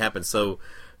they happen so.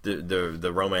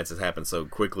 The romances happen so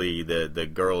quickly. The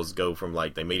girls go from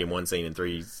like they meet in one scene and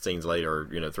 3 scenes later,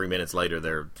 3 minutes later,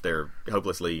 they're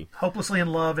hopelessly in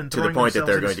love and to the point that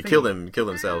they're going to kill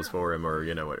themselves for him, or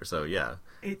whatever. So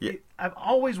I've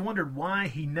always wondered why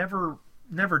he never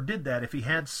did that. If he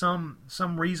had some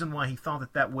reason why he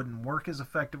thought that wouldn't work as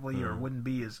effectively or wouldn't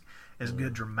be as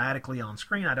good dramatically on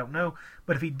screen, I don't know.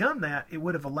 But if he'd done that, it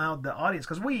would have allowed the audience,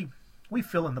 because we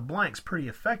fill in the blanks pretty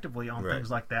effectively on things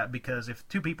like that, because if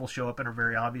two people show up and are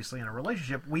very obviously in a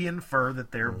relationship, we infer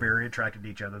that they're very attracted to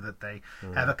each other, that they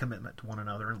have a commitment to one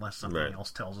another, unless something else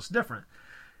tells us different.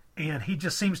 And he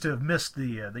just seems to have missed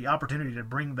the opportunity to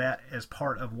bring that as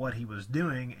part of what he was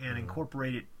doing and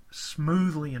incorporate it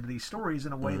smoothly into these stories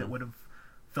in a way that would have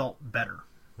felt better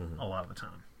a lot of the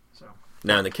time. So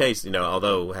now, in the case,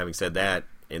 although having said that,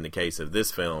 in the case of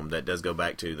this film, that does go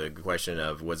back to the question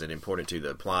of, was it important to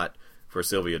the plot for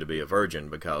Sylvia to be a virgin?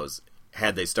 Because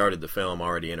had they started the film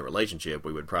already in a relationship,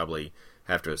 we would probably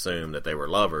have to assume that they were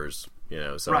lovers.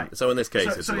 So in this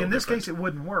case, it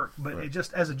wouldn't work. But it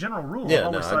just, as a general rule,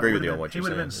 I agree with you on what he you're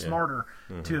saying. He would have been smarter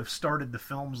to have started the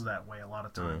films that way a lot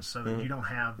of times, so that you don't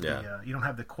have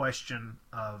the question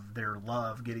of their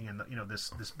love getting in the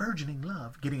this burgeoning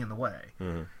love getting in the way.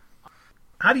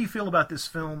 How do you feel about this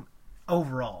film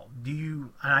overall?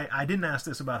 I didn't ask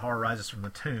this about Horror Rises from the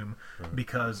Tomb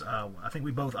because I think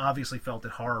we both obviously felt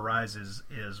that Horror Rises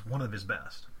is one of his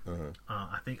best.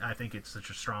 I think it's such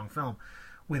a strong film.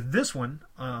 With this one,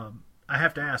 I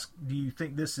have to ask: do you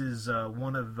think this is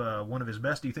one of his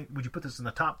best? Would you put this in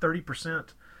the top 30%,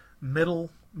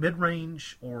 mid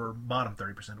range, or bottom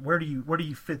 30%? Where do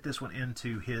you fit this one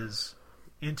into his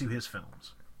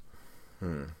films?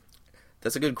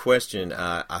 That's a good question.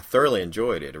 I thoroughly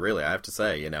enjoyed it. Really, I have to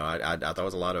say. I thought it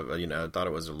was a lot of. I thought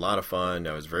it was a lot of fun.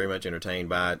 I was very much entertained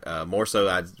by it. More so,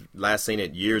 I'd last seen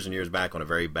it years and years back on a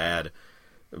very bad,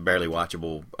 barely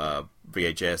watchable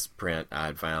VHS print I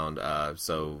had found.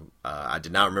 So I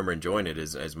did not remember enjoying it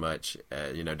as much.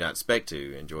 Not expect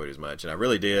to enjoy it as much, and I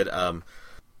really did.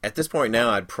 At this point now,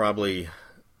 I'd probably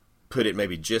put it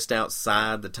maybe just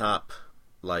outside the top.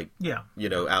 Out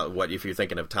what if you're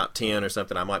thinking of top 10 or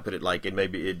something, I might put it like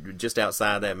it just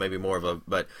outside that, maybe more of a,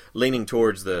 but leaning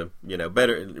towards the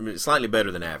better, slightly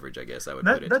better than average, I guess I would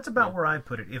put it. That's about where I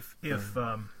put it. If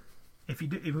you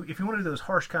want to do those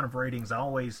harsh kind of ratings, I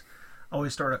always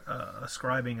start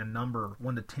ascribing a number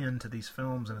 1 to 10 to these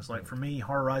films, and it's like for me,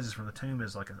 Horror Rises from the Tomb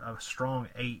is like a strong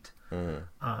 8.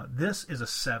 This is a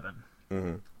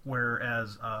 7,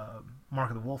 whereas Mark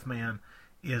of the Wolfman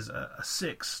is a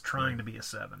 6 trying to be a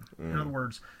 7. In other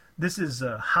words, this is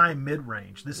a high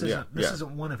mid-range. This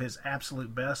isn't one of his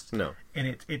absolute best. No.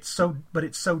 And it's so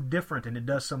different, and it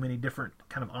does so many different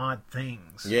kind of odd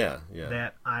things.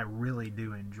 That I really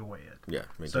do enjoy it. Yeah,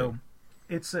 me too. So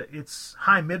it's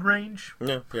high mid-range.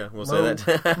 Yeah, we'll say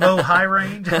that. Low high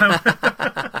range.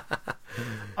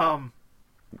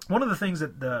 One of the things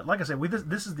that like I said,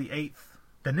 this is the 8th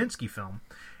Daninsky film.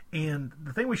 And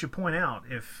the thing we should point out,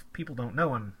 if people don't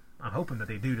know, and I'm hoping that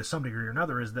they do to some degree or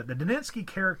another, is that the Daninsky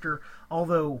character,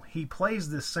 although he plays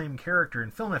this same character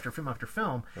in film after film after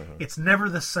film, it's never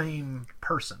the same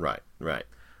person. Right.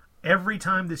 Every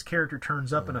time this character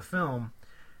turns up in a film,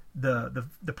 the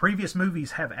previous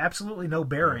movies have absolutely no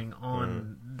bearing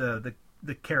on the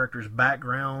character's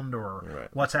background or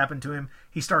what's happened to him.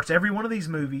 He starts every one of these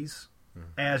movies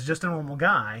as just a normal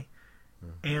guy,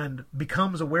 and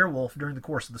becomes a werewolf during the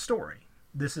course of the story.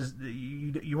 This is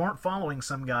you aren't following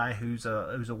some guy who's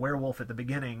a werewolf at the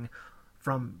beginning,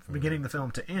 from beginning the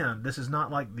film to end. This is not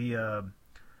like the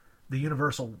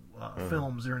Universal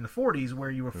films during the 40s where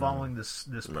you were following this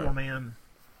poor man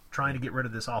trying to get rid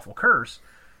of this awful curse.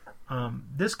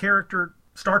 This character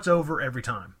starts over every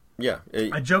time. Yeah,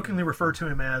 I jokingly refer to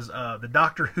him as the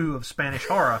Doctor Who of Spanish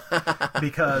horror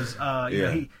because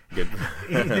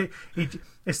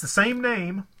it's the same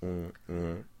name,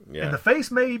 and the face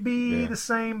may be the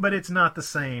same, but it's not the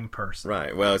same person.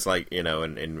 Right. Well, it's like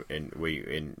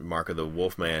in Mark of the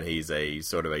Wolfman, he's a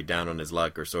sort of a down on his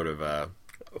luck or sort of a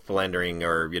philandering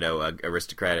or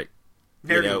aristocratic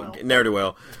ne'er-do-well.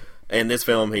 Ne'er-do-well. In this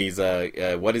film, he's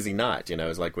what is he not? You know,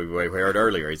 it's like we heard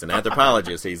earlier. He's an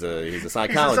anthropologist. He's a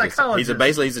psychologist.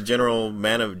 He's a general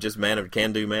man of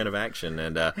can-do man of action,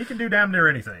 and he can do damn near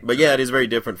anything. But yeah, it is very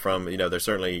different from, you know. There's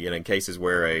certainly, in cases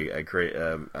where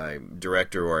a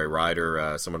director or a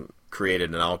writer, someone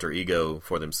created an alter ego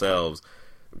for themselves.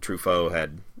 Truffaut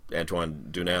had Antoine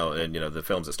Dunel, and the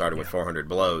films that started with 400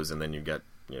 Blows, and then you've got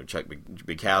Chuck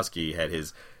Bukowski had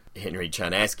his Henry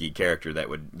Chinaski character that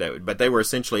would, but they were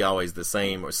essentially always the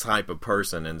same type of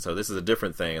person, and so this is a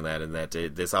different thing in that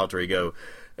this alter ego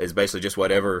is basically just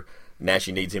whatever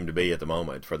Naschy needs him to be at the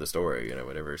moment for the story,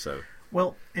 whatever. So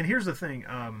well, and here's the thing: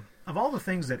 of all the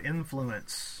things that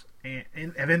influence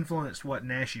and have influenced what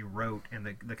Naschy wrote and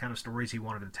the kind of stories he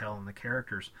wanted to tell and the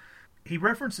characters, he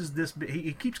references this.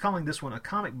 He keeps calling this one a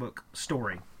comic book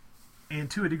story,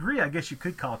 and to a degree, I guess you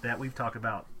could call it that. We've talked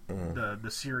about the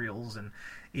serials and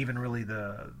even really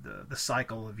the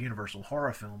cycle of Universal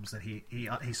horror films that he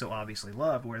so obviously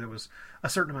loved, where there was a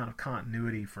certain amount of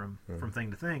continuity from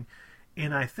thing to thing.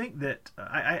 And I think that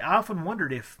I often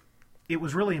wondered if it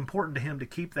was really important to him to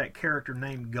keep that character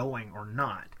name going or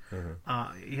not.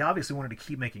 He obviously wanted to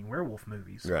keep making werewolf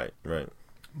movies, right,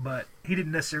 but he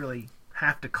didn't necessarily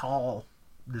have to call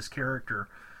this character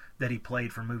that he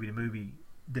played from movie to movie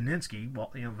Daninsky.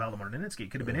 Well, Valdemar Daninsky.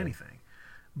 It could have been anything.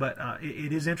 But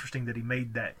it is interesting that he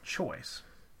made that choice.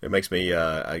 It makes me,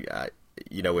 I've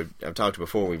talked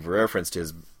before, we've referenced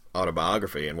his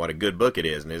autobiography and what a good book it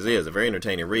is, and it is a very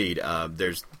entertaining read.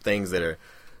 There's things that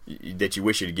you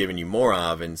wish it had given you more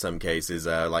of in some cases,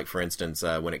 like for instance,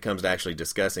 when it comes to actually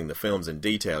discussing the films in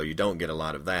detail, you don't get a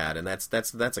lot of that, and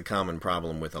that's a common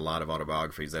problem with a lot of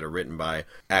autobiographies that are written by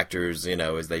actors,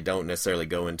 is they don't necessarily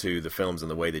go into the films in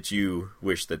the way that you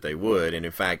wish that they would, and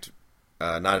in fact,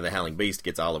 Night of the Howling Beast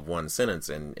gets all of one sentence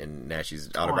in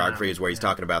Naschy's autobiography, is where he's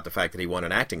talking about the fact that he won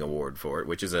an acting award for it,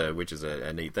 which is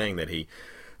a neat thing that he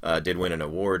did win an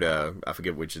award. I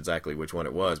forget exactly which one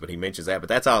it was, but he mentions that. But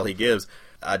that's all he gives.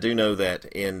 I do know that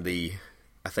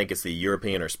I think it's the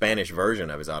European or Spanish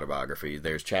version of his autobiography,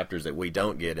 there's chapters that we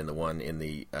don't get in the one in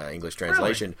the English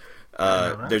translation.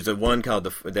 Really? There's a one called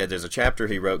there's a chapter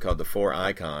he wrote called The Four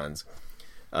Icons,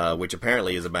 which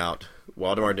apparently is about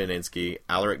Waldemar Daninsky,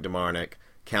 Alaric de Marnix,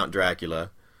 Count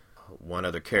Dracula, one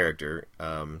other character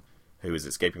who is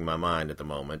escaping my mind at the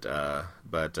moment.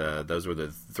 But those were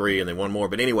the three, and then one more.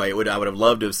 But anyway, I would have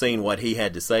loved to have seen what he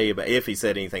had to say about, if he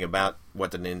said anything about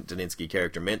what the Daninsky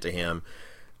character meant to him.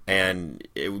 And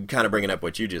it would kind of bringing up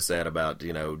what you just said about,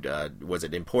 was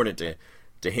it important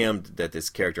to him that this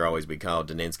character always be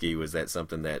called Daninsky? Was that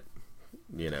something that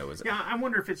was... Yeah, I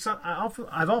wonder if it's...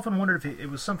 I've often wondered if it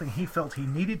was something he felt he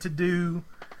needed to do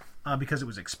because it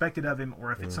was expected of him,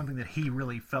 or if it's something that he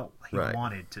really felt he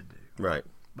wanted to do. Right.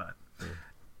 But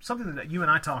something that you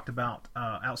and I talked about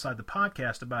outside the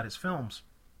podcast about his films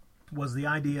was the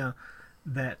idea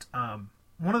that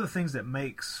one of the things that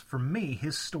makes, for me,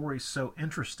 his stories so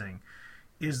interesting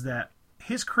is that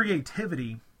his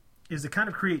creativity is the kind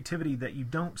of creativity that you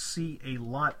don't see a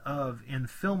lot of in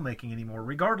filmmaking anymore,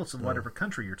 regardless of whatever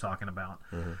country you're talking about.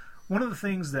 One of the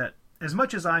things that, as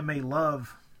much as I may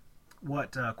love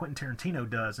what Quentin Tarantino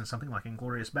does in something like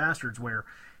Inglourious Basterds, where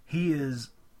he is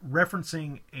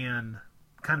referencing and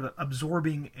kind of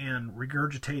absorbing and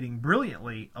regurgitating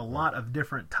brilliantly a lot of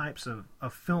different types of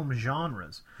film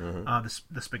genres,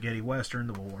 the spaghetti western,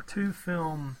 the World War II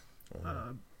film,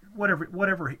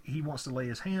 whatever he wants to lay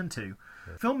his hand to.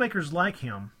 Filmmakers like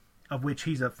him, of which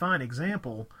he's a fine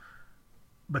example,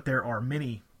 but there are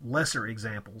many lesser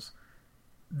examples,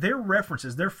 their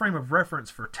frame of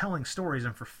reference for telling stories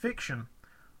and for fiction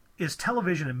is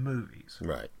television and movies.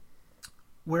 Right.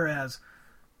 Whereas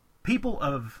people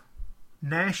of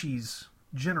Naschy's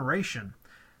generation,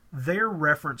 their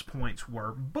reference points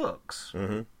were books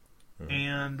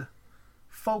and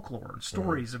folklore,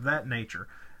 stories of that nature.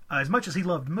 As much as he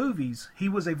loved movies, he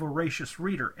was a voracious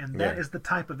reader, and that is the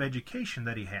type of education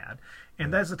that he had.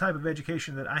 And that's the type of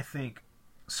education that I think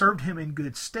served him in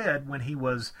good stead when he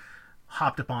was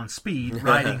hopped up on speed,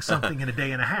 writing something in a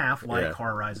day and a half, like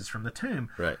Horror Rises from the Tomb.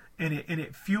 Right. And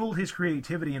it fueled his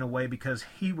creativity in a way because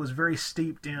he was very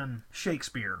steeped in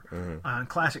Shakespeare and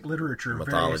classic literature of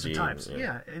various types.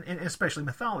 And especially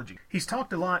mythology. He's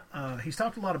talked a lot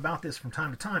about this from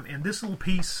time to time, and this little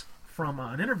piece from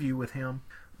an interview with him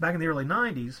back in the early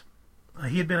 90s,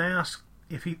 he had been asked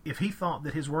if he thought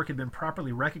that his work had been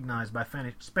properly recognized by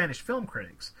Spanish film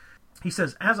critics. He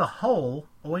says, as a whole,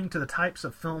 owing to the types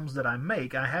of films that I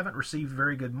make, I haven't received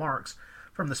very good marks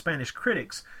from the Spanish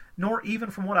critics, nor even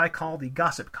from what I call the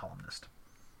gossip columnist.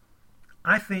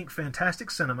 I think fantastic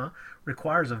cinema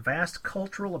requires a vast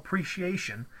cultural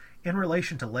appreciation in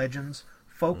relation to legends,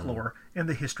 folklore, and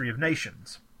the history of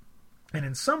nations. And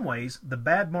in some ways, the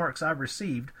bad marks I've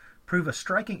received prove a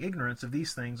striking ignorance of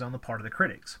these things on the part of the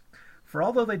critics. For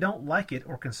although they don't like it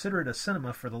or consider it a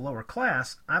cinema for the lower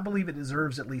class, I believe it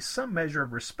deserves at least some measure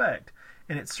of respect,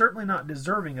 and it's certainly not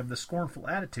deserving of the scornful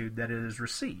attitude that it has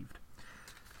received.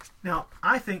 Now,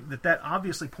 I think that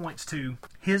obviously points to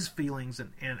his feelings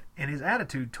and his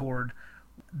attitude toward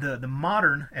the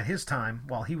modern, at his time,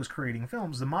 while he was creating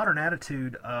films, the modern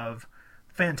attitude of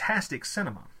fantastic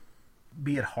cinema,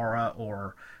 be it horror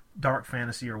or dark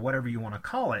fantasy or whatever you want to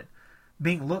call it,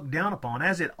 being looked down upon,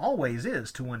 as it always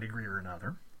is to one degree or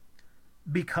another,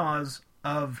 because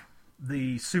of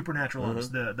the supernatural elements,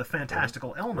 the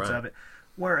fantastical elements of it.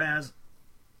 Whereas,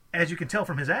 as you can tell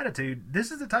from his attitude, this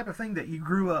is the type of thing that you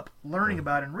grew up learning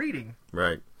about and reading.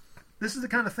 Right. This is the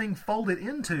kind of thing folded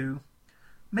into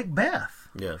Macbeth,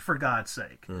 for God's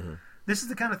sake. This is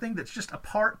the kind of thing that's just a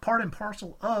part and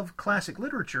parcel of classic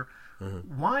literature.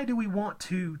 Why do we want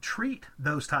to treat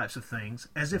those types of things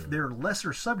as if they're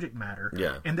lesser subject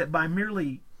matter, and that by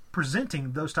merely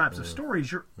presenting those types of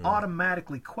stories, you're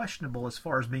automatically questionable as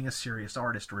far as being a serious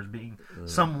artist or as being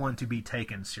someone to be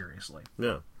taken seriously?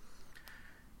 Yeah.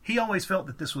 He always felt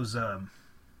that this was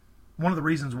one of the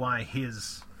reasons why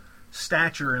his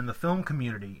stature in the film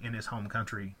community in his home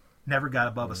country never got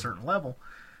above a certain level.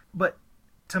 But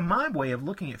to my way of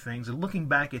looking at things and looking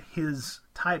back at his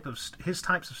types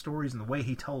of stories and the way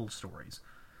he told stories,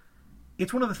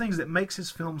 it's one of the things that makes his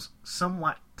films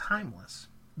somewhat timeless,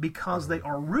 because they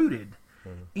are rooted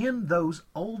in those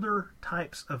older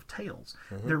types of tales.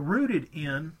 They're rooted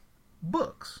in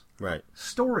books,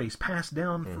 stories passed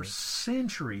down for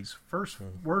centuries, first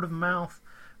word of mouth,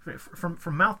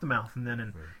 from mouth to mouth, and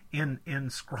then in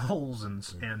scrolls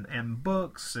and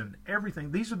books and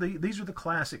everything. These are the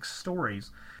classic stories.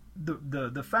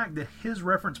 The fact that his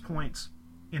reference points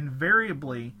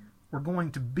invariably were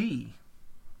going to be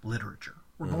literature,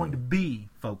 were going to be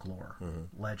folklore,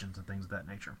 legends, and things of that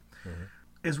nature,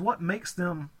 is what makes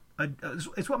them.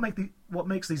 It's what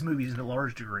makes these movies, in a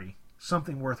large degree,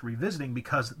 something worth revisiting,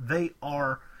 because they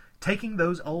are taking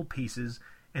those old pieces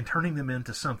and turning them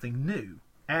into something new,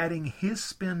 adding his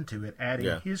spin to it,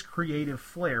 adding his creative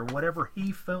flair, whatever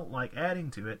he felt like adding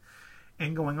to it,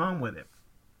 and going on with it.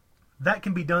 That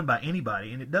can be done by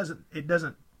anybody, and it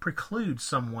doesn't preclude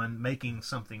someone making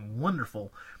something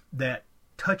wonderful that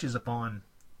touches upon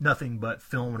nothing but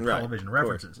film and television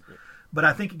references. But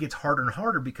I think it gets harder and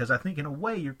harder, because I think in a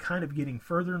way you're kind of getting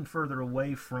further and further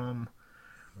away from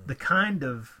the kind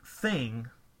of thing,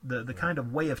 the kind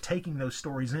of way of taking those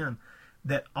stories in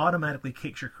that automatically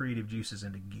kicks your creative juices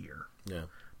into gear. Yeah.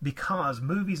 Because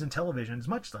movies and television, as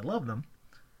much as I love them,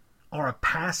 are a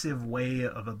passive way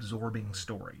of absorbing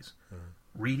stories.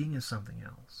 Reading is something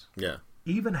else. Yeah.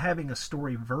 Even having a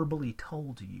story verbally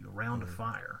told to you around a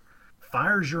fire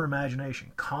fires your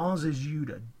imagination, causes you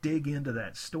to dig into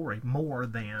that story more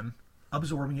than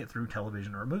absorbing it through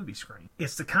television or a movie screen.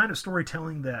 It's the kind of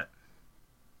storytelling that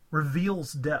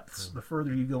reveals depths the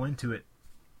further you go into it.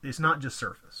 It's not just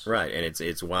surface. Right, and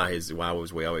it's why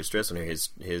we always stress on here,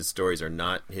 his stories are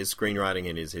not, his screenwriting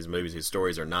and his movies, his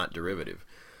stories are not derivative.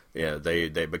 They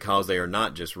because they are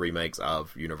not just remakes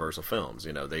of Universal films.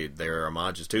 They're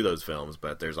homages to those films,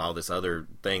 but there's all this other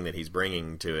thing that he's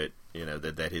bringing to it.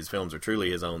 That his films are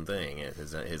truly his own thing,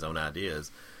 his own ideas.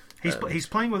 He's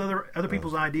playing with other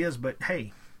people's ideas, but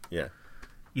hey,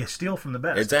 you steal from the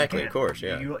best. Exactly, of course,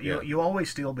 yeah. You always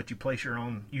steal, but you place your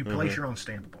own place your own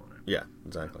stamp upon it. Yeah,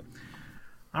 exactly.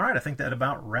 All right, I think that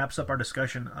about wraps up our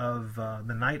discussion of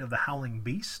The Night of the Howling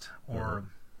Beast, or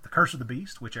The Curse of the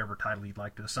Beast, whichever title you'd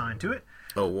like to assign to it.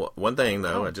 Oh, one thing,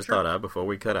 though, I just thought of before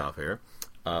we cut off here.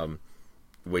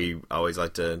 We always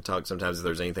like to talk sometimes if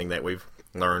there's anything that we've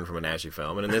learned from a Naschy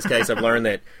film. And in this case, I've learned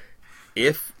that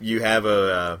if you have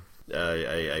a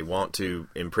want to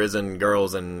imprison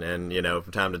girls and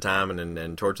from time to time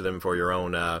and torture them for your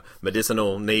own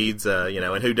medicinal needs,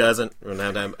 and who doesn't from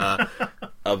time to time,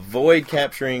 avoid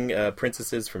capturing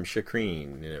princesses from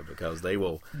Shakhreen, because they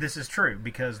will... This is true,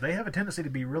 because they have a tendency to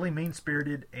be really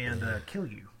mean-spirited and kill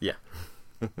you. Yeah.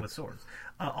 With swords.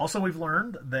 Also, we've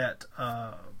learned that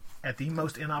at the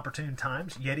most inopportune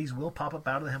times, Yetis will pop up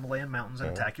out of the Himalayan mountains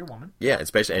and attack your woman. Yeah,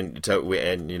 especially and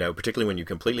particularly when you've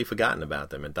completely forgotten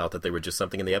about them and thought that they were just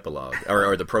something in the epilogue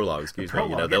or the prologue. Excuse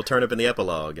me. They'll turn up in the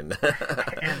epilogue and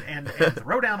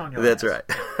throw down on your. That's ass.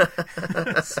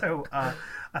 right. So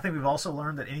I think we've also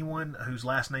learned that anyone whose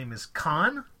last name is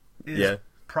Khan is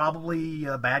probably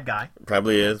a bad guy.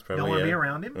 Probably is. Don't want to be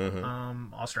around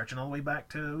him. All stretching all the way back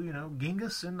to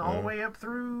Genghis and all the way up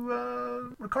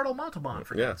through Ricardo Montalban,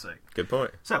 for God's sake. Good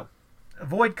point. So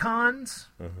avoid cons.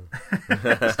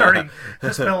 Starting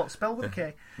to spell with a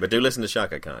K. But do listen to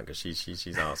Shaka Khan because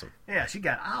she's awesome. Yeah, she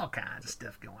got all kinds of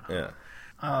stuff going on. Yeah.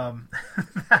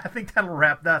 I think that'll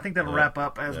wrap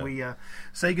up as we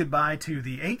say goodbye to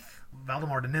the 8th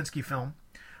Valdemar Daninsky film.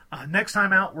 Next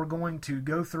time out, we're going to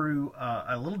go through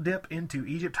a little dip into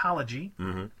Egyptology.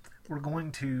 Mm-hmm. We're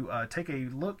going to take a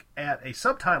look at a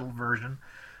subtitled version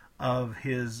of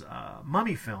his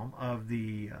mummy film, of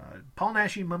the Paul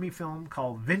Naschy mummy film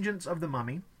called Vengeance of the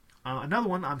Mummy. Another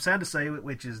one, I'm sad to say,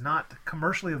 which is not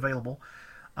commercially available.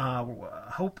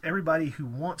 Hope everybody who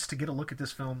wants to get a look at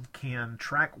this film can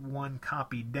track one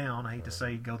copy down. I hate to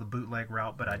say go the bootleg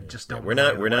route, but I just don't. We're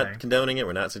not condoning it.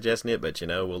 We're not suggesting it, but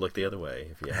we'll look the other way.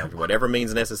 If you have whatever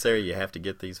means necessary, you have to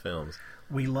get these films.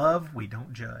 We love, we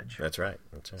don't judge. That's right.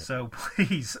 So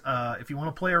please, if you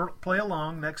want to play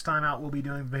along, next time out we'll be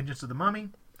doing Vengeance of the Mummy.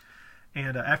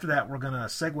 And after that, we're going to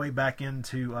segue back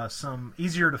into some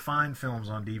easier to find films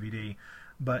on DVD.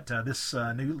 But this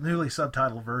newly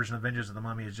subtitled version of Vengeance of the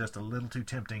Mummy is just a little too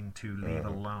tempting to leave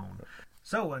alone.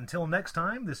 So until next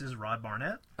time, this is Rod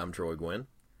Barnett. I'm Troy Gwynn.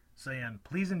 Saying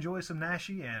please enjoy some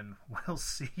Naschy, and we'll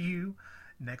see you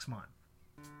next month.